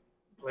nature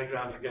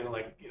playgrounds are getting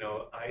like, you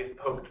know, eyes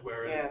poked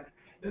where? Yeah.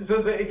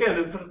 So again,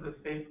 it's sort of the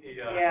safety.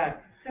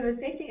 Yeah. So the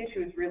safety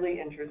issue is really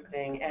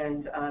interesting,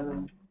 and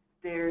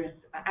there's,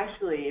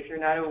 actually, if you're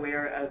not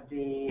aware of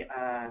the,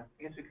 I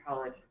guess we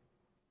call it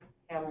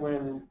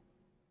Hamlin,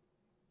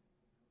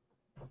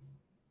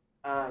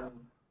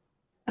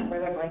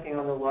 where I'm blanking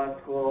on the law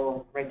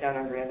school, right down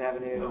on Grand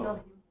Avenue. Oh.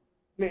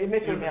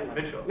 Mitchell Hamlin.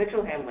 Mitchell.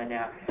 Mitchell Hamlin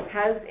now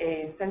has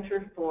a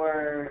Center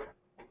for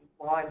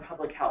Law and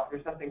Public Health, or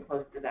something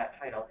close to that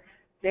title.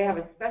 They have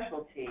a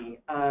specialty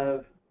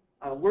of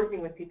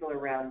working with people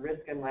around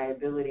risk and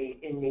liability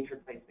in nature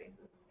play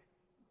spaces.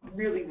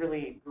 Really,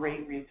 really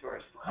great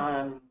resource.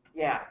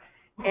 Yeah.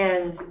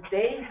 And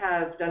they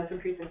have done some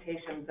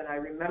presentations, and I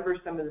remember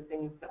some of the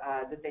things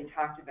that they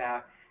talked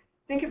about.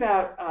 Think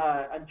about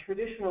a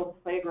traditional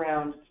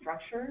playground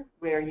structure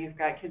where you've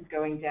got kids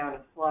going down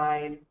a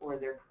slide or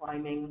they're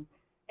climbing,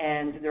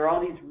 and there are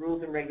all these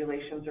rules and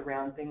regulations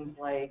around things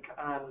like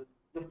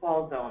the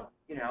fall zone,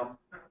 you know,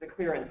 the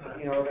clearance,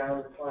 you know,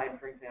 around the slide,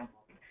 for example.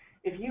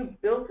 If you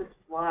built a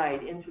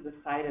slide into the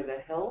side of a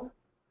hill,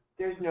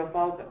 there's no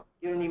fall zone.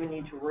 You don't even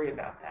need to worry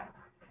about that.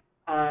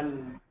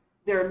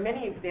 There are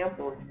many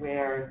examples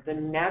where the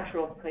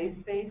natural play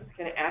space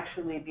can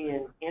actually be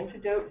an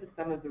antidote to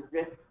some of the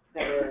risks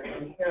that are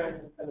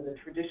inherent in some of the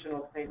traditional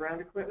playground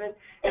equipment.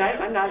 And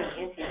I'm not an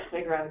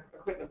anti-playground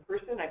equipment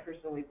person. I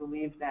personally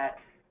believe that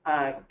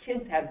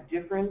kids have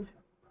different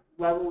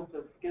levels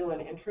of skill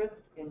and interest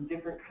in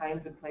different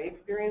kinds of play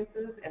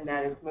experiences, and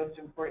that it's most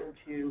important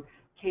to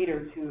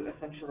cater to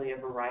essentially a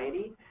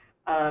variety.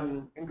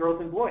 And girls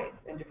and boys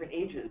in different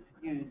ages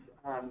use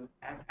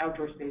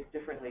outdoor space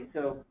differently.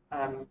 So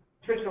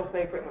traditional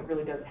play equipment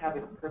really does have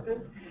its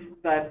purpose,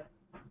 but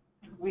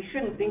we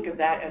shouldn't think of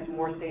that as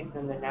more safe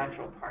than the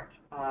natural part.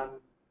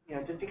 You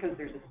know, just because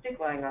there's a stick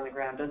lying on the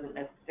ground doesn't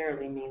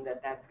necessarily mean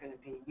that that's going to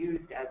be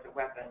used as a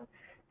weapon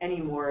any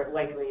more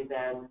likely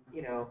than,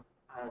 you know,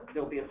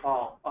 there'll be a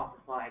fall off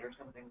a slide or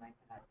something like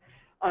that.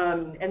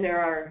 And there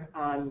are,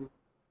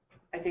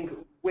 I think,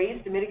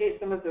 ways to mitigate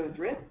some of those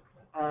risks,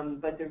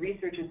 but the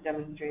research has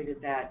demonstrated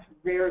that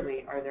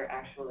rarely are there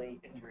actually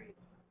injuries.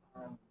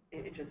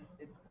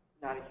 It's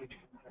not a huge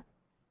concern.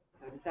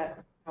 So does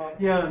that help?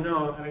 Yeah,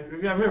 no, I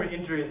agree. I remember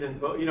injuries in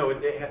both, you know,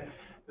 they had,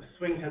 the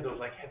swings had those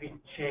like heavy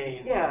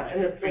chains. Yeah,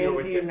 and the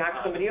swings, you get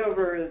knock somebody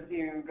over, as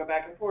you go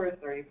back and forth,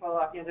 or you fall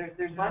off. You know,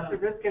 there's lots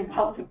of risk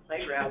involved in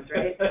playgrounds,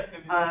 right?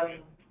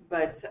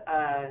 But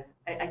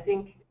I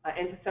think,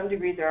 and to some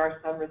degree, there are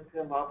some risks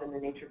involved in the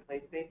nature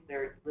play space.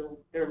 They're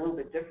a little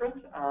bit different,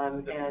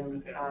 and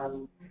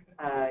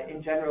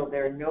in general,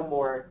 they're no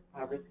more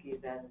risky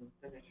than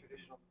a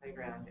traditional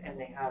playground, and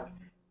they have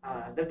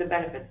the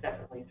benefits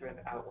definitely sort of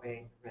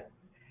outweigh the risks.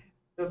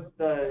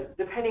 The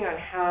depending on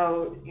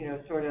how, you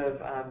know, sort of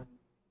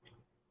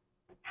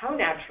how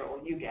natural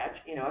you get,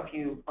 you know, if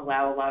you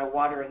allow a lot of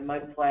water and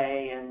mud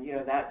play and, you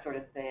know, that sort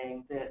of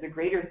thing, the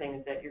greater thing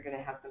is that you're going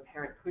to have some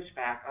parent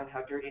pushback on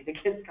how dirty the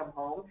kids come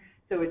home.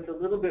 So it's a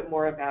little bit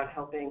more about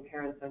helping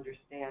parents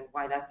understand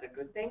why that's a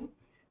good thing.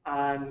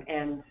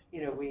 And,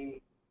 you know,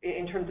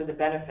 in terms of the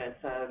benefits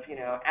of, you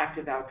know,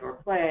 active outdoor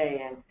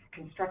play and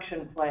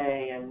construction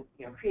play and,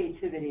 you know,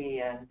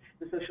 creativity and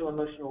the social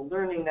emotional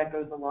learning that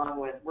goes along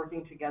with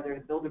working together to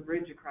build a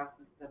bridge across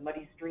the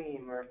muddy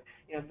stream or,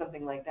 you know,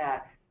 something like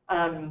that.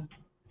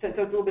 So it's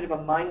a little bit of a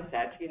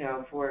mindset, you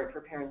know, for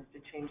parents to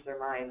change their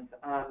minds.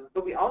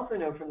 But we also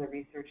know from the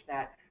research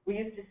that we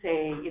used to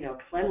say, you know,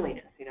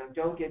 cleanliness, you know,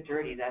 don't get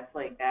dirty. That's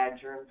like bad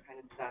germs kind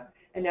of stuff.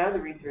 And now the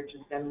research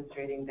is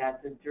demonstrating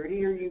that the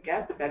dirtier you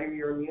get, the better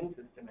your immune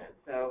system is.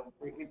 So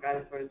we've got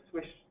to sort of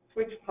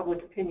switch public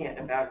opinion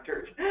about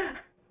dirt.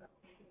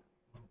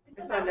 Is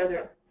that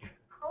another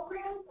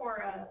program or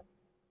a?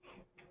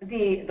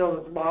 The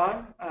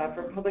law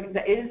for public, I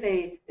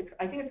think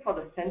it's called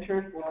the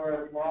Center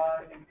for Law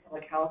and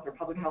Public Health or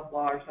Public Health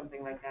Law or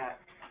something like that.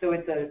 So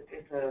it's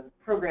a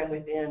program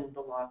within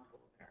the law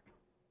school there.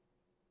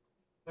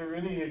 Are there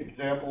any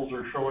examples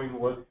or showing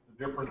what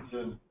the difference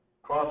in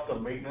cost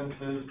of maintenance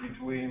is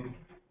between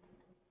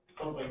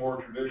something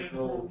more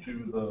traditional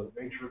to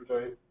the nature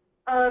type?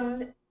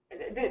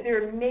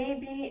 There may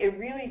be. It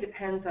really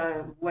depends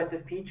on what the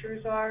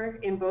features are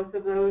in both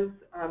of those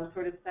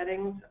sort of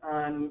settings.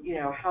 You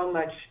know, how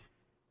much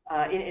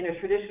in a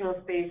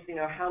traditional space, you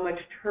know, how much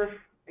turf,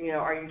 you know,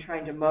 are you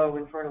trying to mow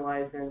and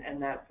fertilize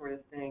and that sort of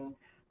thing,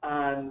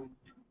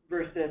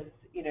 versus,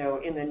 you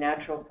know, in the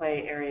natural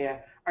play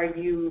area, are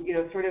you, you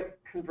know, sort of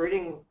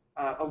converting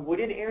a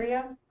wooded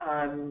area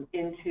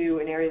into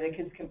an area that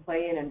kids can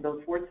play in and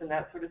build forts and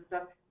that sort of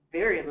stuff?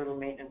 Very little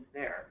maintenance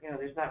there. You know,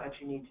 there's not much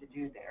you need to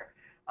do there.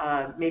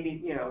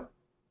 Maybe, you know,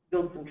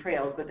 build some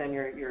trails, but then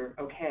you're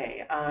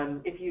okay.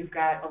 If you've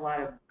got a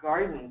lot of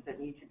gardens that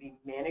need to be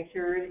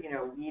manicured, you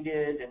know,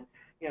 weeded and,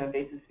 you know,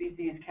 invasive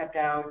species kept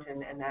out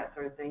and that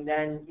sort of thing,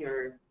 then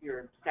your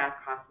staff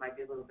costs might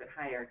be a little bit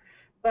higher.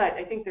 But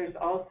I think there's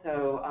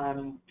also,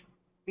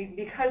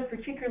 because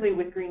particularly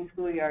with green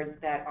schoolyards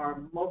that are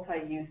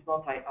multi-use,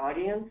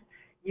 multi-audience,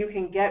 you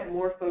can get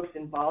more folks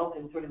involved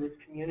in sort of this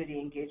community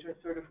engagement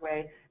sort of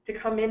way to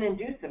come in and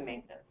do some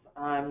maintenance.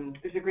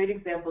 There's a great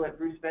example at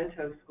Bruce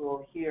Bento's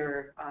school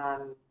here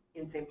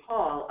in St.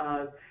 Paul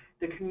of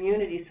the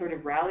community sort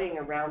of rallying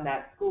around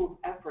that school's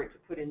effort to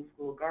put in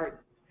school gardens.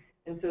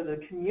 And so the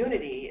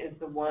community is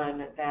the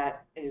one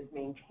that is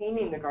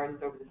maintaining the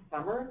gardens over the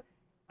summer,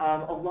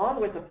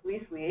 along with a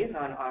police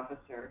liaison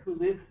officer who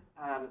lives,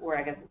 or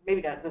I guess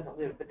maybe doesn't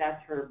live, but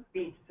that's her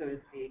beat, so to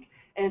speak.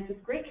 And it's this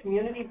great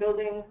community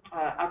building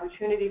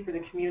opportunity for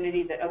the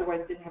community that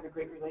otherwise didn't have a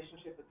great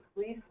relationship with the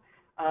police,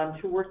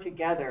 to work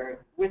together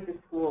with the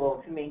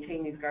school to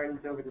maintain these gardens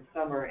over the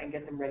summer and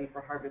get them ready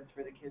for harvest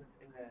for the kids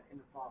in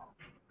the fall.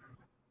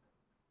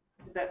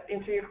 Does that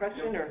answer your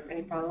question, or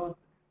any follow-up?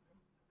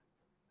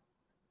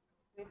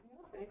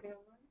 Anything else?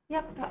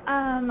 Yep.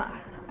 I'm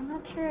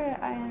not sure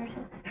I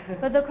understand.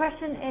 But the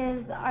question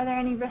is, are there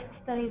any risk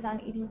studies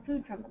on eating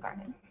food from the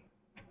garden?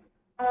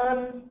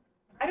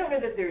 I don't know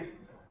that there's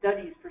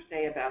studies per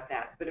se about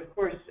that, but of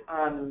course,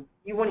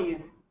 you want to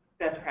use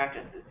best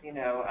practices.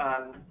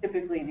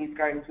 Typically these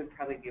gardens would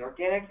probably be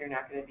organic. You're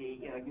not going to be,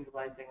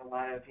 utilizing a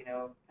lot of,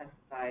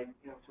 pesticides,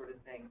 sort of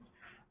things.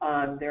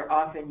 They're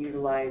often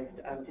utilized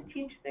to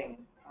teach things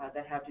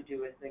that have to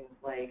do with things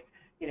like,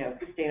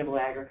 sustainable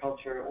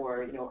agriculture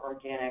or,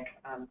 organic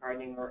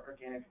gardening or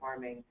organic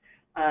farming.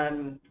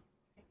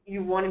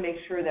 You want to make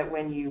sure that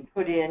when you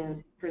put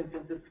in, for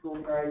instance, a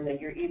school garden, that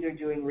you're either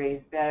doing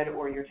raised bed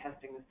or you're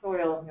testing the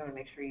soil. You want to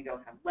make sure you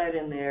don't have lead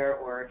in there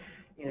or,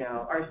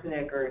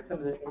 arsenic or some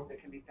of the things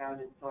that can be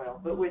found in soil.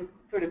 But with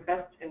sort of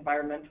best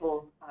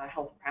environmental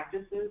health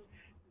practices,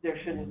 there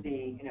shouldn't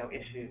be,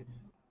 issues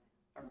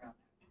around that.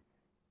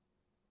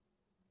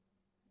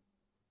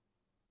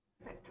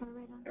 Perfect. We're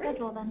right on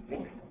schedule then.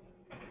 Thanks.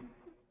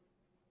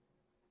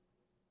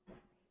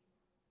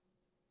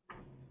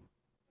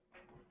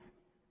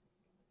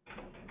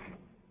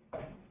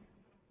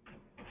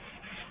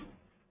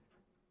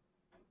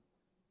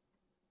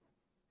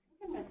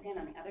 I'm going to stand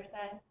on the other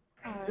side.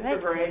 All Just right.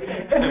 for variety.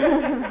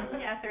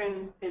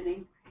 Catherine's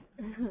busy.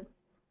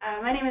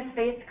 My name is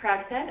Faith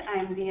Krogstead.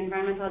 I'm the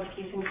Environmental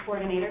Education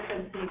Coordinator for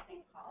the City of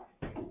St. Paul.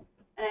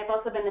 And I've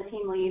also been the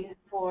team lead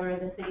for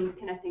the city's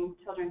Connecting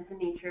Children to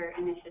Nature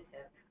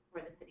initiative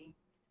for the city.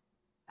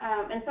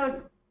 And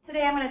so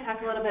today I'm going to talk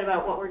a little bit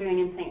about what we're doing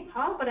in St.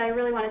 Paul, but I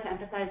really wanted to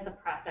emphasize the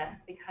process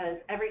because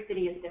every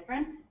city is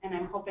different, and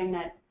I'm hoping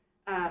that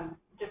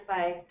just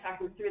by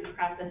talking through the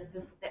process,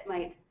 it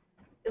might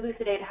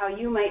elucidate how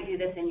you might do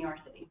this in your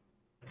city.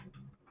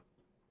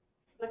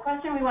 The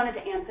question we wanted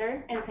to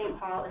answer in St.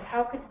 Paul is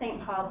how could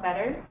St. Paul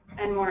better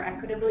and more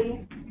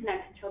equitably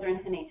connect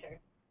children to nature?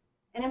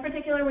 And in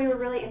particular, we were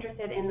really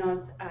interested in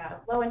those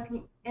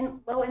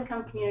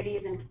low-income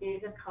communities and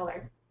communities of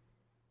color.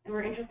 And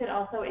we're interested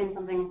also in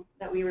something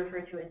that we refer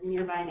to as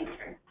nearby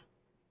nature.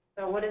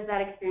 So what is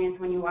that experience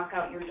when you walk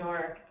out your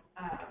door?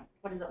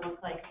 What does it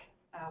look like?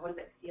 What does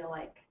it feel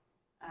like?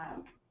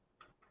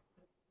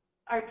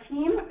 Our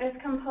team is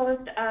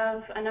composed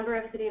of a number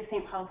of City of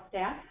St. Paul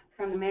staff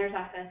from the Mayor's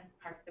Office,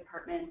 Parks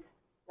Department,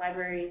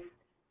 libraries.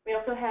 We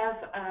also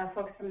have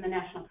folks from the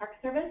National Park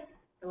Service,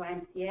 the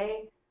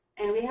YMCA,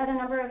 and we had a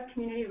number of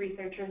community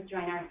researchers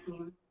join our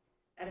team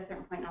at a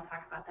certain point, and I'll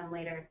talk about them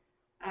later.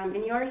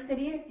 In your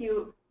city, if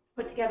you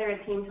put together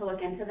a team to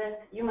look into this,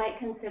 you might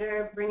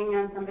consider bringing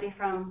on somebody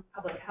from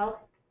public health,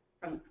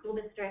 from the school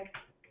district,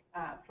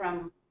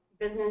 from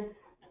business,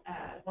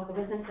 local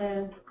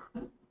businesses,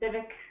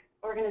 civic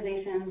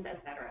organizations,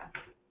 etc.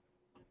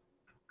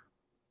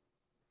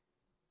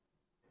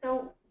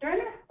 So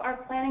during our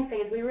planning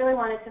phase, we really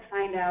wanted to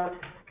find out,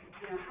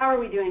 how are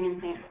we doing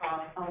in St.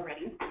 Paul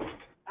already?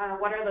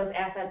 What are those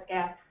assets,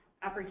 gaps,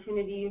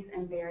 opportunities,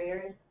 and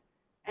barriers?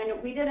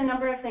 And we did a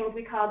number of things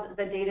we called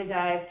the data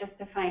dive just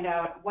to find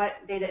out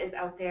what data is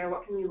out there,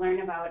 what can we learn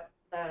about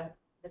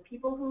the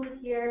people who live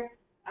here,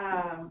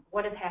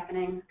 what is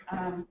happening.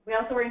 We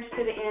also were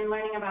interested in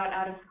learning about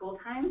out-of-school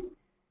time.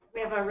 We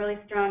have a really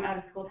strong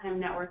out-of-school time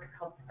network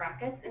called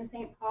Sprockets in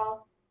St.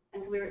 Paul,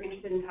 and so we were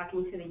interested in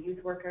talking to the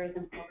youth workers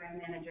and program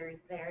managers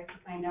there to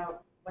find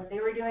out what they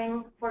were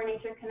doing for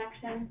nature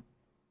connection.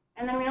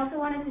 And then we also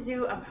wanted to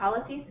do a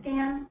policy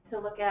scan to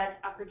look at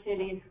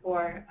opportunities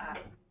for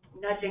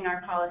nudging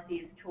our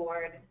policies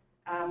toward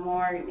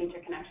more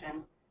nature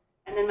connection.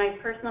 And then my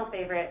personal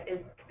favorite is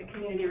the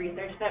community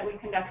research that we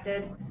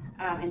conducted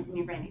into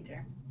nearby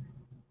nature.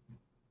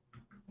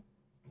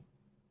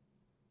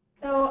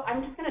 So I'm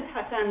just going to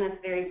touch on this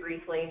very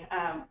briefly,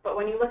 but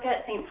when you look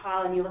at St.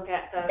 Paul and you look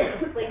at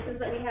the places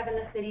that we have in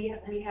the city,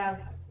 we have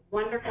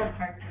wonderful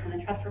parks, and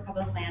the Trust for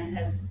Public Land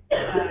has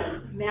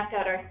mapped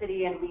out our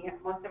city, and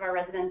most of our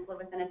residents live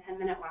within a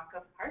 10-minute walk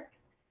of parks.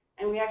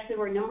 And we actually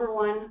were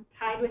 #1,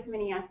 tied with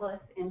Minneapolis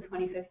in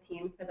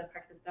 2015 for the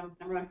park system,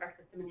 #1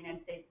 park system in the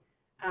United States.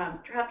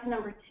 Dropped to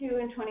 #2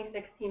 in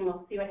 2016.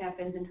 We'll see what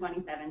happens in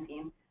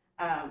 2017.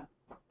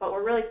 But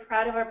we're really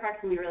proud of our parks,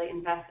 and we really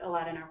invest a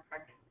lot in our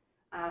parks.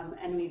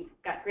 And we've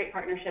got great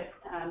partnerships.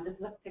 This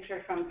is a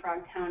picture from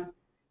Frogtown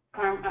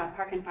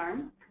Park and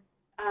Farm.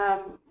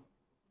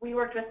 We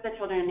worked with the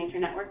Children in Nature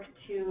Network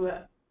to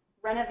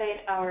renovate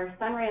our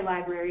Sunray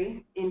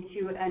Library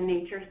into a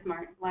nature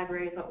smart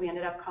library is what we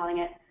ended up calling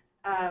it.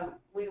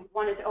 We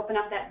wanted to open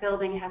up that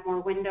building, have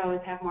more windows,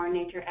 have more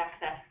nature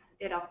access.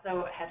 It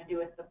also had to do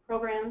with the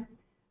programs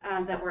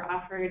that were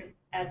offered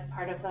as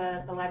part of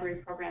the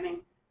library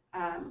programming.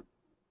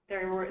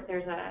 There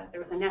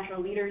was a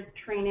natural leaders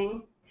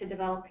training to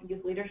develop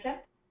youth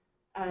leadership.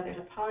 There's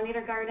a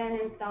pollinator garden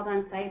installed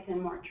on site,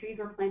 and more trees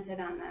were planted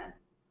on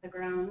the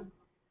grounds.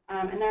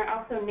 And there are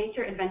also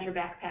nature adventure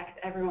backpacks,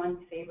 everyone's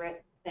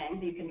favorite thing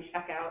that you can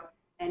check out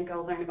and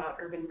go learn about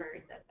urban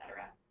birds,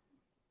 etc.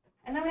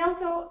 And then we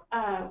also,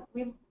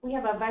 we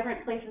have a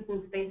Vibrant Places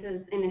and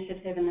Spaces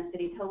initiative in the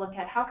city to look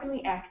at how can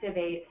we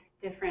activate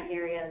different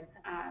areas,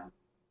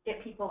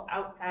 get people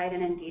outside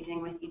and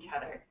engaging with each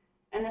other.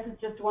 And this is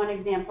just one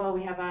example.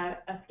 We have a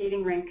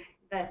skating rink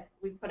that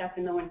we put up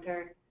in the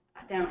winter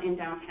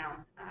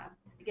downtown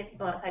to get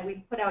people outside.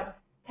 We put out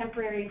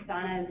temporary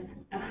saunas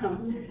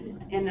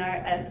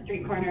at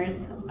street corners,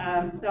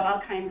 so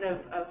all kinds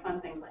of fun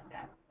things like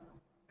that.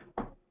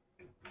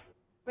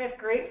 We have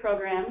great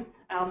programs.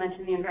 I'll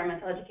mention the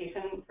environmental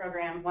education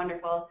program,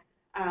 wonderful.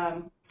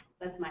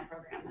 That's my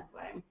program, that's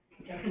why I'm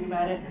joking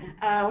about it.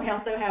 We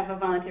also have a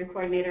volunteer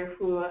coordinator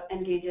who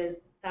engages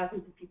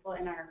thousands of people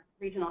in our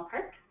regional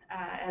parks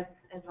as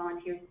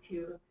volunteers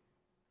to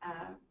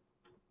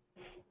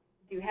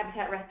do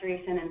habitat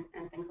restoration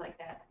and things like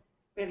that.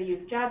 We have a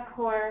youth job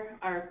corps.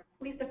 Our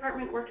police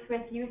department works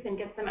with youth and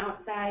gets them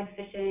outside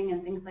fishing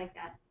and things like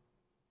that.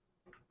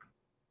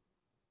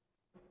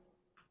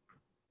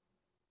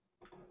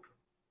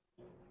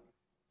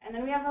 And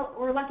then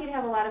we're lucky to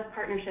have a lot of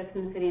partnerships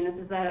in the city, and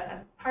this is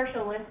a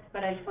partial list,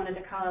 but I just wanted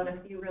to call out a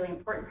few really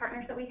important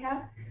partners that we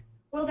have.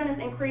 Wilderness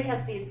Inquiry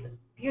has these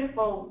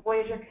beautiful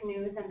Voyager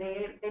canoes, and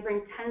they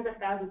bring tens of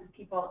thousands of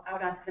people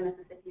out onto the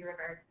Mississippi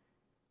River.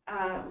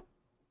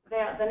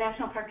 The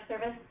National Park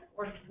Service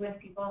works with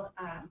people,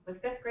 with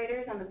fifth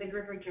graders on the Big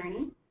River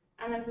Journey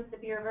on the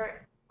Mississippi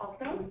River.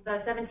 Also,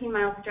 the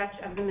 17-mile stretch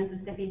of the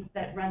Mississippi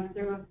that runs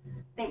through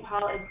St.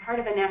 Paul is part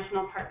of a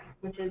national park,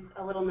 which is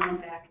a little known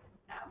fact.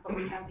 But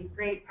we have these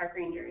great park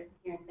rangers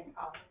here in St.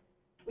 Paul.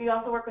 We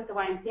also work with the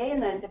YMCA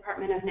and the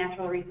Department of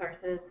Natural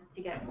Resources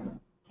to get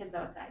kids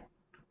outside.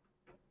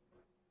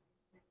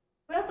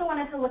 We also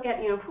wanted to look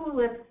at, who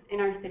lives in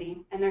our city,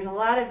 and there's a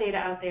lot of data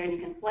out there, and you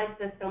can slice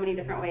this so many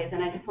different ways,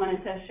 and I just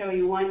wanted to show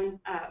you one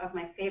of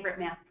my favorite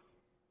maps.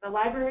 The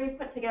library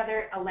put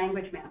together a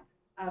language map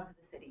of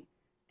the city,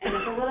 and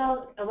it's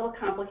a little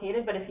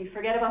complicated, but if you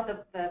forget about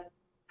the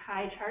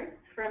pie charts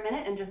for a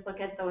minute and just look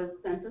at those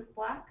census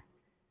blocks,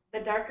 the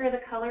darker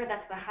the color,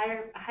 that's a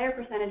higher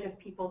percentage of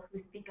people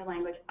who speak a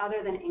language other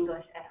than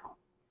English at home.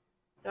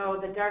 So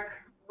the dark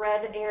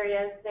red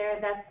areas there,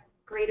 that's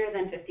greater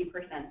than 50%.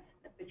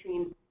 That's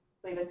between,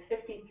 I believe it's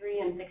 53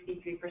 and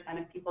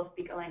 63% of people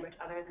speak a language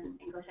other than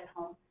English at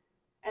home.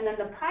 And then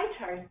the pie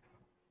charts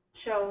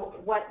show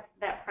what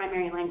that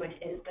primary language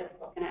is that's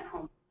spoken at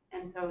home.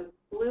 And so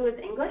blue is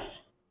English,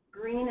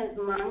 green is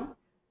Hmong,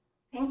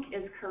 pink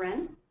is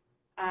Karen,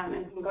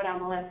 and you can go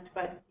down the list,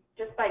 but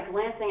just by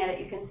glancing at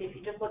it, you can see, if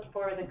you just look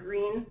for the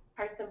green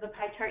parts of the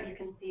pie chart, you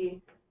can see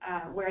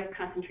where the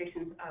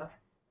concentrations of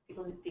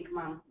people who speak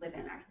Hmong live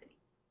in our city.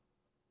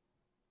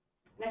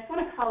 And I just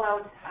want to call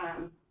out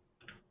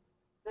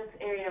this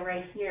area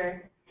right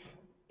here.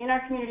 In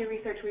our community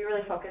research, we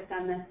really focused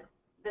on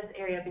this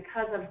area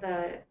because of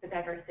the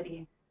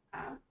diversity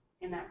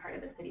in that part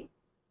of the city.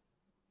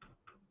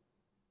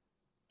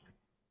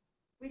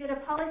 We did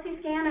a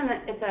policy scan,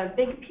 and it's a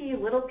big P,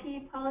 little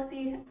p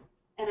policy.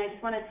 And I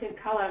just wanted to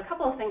call out a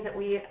couple of things that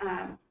we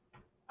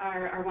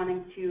are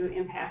wanting to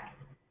impact.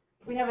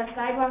 We have a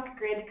sidewalk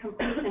grid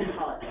completion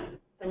policy.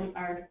 So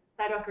our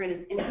sidewalk grid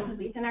is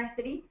incomplete in our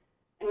city,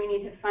 and we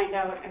need to find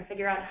out or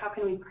figure out how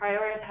can we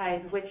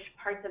prioritize which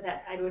parts of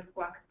that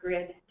sidewalk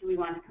grid do we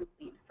want to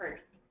complete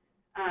first.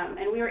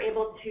 And we were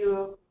able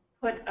to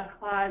put a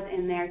clause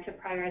in there to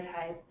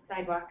prioritize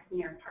sidewalks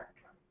near parks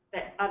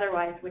that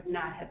otherwise would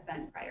not have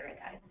been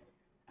prioritized.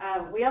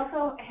 We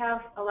also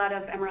have a lot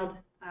of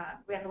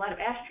we have a lot of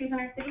ash trees in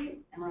our city,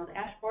 emerald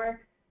ash borer.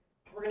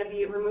 We're going to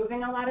be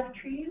removing a lot of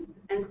trees,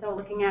 and so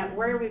looking at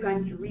where are we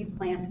going to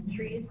replant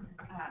trees.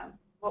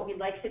 What we'd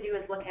like to do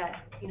is look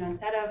at,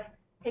 instead of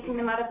taking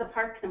them out of the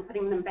parks and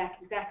putting them back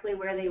exactly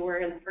where they were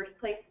in the first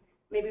place,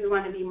 maybe we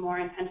want to be more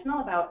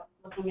intentional about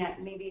looking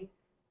at maybe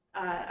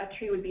a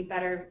tree would be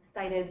better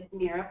sited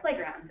near a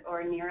playground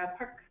or near a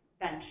park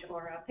bench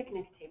or a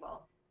picnic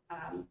table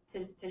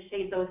to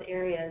shade those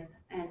areas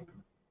and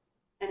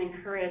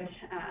encourage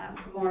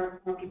more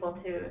people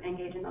to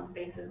engage in those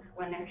spaces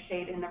when there's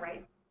shade in the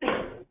right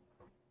space.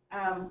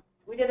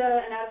 We did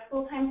an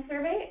out-of-school time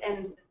survey,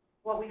 and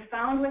what we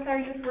found with our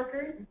youth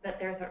workers is that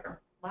there's a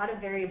lot of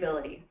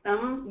variability.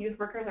 Some youth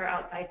workers are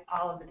outside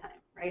all of the time,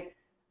 right?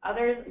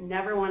 Others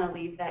never want to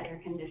leave that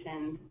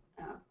air-conditioned,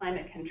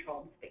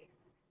 climate-controlled space.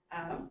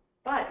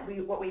 But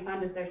what we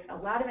found is there's a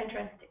lot of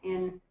interest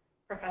in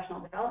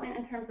professional development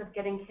in terms of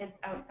getting kids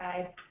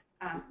outside,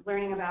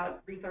 learning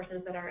about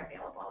resources that are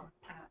available,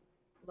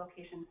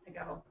 locations to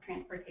go,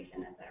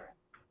 transportation, et cetera.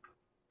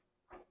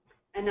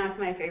 And that's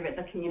my favorite,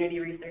 the community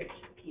research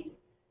piece.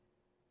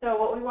 So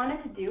what we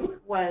wanted to do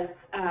was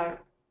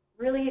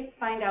really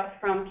find out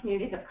from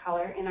communities of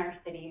color in our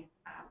city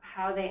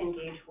how they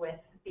engage with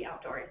the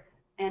outdoors.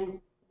 And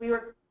we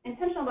were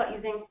intentional about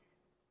using,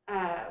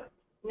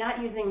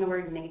 not using the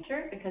word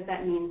nature, because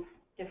that means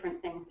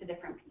different things to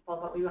different people,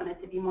 but we wanted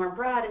to be more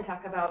broad and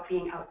talk about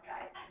being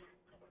outside.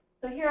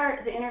 So here are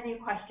the interview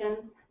questions,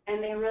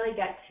 and they really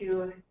get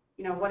to,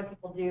 you know, what do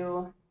people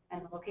do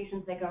and the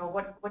locations they go,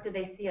 what do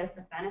they see as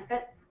the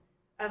benefits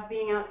of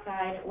being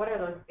outside, what are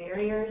those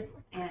barriers,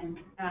 and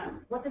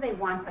what do they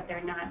want but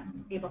they're not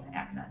able to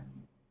access.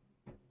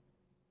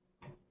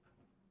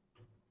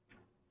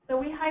 So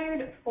we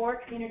hired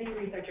 4 community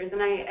researchers,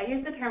 and I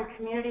use the term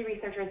community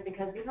researchers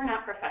because these were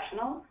not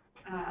professionals.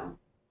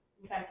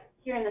 In fact,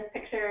 here in this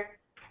picture,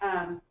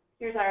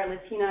 here's our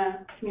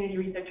Latina community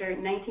researcher,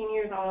 19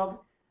 years old,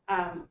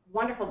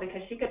 wonderful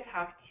because she could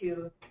talk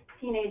to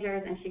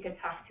teenagers and she could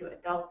talk to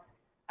adults.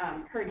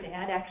 Her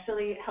dad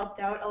actually helped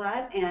out a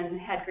lot and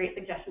had great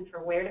suggestions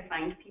for where to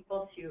find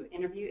people to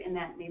interview in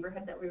that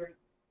neighborhood that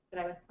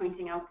I was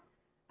pointing out.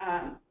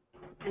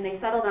 And they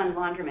settled on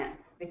laundromats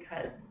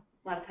because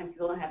a lot of times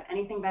people don't have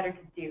anything better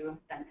to do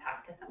than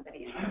talk to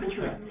somebody in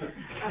the room.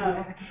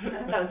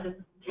 That was just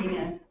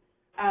genius.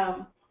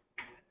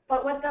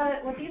 But what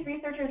these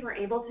researchers were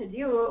able to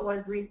do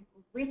was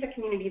reach a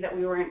community that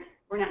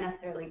we're not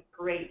necessarily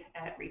great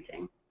at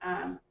reaching.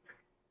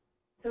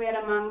 So we had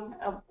among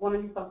a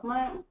woman who spoke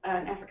Hmong,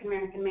 an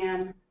African-American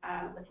man,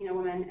 Latina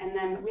woman, and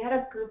then we had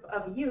a group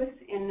of youth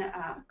in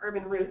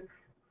urban roots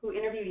who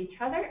interviewed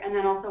each other and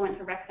then also went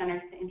to rec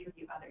centers to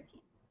interview other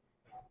teams.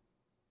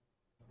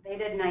 They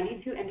did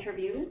 92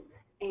 interviews,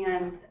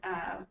 and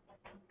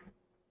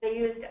they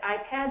used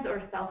iPads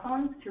or cell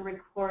phones to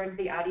record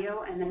the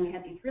audio, and then we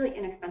had these really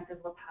inexpensive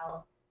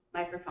lapel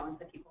microphones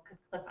that people could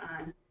clip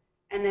on.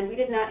 And then we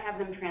did not have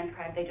them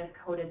transcribed, they just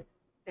coded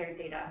their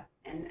data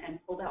and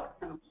pulled out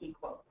some key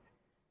quotes.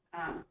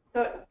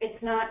 So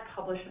it's not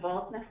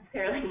publishable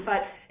necessarily,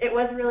 but it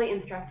was really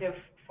instructive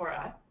for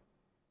us.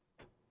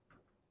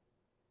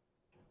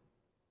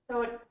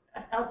 So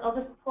I'll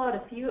just pull out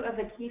a few of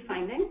the key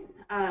findings.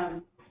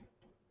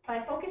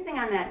 By focusing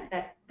on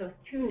those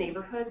 2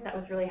 neighborhoods, that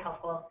was really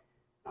helpful.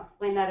 I'll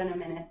explain that in a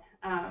minute.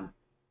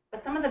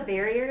 But some of the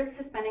barriers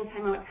to spending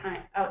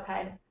time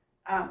outside,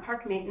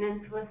 park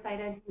maintenance was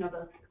cited, you know,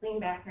 those clean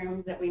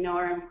bathrooms that we know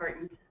are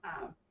important.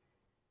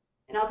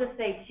 And I'll just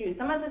say too,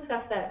 some of the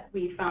stuff that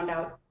we found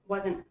out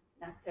wasn't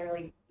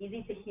necessarily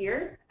easy to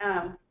hear.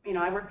 You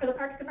know, I work for the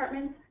Parks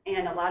Department,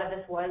 and a lot of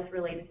this was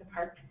related to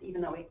parks,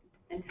 even though we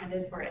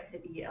intended for it to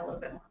be a little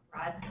bit more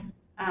broad.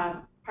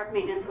 Park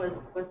maintenance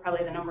was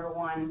probably the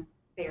 #1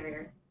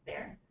 barrier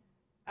there.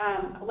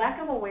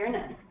 Lack of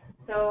awareness.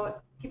 So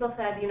people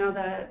said, you know,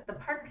 the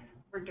parks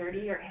were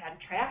dirty or had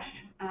trash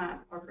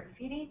or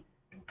graffiti,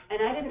 and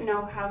I don't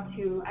know how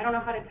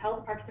to tell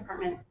the Parks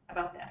Department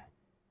about that.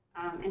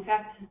 In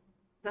fact,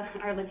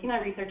 our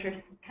Latina researchers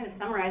kind of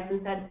summarized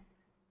and said,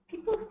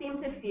 people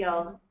seem to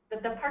feel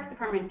that the Parks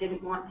Department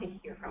didn't want to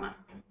hear from us.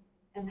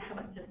 And that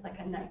was just like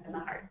a knife in the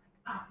heart.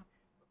 Oh,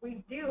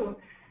 we do.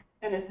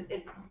 And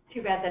it's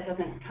too bad that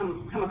doesn't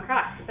come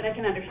across. But I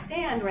can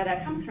understand where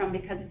that comes from,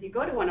 because if you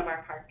go to one of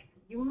our parks,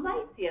 you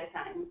might see a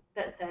sign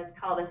that says,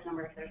 call this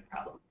number if there's a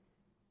problem.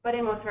 But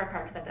in most of our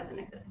parks, that doesn't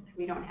exist.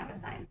 We don't have a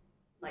sign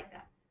like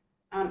that.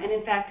 And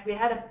in fact, we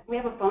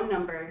have a phone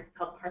number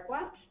called Park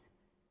Watch.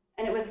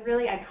 And it was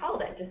really, I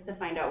called it just to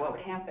find out what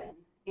would happen.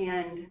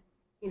 And,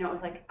 you know, it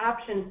was like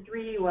option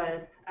 3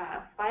 was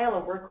file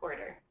a work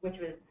order, which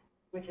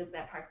is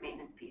that park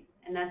maintenance piece.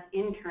 And that's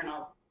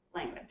internal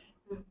language.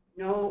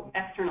 No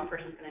external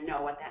person's going to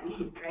know what that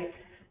means, right?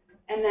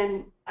 And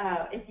then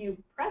if you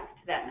pressed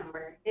that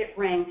number, it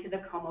rang to the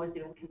Como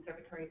Zoo and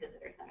Conservatory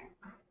Visitor Center.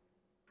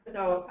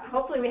 So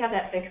hopefully we have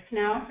that fixed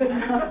now.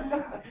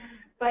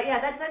 But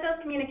yeah, that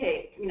does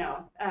communicate, you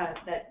know,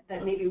 that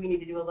maybe we need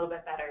to do a little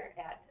bit better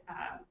at,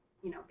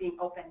 you know, being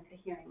open to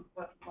hearing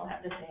what people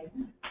have to say.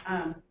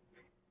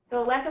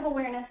 So lack of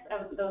awareness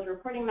of those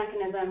reporting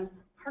mechanisms.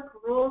 Park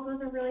rules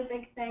was a really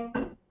big thing,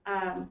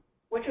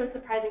 which was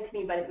surprising to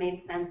me, but it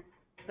made sense.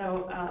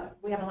 So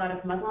we have a lot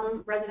of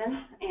Muslim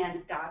residents,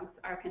 and dogs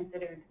are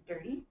considered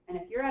dirty. And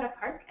if you're at a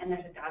park and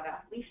there's a dog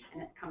off leash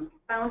and it comes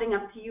bounding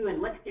up to you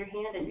and licks your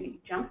hand and maybe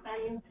jumps on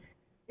you,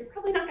 you're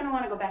probably not going to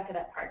want to go back to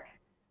that park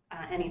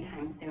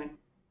anytime soon.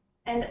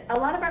 And a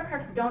lot of our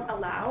parks don't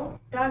allow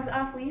dogs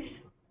off leash,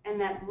 and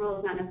that rule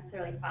is not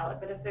necessarily followed.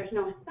 But if there's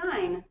no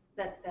sign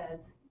that says,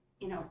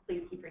 you know,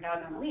 please keep your dog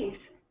on a leash,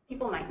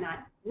 people might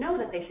not know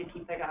that they should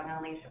keep their dog on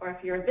a leash. Or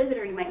if you're a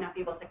visitor, you might not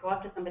be able to go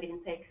up to somebody and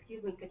say,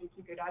 excuse me, could you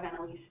keep your dog on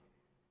a leash?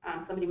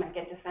 Somebody might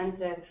get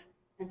defensive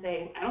and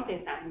say, I don't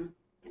see a sign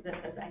that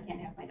says I can't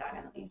have my dog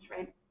on a leash,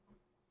 right?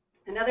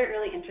 Another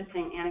really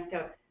interesting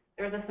anecdote,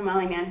 there was a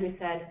Somali man who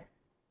said,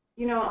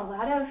 you know, a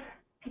lot of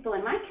people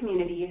in my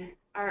community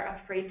are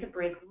afraid to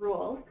break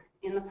rules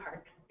in the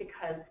parks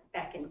because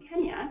back in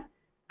Kenya,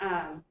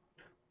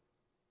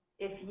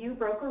 if you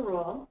broke a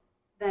rule,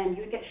 then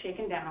you would get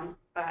shaken down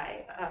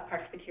by a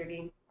park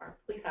security or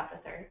police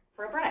officer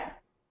for a bribe.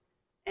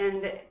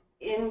 And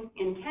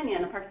in in Kenya,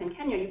 in the parks in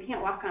Kenya, you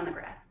can't walk on the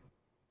grass.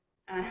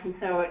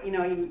 So, you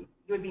know, you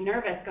would be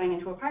nervous going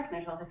into a park and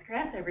there's all this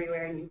grass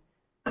everywhere and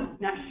you're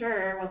not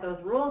sure what those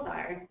rules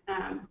are,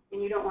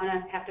 and you don't want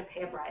to have to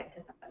pay a bribe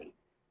to somebody.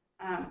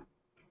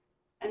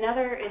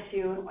 Another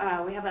issue,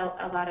 we have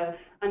a lot of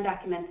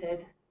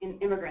undocumented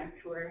immigrants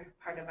who are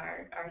part of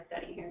our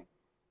study here.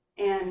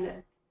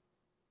 And,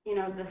 you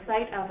know, the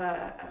sight of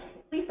a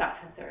police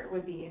officer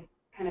would be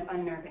kind of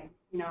unnerving.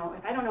 You know,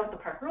 if I don't know what the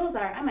park rules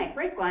are, I might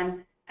break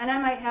one, and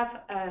I might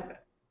have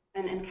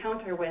an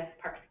encounter with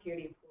park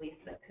security and police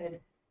that could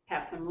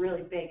have some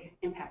really big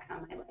impacts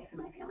on my life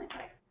and my family's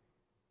life.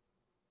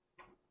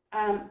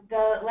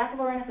 The lack of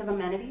awareness of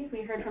amenities,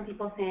 we heard from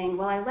people saying,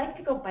 well, I like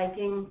to go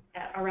biking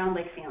around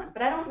Lake Salem,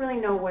 but I don't really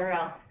know where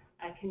else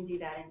I can do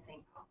that in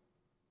St. Paul.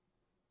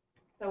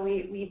 So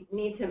we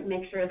need to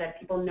make sure that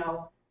people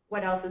know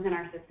what else is in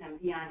our system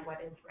beyond what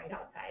is right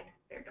outside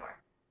their door.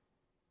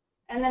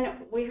 And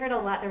then we heard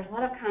there's a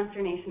lot of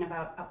consternation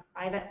about a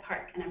private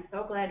park, and I'm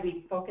so glad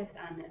we focused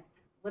on this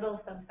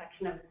little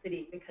subsection of the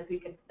city because we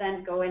could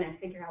then go in and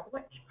figure out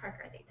which park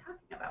are they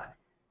talking about.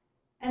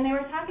 And they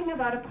were talking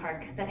about a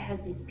park that has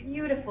these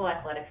beautiful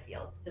athletic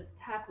fields, just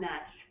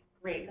top-notch,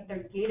 great, but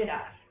they're gated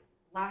off,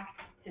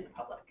 locked to the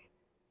public,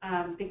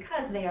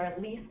 because they are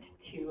leased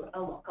to a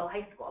local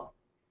high school.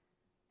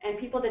 And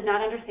people did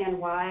not understand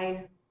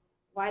why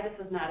this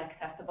was not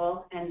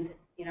accessible. And,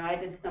 you know, I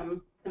did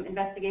some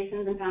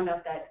investigations and found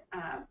out that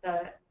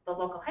the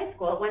local high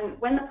school,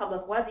 when the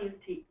public was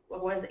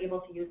able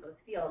to use those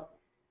fields,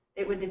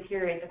 it would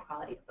deteriorate the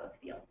quality of those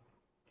fields.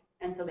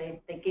 And so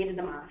they gated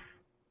them off.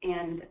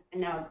 And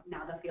now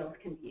the fields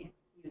can be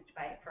used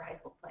for high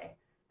school play.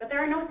 But there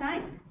are no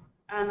signs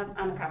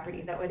on the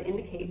property that would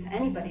indicate to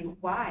anybody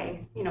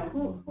why, you know,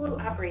 who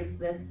operates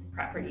this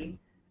property,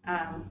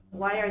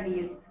 why are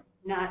these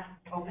not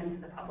open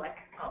to the public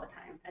all the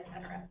time, et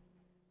cetera.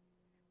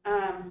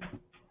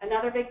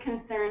 Another big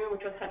concern,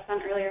 which was touched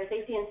on earlier,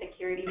 safety and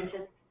security, which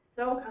is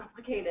so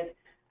complicated.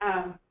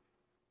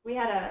 We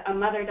had a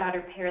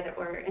mother-daughter pair that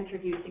were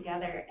interviewed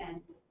together,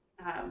 and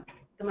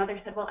the mother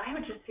said, well, I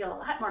would just feel a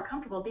lot more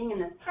comfortable being in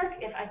this park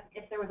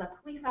if there was a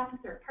police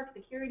officer or park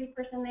security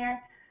person there.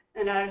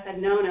 And the daughter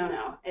said, no.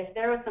 If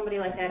there was somebody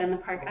like that in the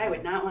park, I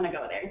would not want to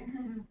go there,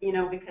 you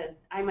know, because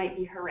I might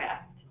be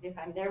harassed if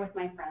I'm there with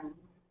my friends.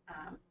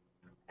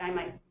 I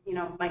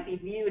might be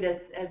viewed as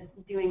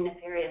doing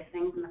nefarious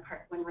things in the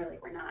park when really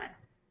we're not.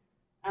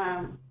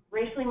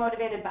 Racially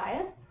motivated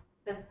bias,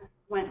 this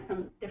went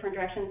some different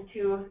directions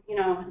too. You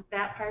know,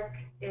 that park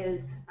is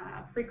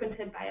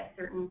frequented by a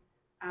certain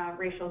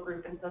racial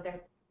group, and so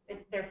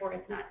therefore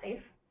it's not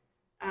safe.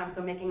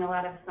 So making a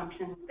lot of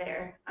assumptions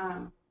there.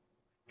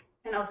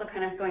 And also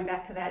kind of going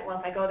back to that, well,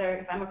 if I go there,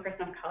 if I'm a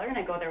person of color and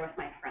I go there with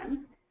my friends,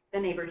 the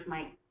neighbors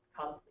might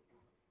call the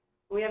police.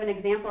 We have an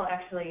example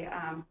actually.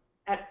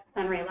 At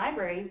Sunray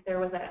Library, there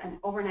was an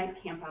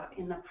overnight camp out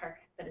in the park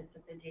that is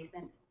just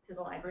adjacent to the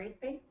library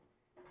space.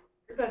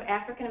 A group of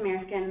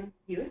African-American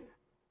youth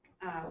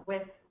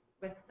with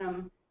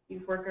some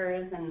youth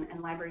workers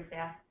and library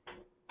staff.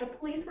 The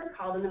police were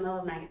called in the middle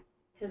of the night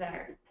to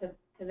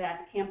that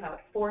camp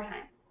out 4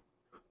 times.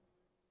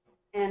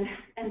 And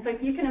so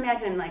you can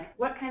imagine, like,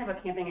 what kind of a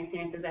camping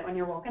experience is that when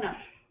you're woken up,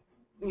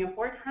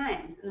 4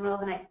 times in the middle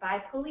of the night by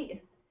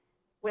police,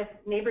 with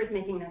neighbors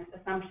making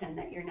this assumption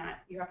that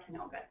you're up to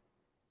no good.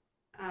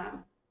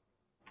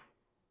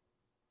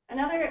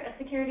 Another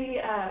security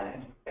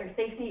or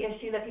safety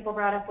issue that people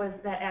brought up was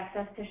that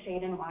access to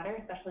shade and water,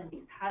 especially in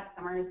these hot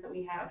summers that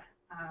we have,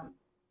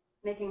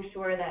 making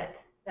sure that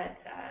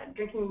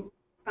drinking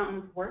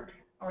fountains work,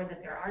 or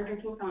that there are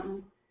drinking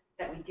fountains,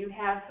 that we do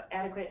have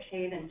adequate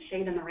shade and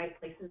shade in the right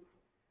places.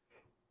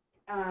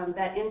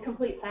 That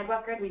incomplete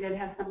sidewalk grid, we did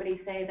have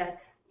somebody say that,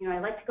 I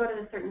like to go to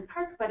a certain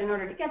park, but in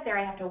order to get there,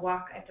 I have to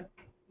walk,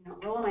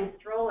 roll my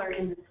stroller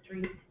in the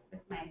street with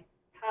my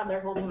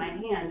toddler holding my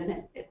hand, and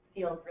it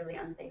feels really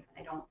unsafe,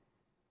 and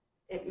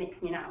it makes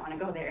me not want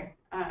to go there.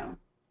 And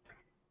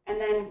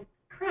then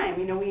crime,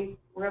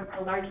 we're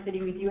a large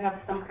city, we do have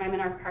some crime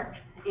in our parks,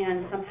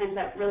 and sometimes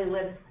that really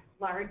lives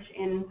large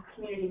in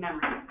community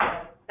memory.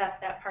 That's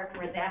that park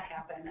where that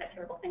happened, that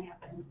terrible thing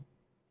happened,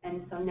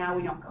 and so now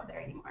we don't go there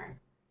anymore.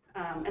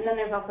 And then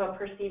there's also a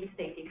perceived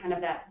safety, kind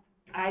of that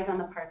eyes on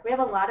the park. We have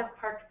a lot of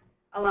parks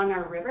along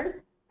our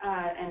river,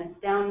 and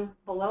it's down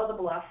below the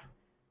bluff,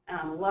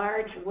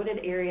 large wooded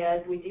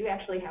areas. We do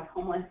actually have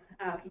homeless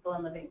people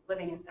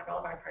living in several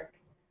of our parks.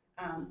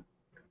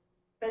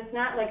 But it's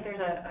not like there's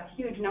a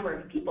huge number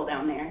of people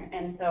down there,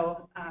 and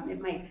so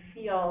it might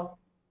feel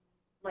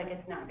like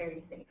it's not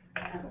very safe.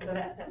 So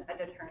that's a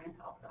deterrent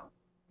also.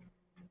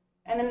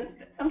 And then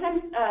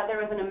sometimes there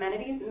was an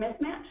amenities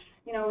mismatch.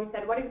 We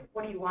said, what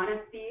do you want to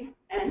see?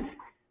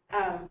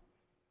 And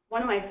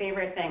one of my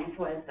favorite things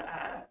was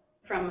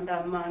from the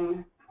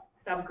Hmong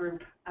subgroup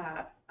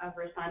of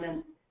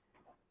respondents.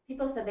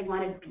 People said they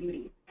wanted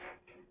beauty.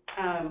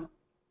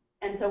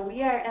 And so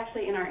we are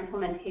actually in our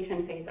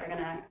implementation phase are going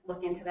to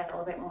look into that a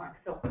little bit more.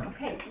 So,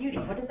 okay, beauty,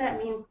 what does that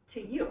mean to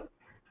you?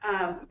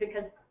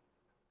 Because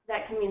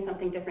that can mean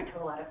something different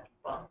to a lot of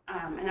people.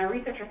 And our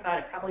researcher thought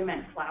it probably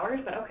meant flowers,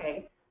 but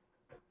okay,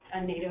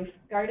 a native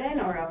garden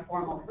or a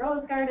formal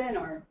rose garden,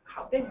 or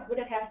how big would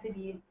it have to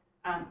be?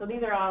 So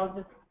these are all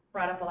just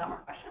brought up a lot more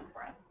questions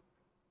for us.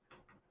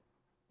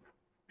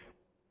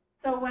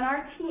 So when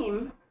our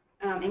team,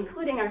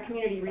 including our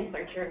community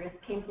researchers,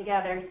 came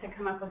together to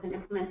come up with an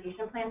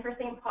implementation plan for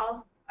St.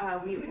 Paul,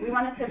 we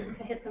wanted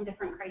to hit some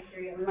different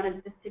criteria. We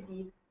wanted this to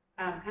be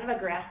kind of a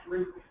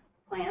grassroots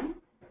plan.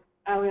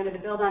 We wanted to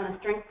build on the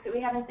strengths that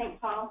we have in St.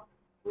 Paul.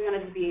 We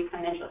wanted to be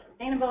financially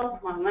sustainable,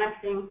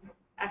 long-lasting,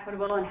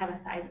 equitable, and have a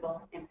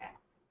sizable impact.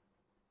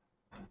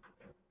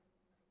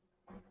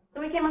 So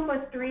we came up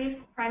with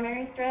 3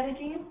 primary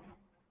strategies,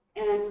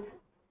 and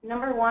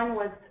number 1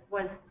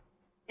 was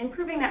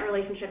improving that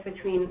relationship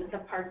between the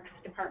Parks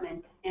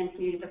Department and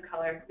communities of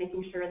color,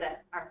 making sure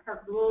that our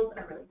park rules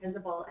are really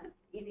visible and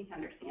easy to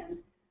understand,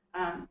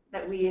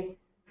 that we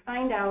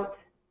find out,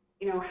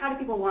 how do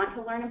people want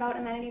to learn about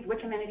amenities?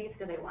 Which amenities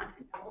do they want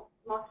to know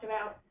most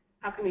about?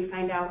 How can we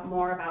find out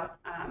more about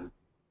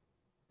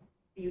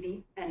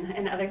beauty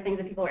and other things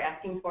that people were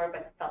asking for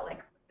but felt like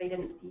they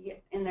didn't see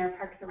in their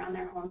parks around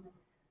their homes?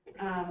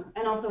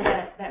 And also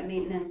that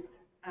maintenance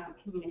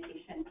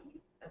communication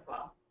piece as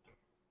well.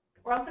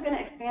 We're also going to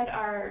expand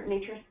our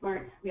Nature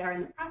Smart. We are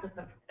in the process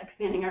of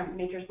expanding our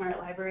Nature Smart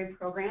library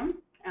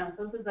program.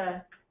 So this is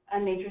a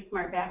Nature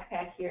Smart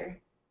backpack here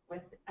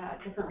with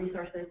different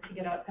resources to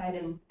get outside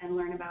and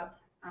learn about,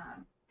 I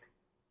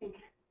think,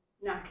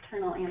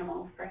 nocturnal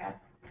animals, perhaps.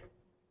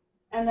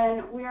 And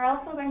then we are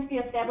also going to be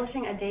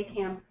establishing a day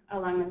camp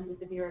along the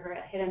Mississippi River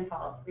at Hidden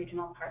Falls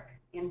Regional Park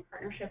in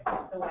partnership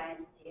with the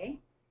YMCA.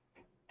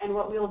 And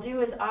what we will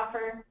do is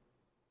offer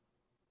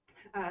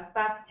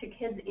spots to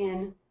kids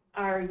in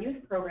our youth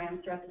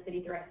programs throughout the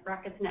city through our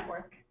Sprockets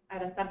network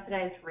at a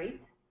subsidized rate,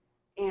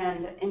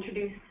 and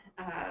introduce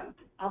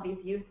all these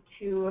youth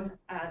to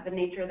the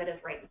nature that is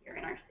right here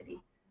in our city.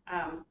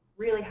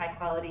 Really high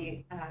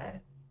quality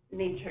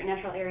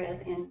natural areas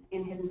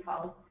in Hidden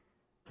Falls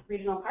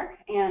Regional Park,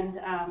 and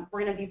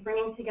we're going to be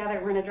bringing together,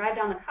 we're going to drive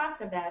down the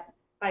cost of that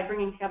by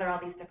bringing together all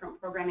these different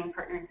programming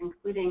partners,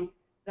 including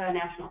the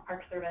National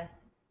Park Service,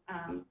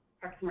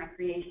 Parks and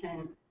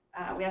Recreation.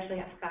 We actually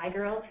have Sky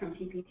Girls from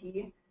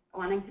TPT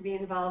wanting to be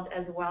involved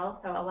as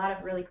well. So a lot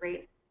of really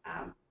great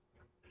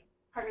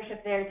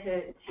partnership there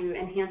to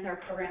enhance our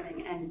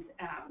programming and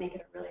make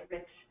it a really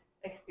rich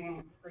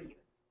experience for youth.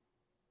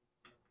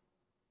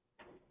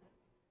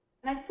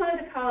 And I just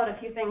wanted to call out a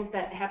few things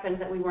that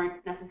happened that we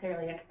weren't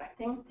necessarily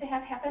expecting to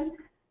have happen.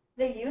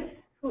 The youth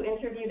who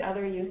interviewed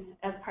other youth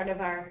as part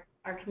of our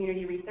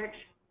community research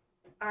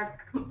are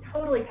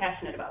totally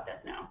passionate about this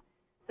now.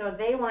 So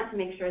they want to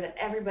make sure that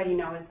everybody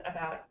knows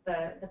about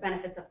the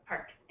benefits of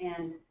parks,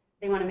 and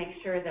they want to make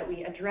sure that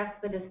we address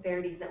the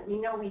disparities that we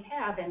know we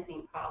have in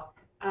St. Paul,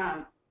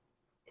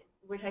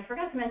 which I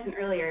forgot to mention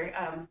earlier.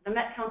 The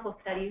Met Council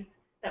studies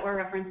that were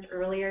referenced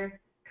earlier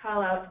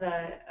call out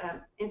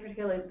in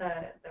particular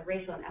the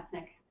racial and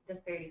ethnic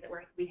disparities that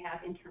we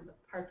have in terms of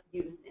park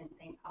use in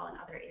St. Paul and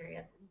other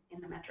areas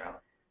in the metro.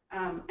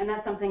 And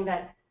that's something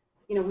that,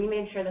 we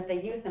made sure that the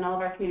youth and all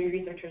of our community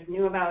researchers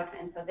knew about,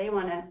 and so they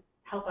want to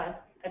help us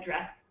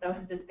address those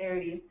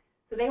disparities.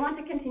 So they want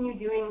to continue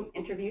doing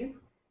interviews,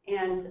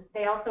 and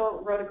they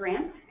also wrote a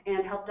grant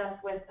and helped us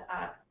with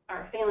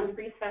our Phelan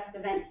Freeze Fest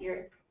event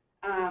here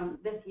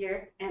this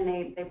year,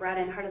 and they brought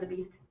in Heart of the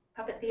Beast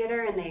Puppet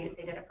Theater, and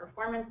they did a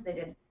performance, they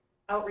did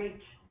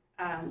outreach,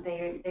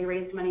 they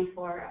raised money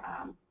for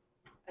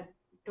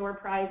door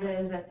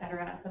prizes, et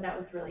cetera. So that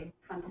was really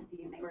fun to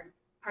see, and they were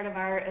part of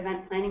our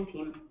event planning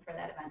team for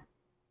that event.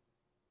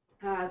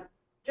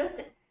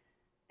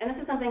 And this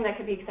is something that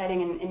could be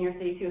exciting in your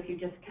city too, if you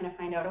just kind of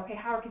find out, okay,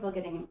 how are people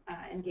getting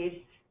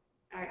engaged,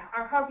 or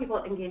how are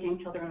people engaging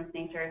children with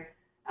nature?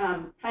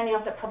 Finding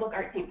out that Public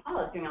Art St.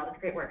 Paul is doing all this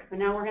great work. So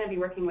now we're going to be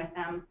working with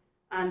them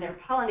on their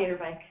pollinator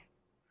bike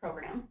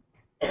program.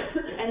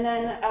 And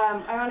then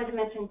I wanted to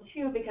mention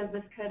too, because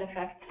this could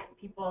affect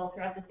people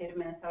throughout the state of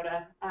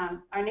Minnesota,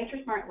 our Nature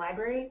Smart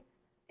Library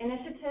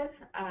initiative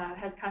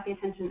has caught the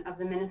attention of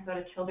the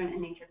Minnesota Children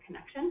and Nature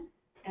Connection,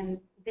 and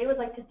they would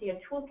like to see a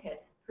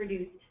toolkit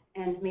produced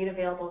and made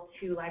available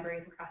to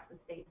libraries across the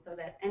state so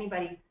that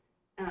anybody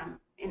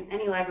in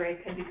any library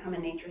could become a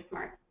Nature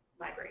Smart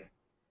library.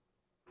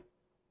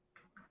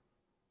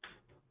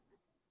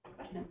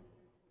 Question?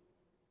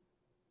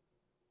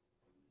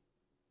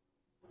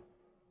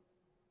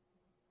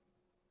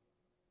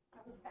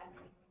 That was fast.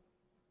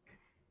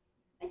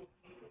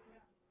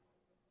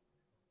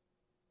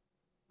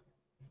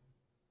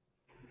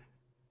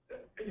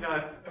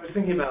 I was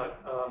thinking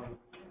about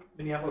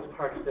Minneapolis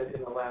parks that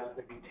in the last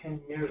maybe 10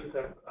 years,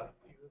 that a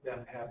few of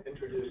them have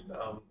introduced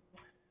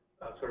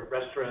sort of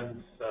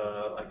restaurants,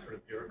 like sort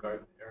of beer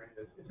garden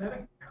areas. Is that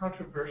a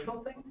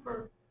controversial thing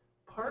for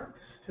parks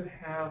to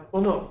have?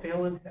 Well, no,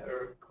 Phelan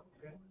or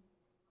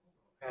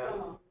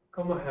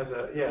Como has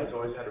has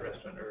always had a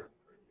restaurant for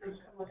years.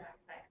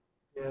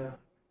 Yeah.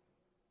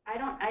 I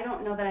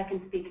don't know that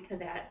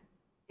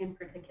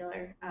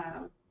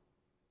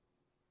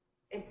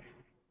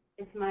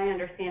it's my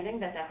understanding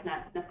that that's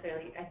not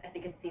necessarily, I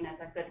think it's seen as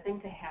a good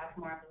thing to have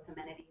more of those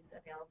amenities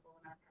available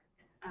in our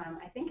parks.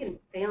 I think in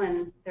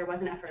Salem, there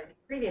was an effort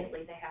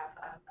previously to have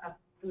a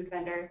food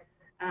vendor,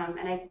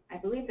 and I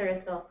believe there is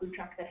still a food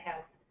truck that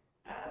has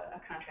a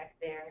contract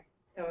there.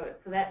 So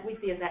that we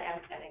see as that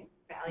adding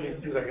value.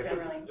 It seems like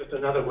it's just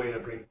another way to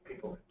bring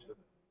people into the.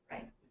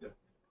 Right. The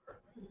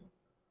park.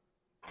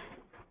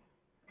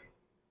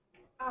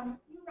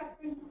 You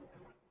referenced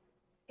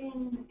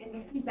in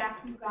the feedback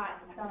you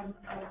got some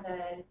of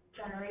the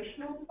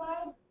generational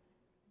divide.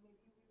 Maybe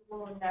we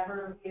will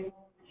never be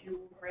able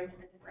to bridge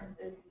the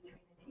differences between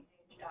a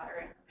teenage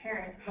daughter and her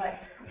parents, but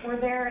were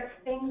there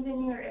things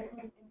in your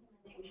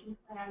implementation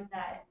plan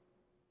that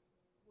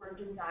were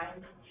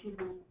designed to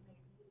maybe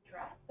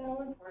address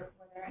those, or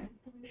were there any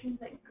solutions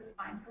that you could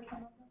find for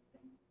some of those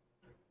things?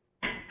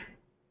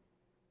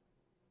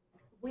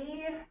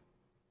 We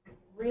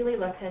really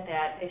looked at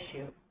that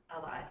issue a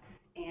lot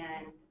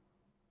and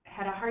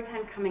had a hard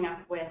time coming up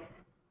with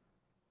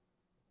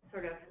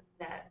sort of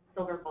that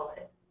silver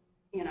bullet,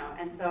 you know,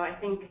 and so I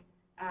think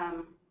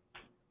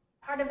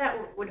part of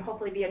that would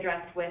hopefully be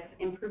addressed with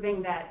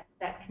improving that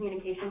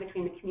communication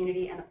between the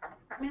community and the park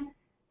department.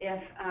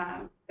 If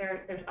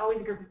there's always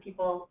a group of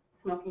people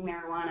smoking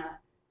marijuana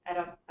at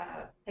a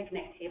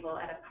picnic table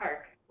at a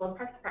park, well, the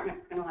parks department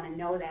is going to want to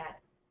know that,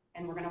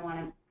 and we're going to want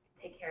to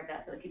take care of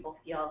that so that people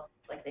feel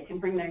like they can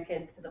bring their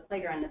kids to the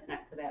playground that's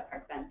next to that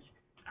park bench.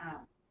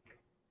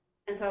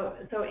 And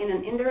so in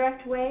an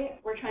indirect way,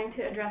 we're trying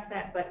to address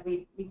that, but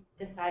we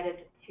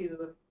decided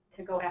to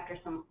go after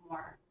some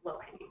more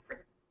low-hanging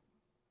fruit.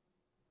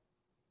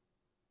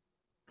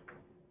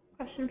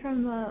 Question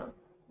from the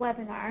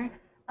webinar.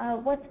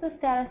 What's the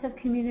status of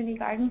community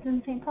gardens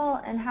in St.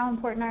 Paul, and how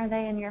important are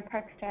they in your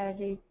park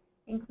strategy,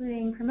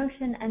 including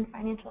promotion and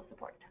financial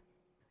support?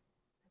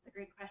 That's a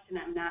great question.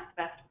 I'm not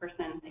the best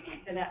person to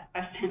answer that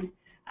question.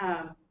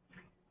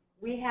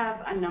 We have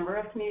a number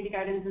of community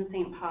gardens in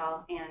St.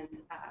 Paul, and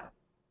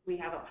we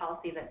have a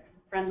policy that's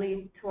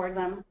friendly toward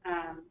them,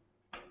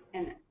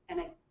 and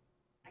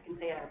I can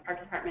say our park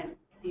department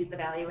sees the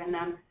value in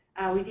them.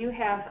 We do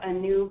have a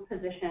new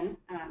position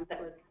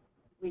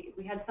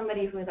we had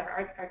somebody who is our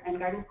arts and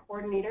gardens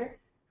coordinator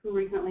who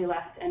recently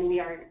left, and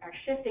we are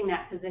shifting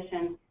that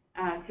position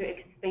to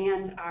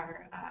expand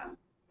our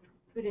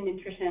food and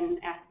nutrition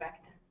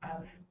aspect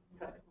of,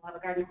 so we'll have a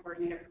garden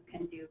coordinator who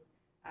can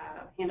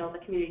handle the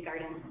community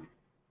gardens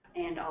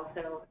and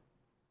also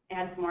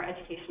add some more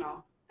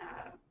educational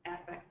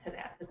aspects to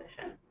that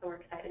position. So we're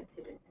excited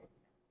to do that.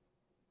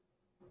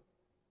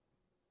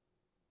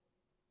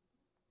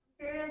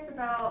 Curious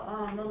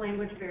about the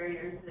language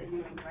barriers that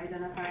you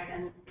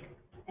identified,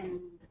 and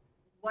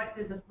what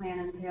does the plan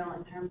entail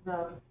in terms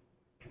of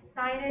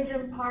signage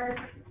in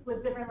parks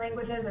with different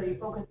languages? Are you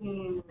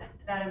focusing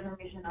that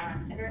information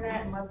on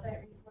internet and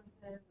website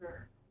resources,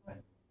 or what?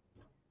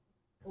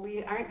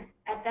 We aren't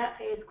at that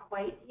phase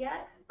quite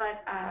yet,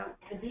 but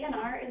the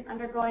DNR is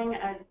undergoing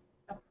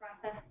a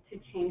process to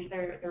change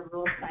their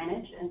rule of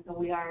signage, and so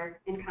we are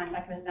in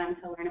contact with them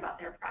to learn about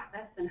their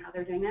process and how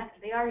they're doing that.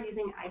 They are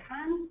using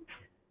icons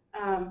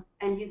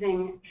and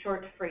using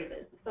short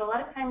phrases. So a lot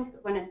of times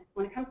when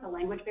it comes to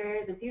language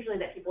barriers, it's usually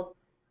that people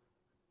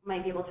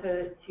might be able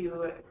to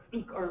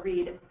speak or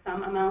read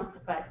some amounts,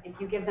 but if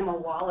you give them a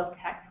wall of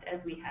text, as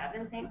we have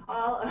in St.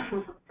 Paul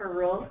for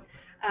rules,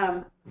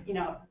 you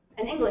know,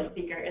 an English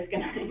speaker is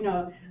going to, you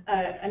know,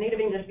 a native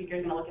English speaker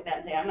is going to look at that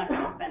and say, I'm not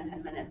going to spend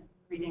 10 minutes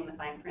reading the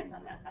fine print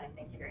on that sign,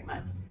 thank you very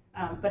much.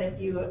 But if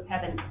you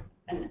have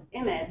an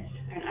image,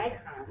 an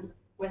icon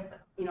with,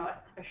 you know,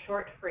 a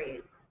short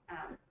phrase,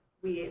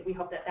 we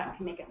hope that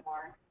can make it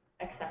more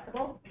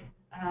accessible.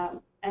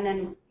 And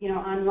then, you know,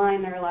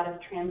 online there are a lot of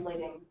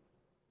translating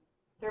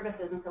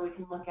services, and so we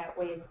can look at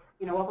ways,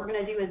 you know, what we're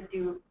going to do is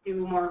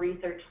do more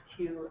research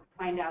to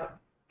find out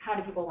how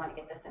do people want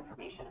to get this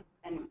information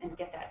and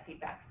get that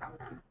feedback from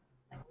them.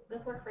 Like, will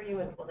this work for you?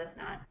 Will this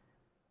not?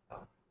 So.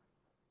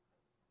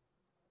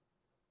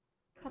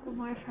 A couple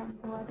more from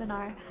the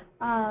webinar.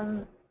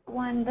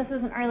 One, this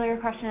is an earlier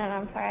question, and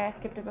I'm sorry I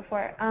skipped it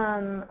before,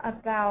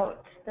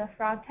 about the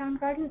Frogtown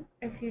Garden,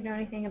 if you know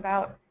anything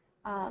about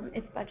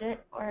its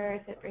budget, or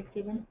if it breaks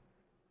even.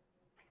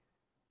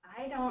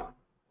 I don't.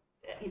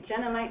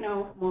 Jenna might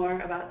know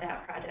more about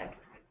that project.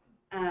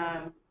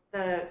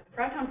 The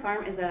Frogtown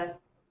Farm is a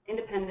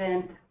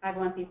independent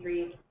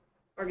 501c3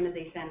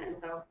 organization, and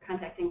so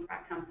contacting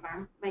Frogtown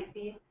Farm might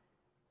be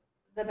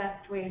the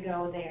best way to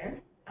go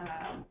there.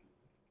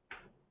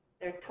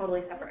 They're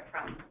totally separate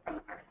from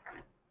the Parks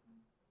Department.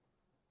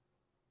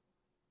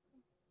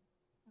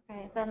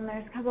 Okay, then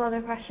there's a couple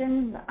other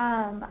questions.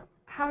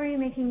 How are you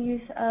making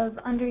use of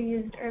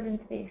underused urban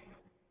space,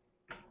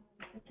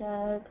 such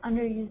as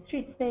underused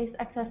street space,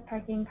 excess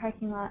parking,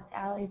 parking lots,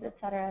 alleys,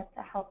 etc.,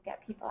 to help get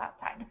people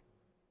outside?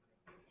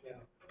 Yeah.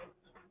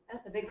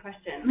 That's a big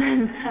question.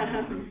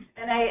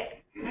 And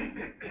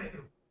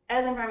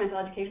as environmental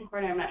education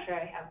coordinator, I'm not sure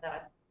I have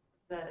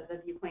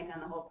the viewpoint on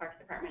the whole Parks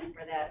Department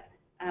for that.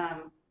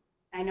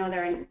 I know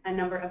there are a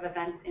number of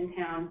events in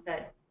town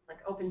that, like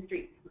Open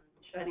Streets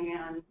shutting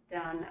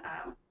down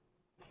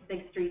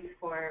big streets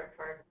for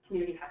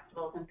community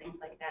festivals and things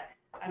like that.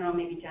 I don't know,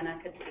 maybe Jenna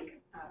could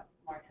speak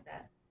more to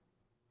that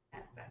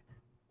aspect.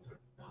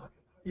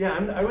 Yeah,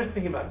 I was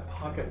thinking about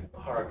pocket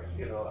parks,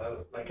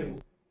 like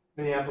in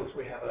Minneapolis,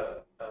 we have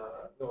a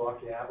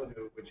Milwaukee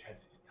Avenue, which has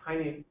these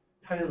tiny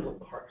little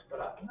parks, but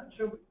I'm not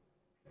sure,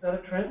 is that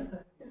a trend?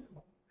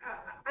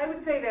 I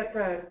would say that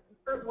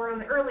we're on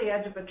the early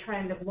edge of a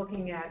trend of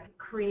looking at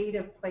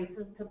creative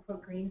places to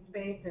put green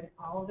space in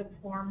all of its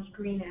forms.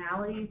 Green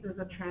alleys is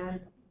a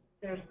trend.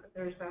 There's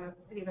a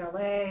city of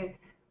LA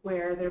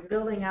where they're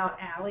building out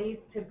alleys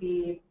to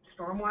be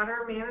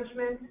stormwater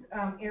management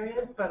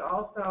areas, but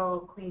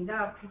also cleaned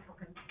up.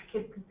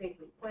 Kids can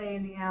safely play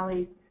in the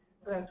alleys.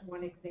 So that's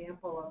one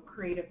example of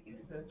creative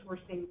uses. We're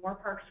seeing more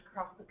parks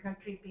across the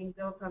country being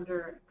built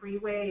under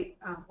freeway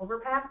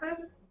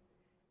overpasses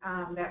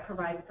that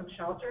provide some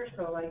shelter.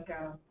 So like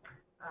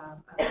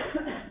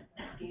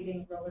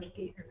skating, roller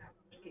skate, or not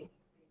roller skating,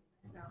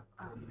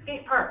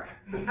 skate park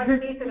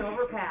underneath an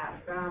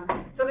overpass.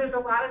 So there's a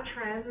lot of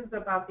trends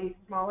about these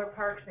smaller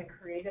parks and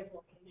creative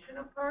location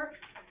of parks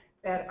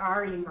that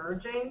are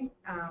emerging.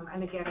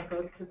 And again, it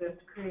goes to this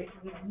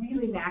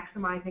really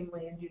maximizing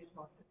land use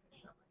most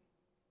efficiently.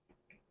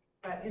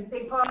 But in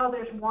St. Paul,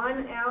 there's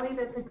one alley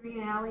that's a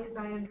green alley, as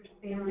I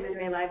understand it.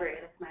 Midway Library,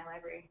 that's my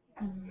library.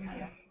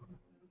 Yeah.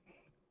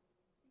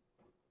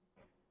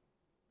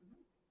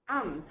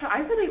 So I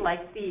really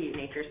like the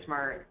Nature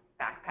Smart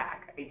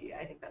backpack idea.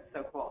 I think that's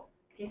so cool.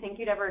 Do you think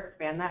you'd ever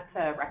expand that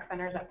to rec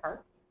centers at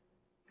parks?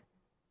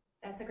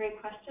 That's a great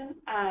question.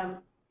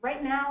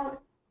 Right now,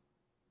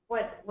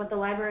 what the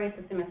library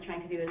system is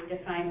trying to do is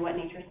define what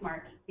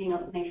being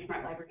a Nature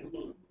Smart library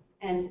means.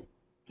 And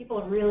people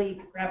have really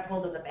grabbed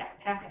hold of the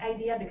backpack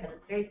idea because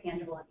it's very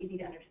tangible and easy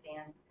to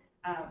understand.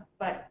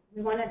 But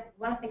we want to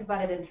think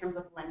about it in terms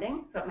of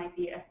lending. So it might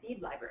be a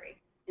seed library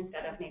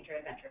instead of nature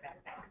adventure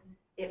backpack.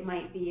 It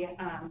might be,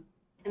 and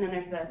then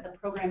there's the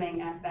programming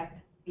aspect,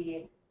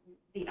 the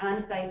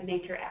on-site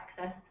nature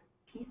access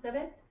piece of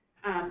it.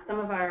 Some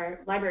of our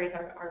libraries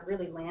are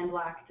really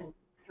landlocked and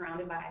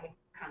surrounded by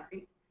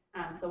concrete.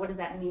 So what does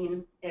that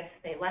mean if,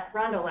 say,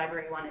 Rondo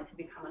Library wanted to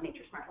become a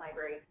Nature Smart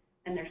library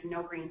and there's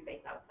no green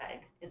space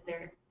outside? Is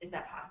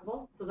that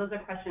possible? So those are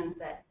questions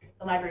that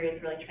the library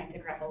is really trying to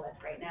grapple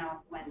with right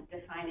now when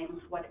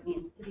defining what it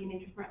means to be a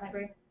Nature Smart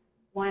library.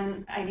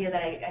 One idea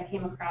that I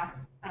came across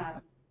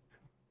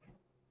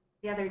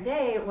the other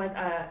day was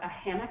a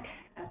hammock,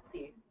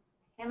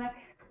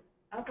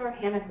 outdoor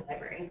hammock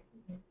library.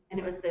 And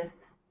it was this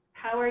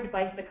powered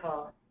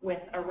bicycle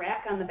with a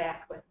rack on the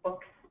back with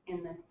books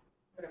in this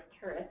sort of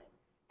turret.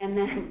 And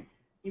then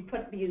you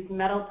put these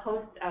metal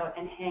posts out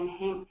and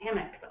hang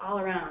hammocks all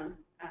around,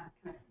 kind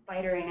of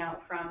spidering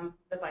out from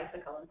the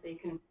bicycle. And so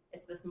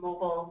it's this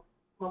mobile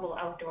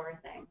outdoor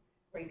thing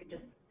where you could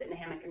just sit in a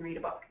hammock and read a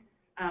book.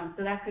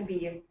 So that could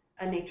be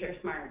a Nature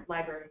Smart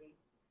library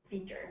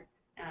feature.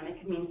 It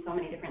could mean so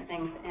many different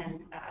things.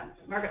 And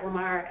Margaret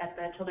Lamar at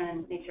the Children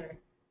in Nature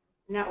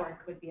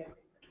Network would be a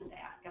great person to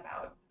ask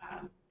about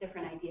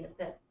different ideas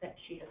that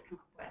she has come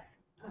up with.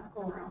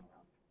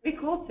 It'd be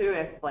cool too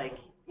if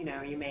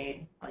you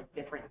made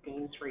different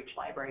themes for each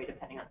library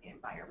depending on the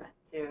environment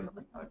too.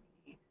 That would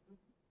be neat.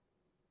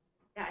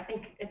 Yeah, I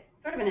think it's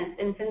sort of in its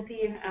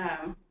infancy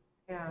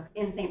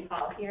in St.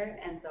 Paul here,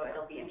 and so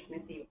it'll be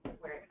interesting to see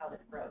how this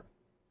grows.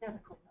 Yeah,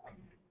 that's cool.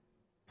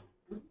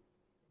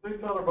 They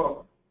thought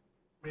about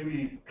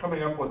maybe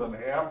coming up with an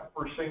app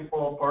for St.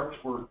 Paul parks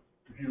where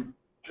if you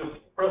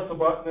just press the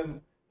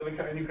button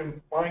and you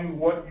can find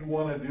what you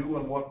want to do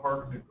and what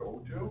park to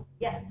go to?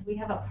 Yes, we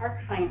have a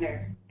Park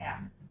Finder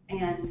app,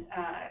 and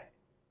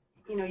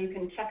you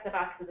can check the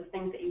boxes of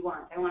things that you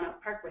want. I want a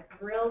park with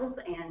grills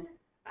and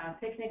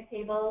picnic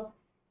tables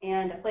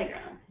and a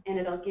playground, and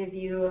it'll give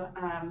you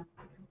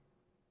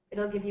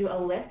a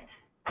list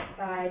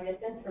by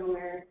distance from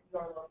where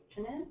your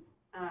location is.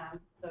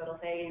 So it'll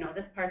say,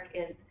 this park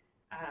is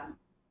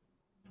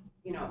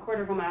a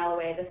quarter of a mile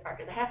away, this park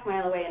is a half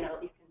mile away, and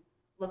you can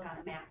look on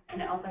a map.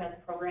 And it also has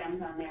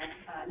programs on there.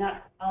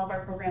 Not all of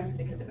our programs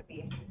because it would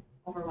be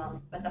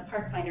overwhelmed, but the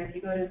Park Finder, if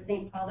you go to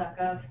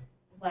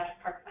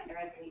stpaul.gov/parkfinder,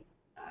 I believe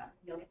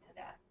you'll get to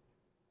that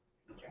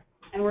feature.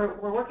 And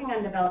we're working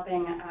on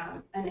developing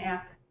an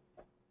app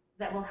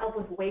that will help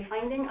with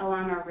wayfinding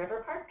along our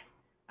river parks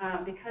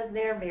because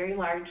they're very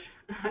large,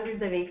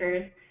 hundreds of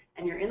acres,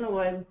 and you're in the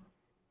woods,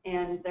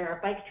 and there are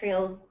bike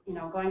trails,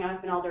 going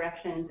off in all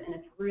directions, and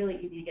it's really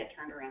easy to get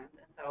turned around.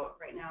 And so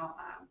right now,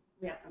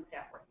 we have some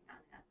staff working on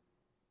that.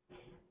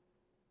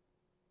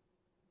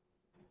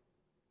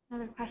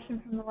 Another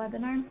question from the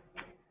webinar.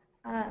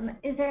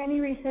 Is there any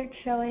research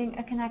showing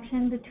a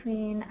connection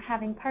between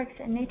having parks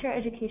and nature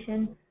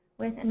education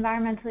with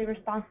environmentally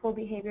responsible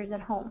behaviors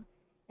at home?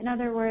 In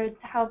other words,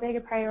 how big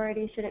a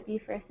priority should it be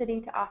for a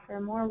city to offer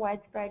more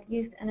widespread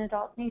youth and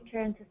adult nature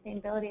and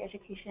sustainability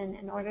education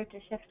in order to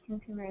shift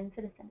consumer and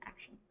citizen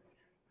action?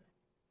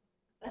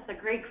 That's a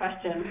great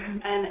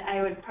question, and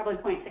I would probably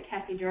point to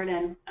Kathy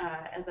Jordan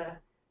as a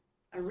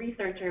a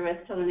researcher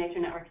with Children Nature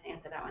Network to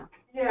answer that one.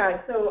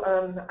 Yeah, so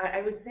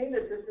I would say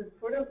that this is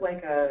sort of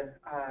like a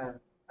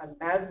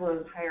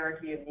Maslow's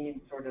hierarchy of needs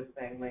sort of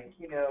thing. Like,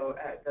 you know,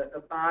 at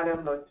the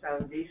bottom, most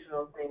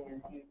foundational thing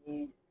is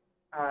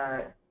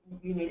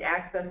you need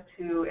access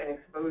to and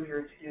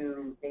exposure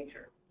to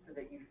nature so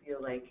that you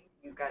feel like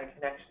you've got a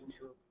connection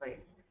to a place.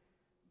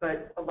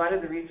 But a lot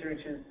of the research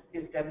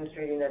is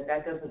demonstrating that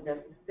that doesn't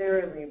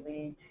necessarily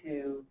lead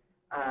to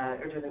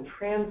or doesn't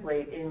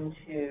translate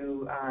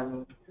into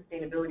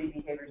sustainability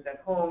behaviors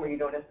at home, where you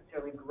don't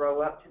necessarily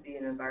grow up to be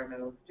an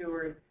environmental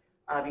steward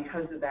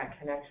because of that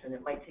connection.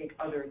 It might take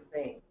other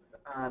things.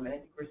 And I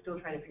think we're still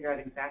trying to figure out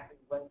exactly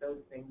what those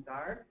things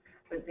are.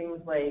 But things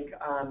like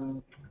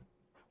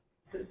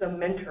some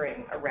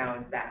mentoring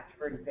around that,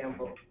 for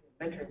example,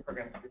 mentoring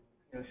programs have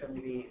been shown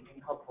to be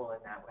helpful in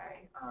that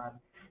way.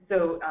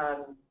 So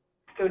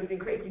it's been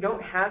great. If you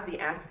don't have the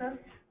access,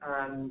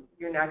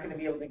 you're not going to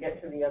be able to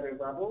get to the other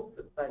levels,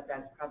 but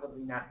that's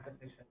probably not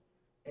sufficient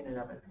in and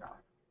of itself.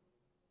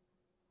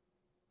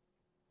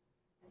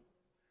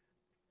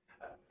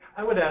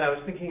 I would add, I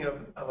was thinking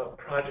of a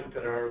project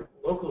that our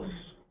local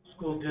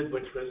school did,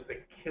 which was the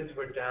kids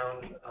were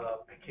down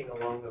picking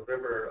along the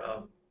river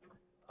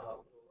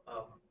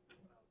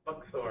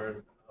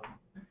buckthorn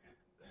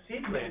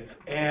seedlings,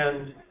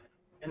 and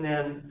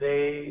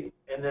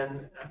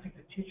then I think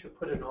the teacher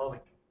put in all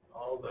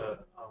the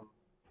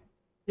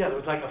there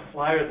was like a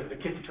flyer that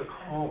the kids took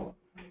home,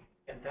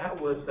 and that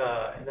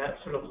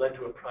sort of led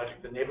to a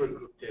project the neighborhood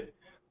group did,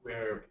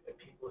 where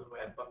people who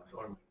had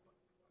buckthorn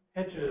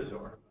hedges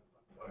or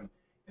buckthorn,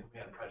 and we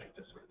had a project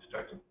to sort of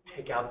start to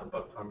take out the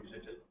buckthorn because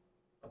it just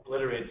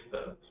obliterates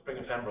the spring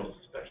ephemerals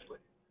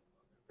especially.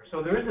 So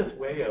there is this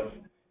way of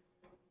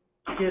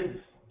kids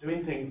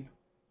doing things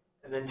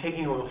and then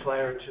taking a little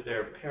flyer to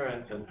their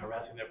parents and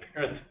harassing their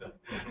parents.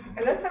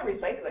 And that's how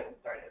recycling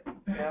started.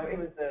 It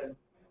was a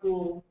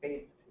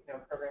school-based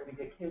program to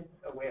get kids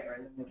aware,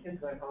 and then the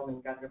kids went home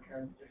and got their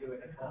parents to do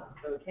it at home.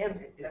 So it can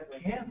be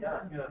definitely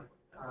done. Yeah.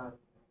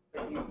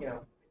 But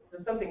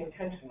it's something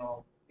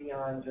intentional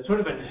beyond just sort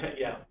of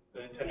intentional.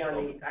 Beyond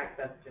the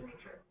access to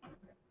nature.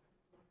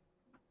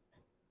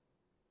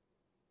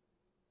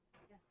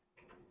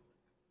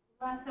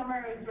 Last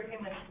summer, I was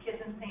working with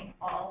kids in St.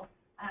 Paul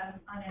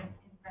on an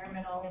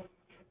environmental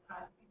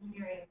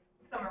engineering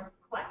summer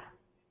class,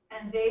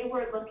 and they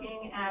were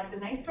looking at the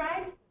nice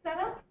ride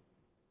setup.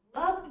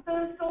 Loved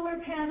the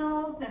solar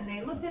panels, and they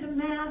looked at a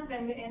map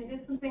and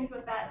did some things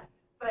with that,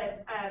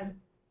 but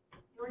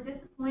they were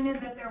disappointed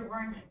that there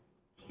weren't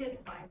kids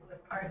bikes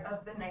as part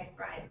of the nice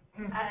ride.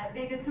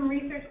 They did some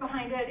research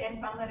behind it and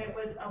found that it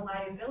was a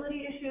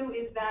liability issue.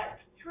 Is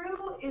that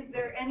true? Is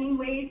there any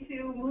way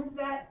to move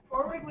that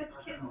forward with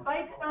kids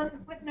bikes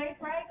with nice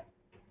ride?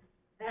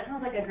 That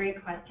sounds like a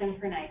great question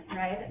for Nice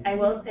Ride. I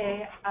will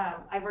say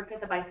I worked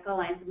with the Bicycle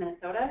Alliance of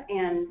Minnesota,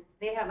 and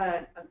they have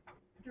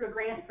through a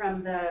grant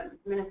from the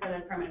Minnesota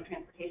Department of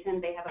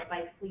Transportation, they have a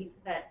bike fleet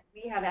that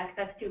we have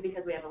access to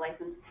because we have a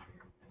licensed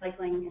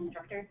cycling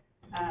instructor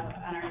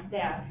on our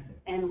staff,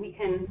 and we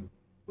can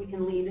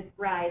lead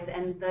rides.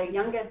 And the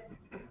youngest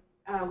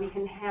we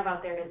can have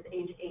out there is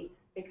age 8,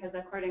 because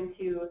according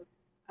to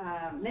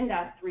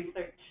MnDOT's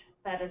research,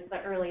 that is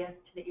the earliest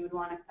that you would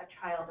want a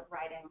child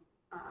riding,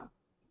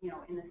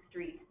 in the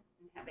street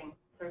and having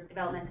sort of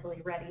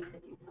developmentally ready to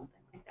do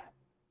something like that.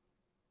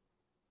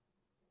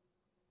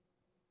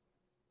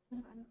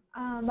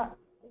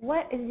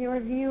 What is your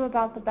view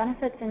about the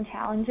benefits and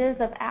challenges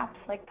of apps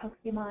like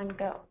Pokemon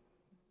Go?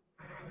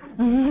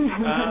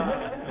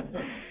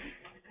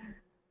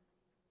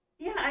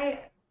 Yeah,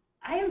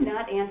 I am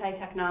not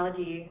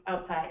anti-technology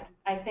outside.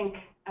 I think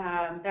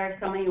there are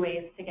so many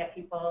ways to get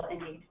people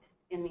engaged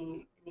in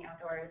the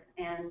outdoors,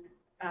 and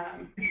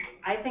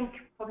I think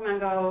Pokemon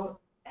Go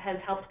has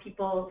helped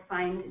people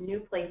find new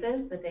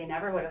places that they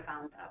never would have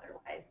found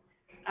otherwise.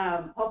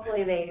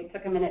 Hopefully they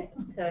took a minute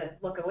to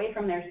look away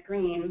from their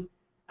screen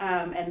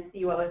and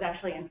see what was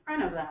actually in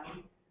front of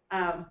them.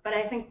 But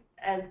I think,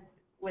 as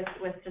with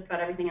just about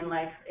everything in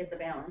life, it's a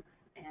balance,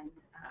 and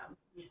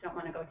you just don't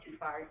want to go too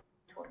far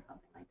towards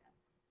something like that.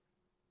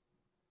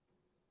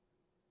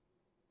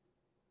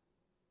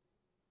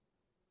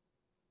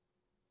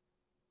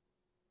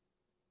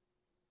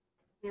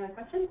 Any other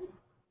questions?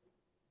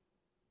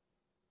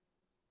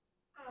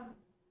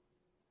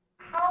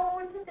 How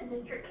did the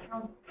district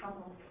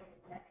council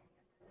fit that?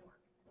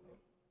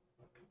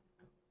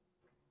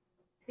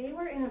 They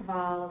were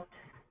involved,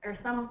 or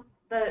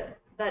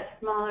that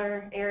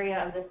smaller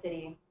area of the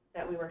city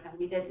that we worked on.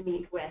 We did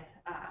meet with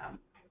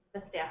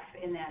the staff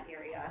in that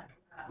area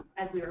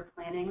as we were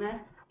planning this,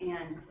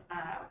 and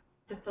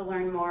just to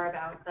learn more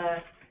about the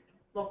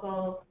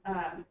local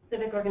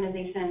civic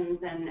organizations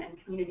and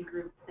community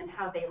groups and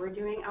how they were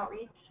doing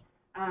outreach.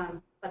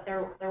 But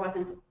there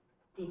wasn't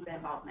deep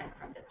involvement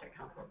from district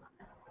councils on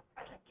this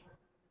project.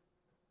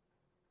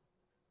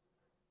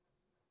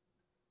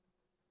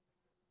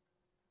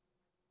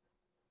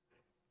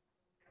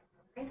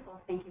 Great,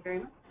 well, thank you very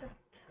much.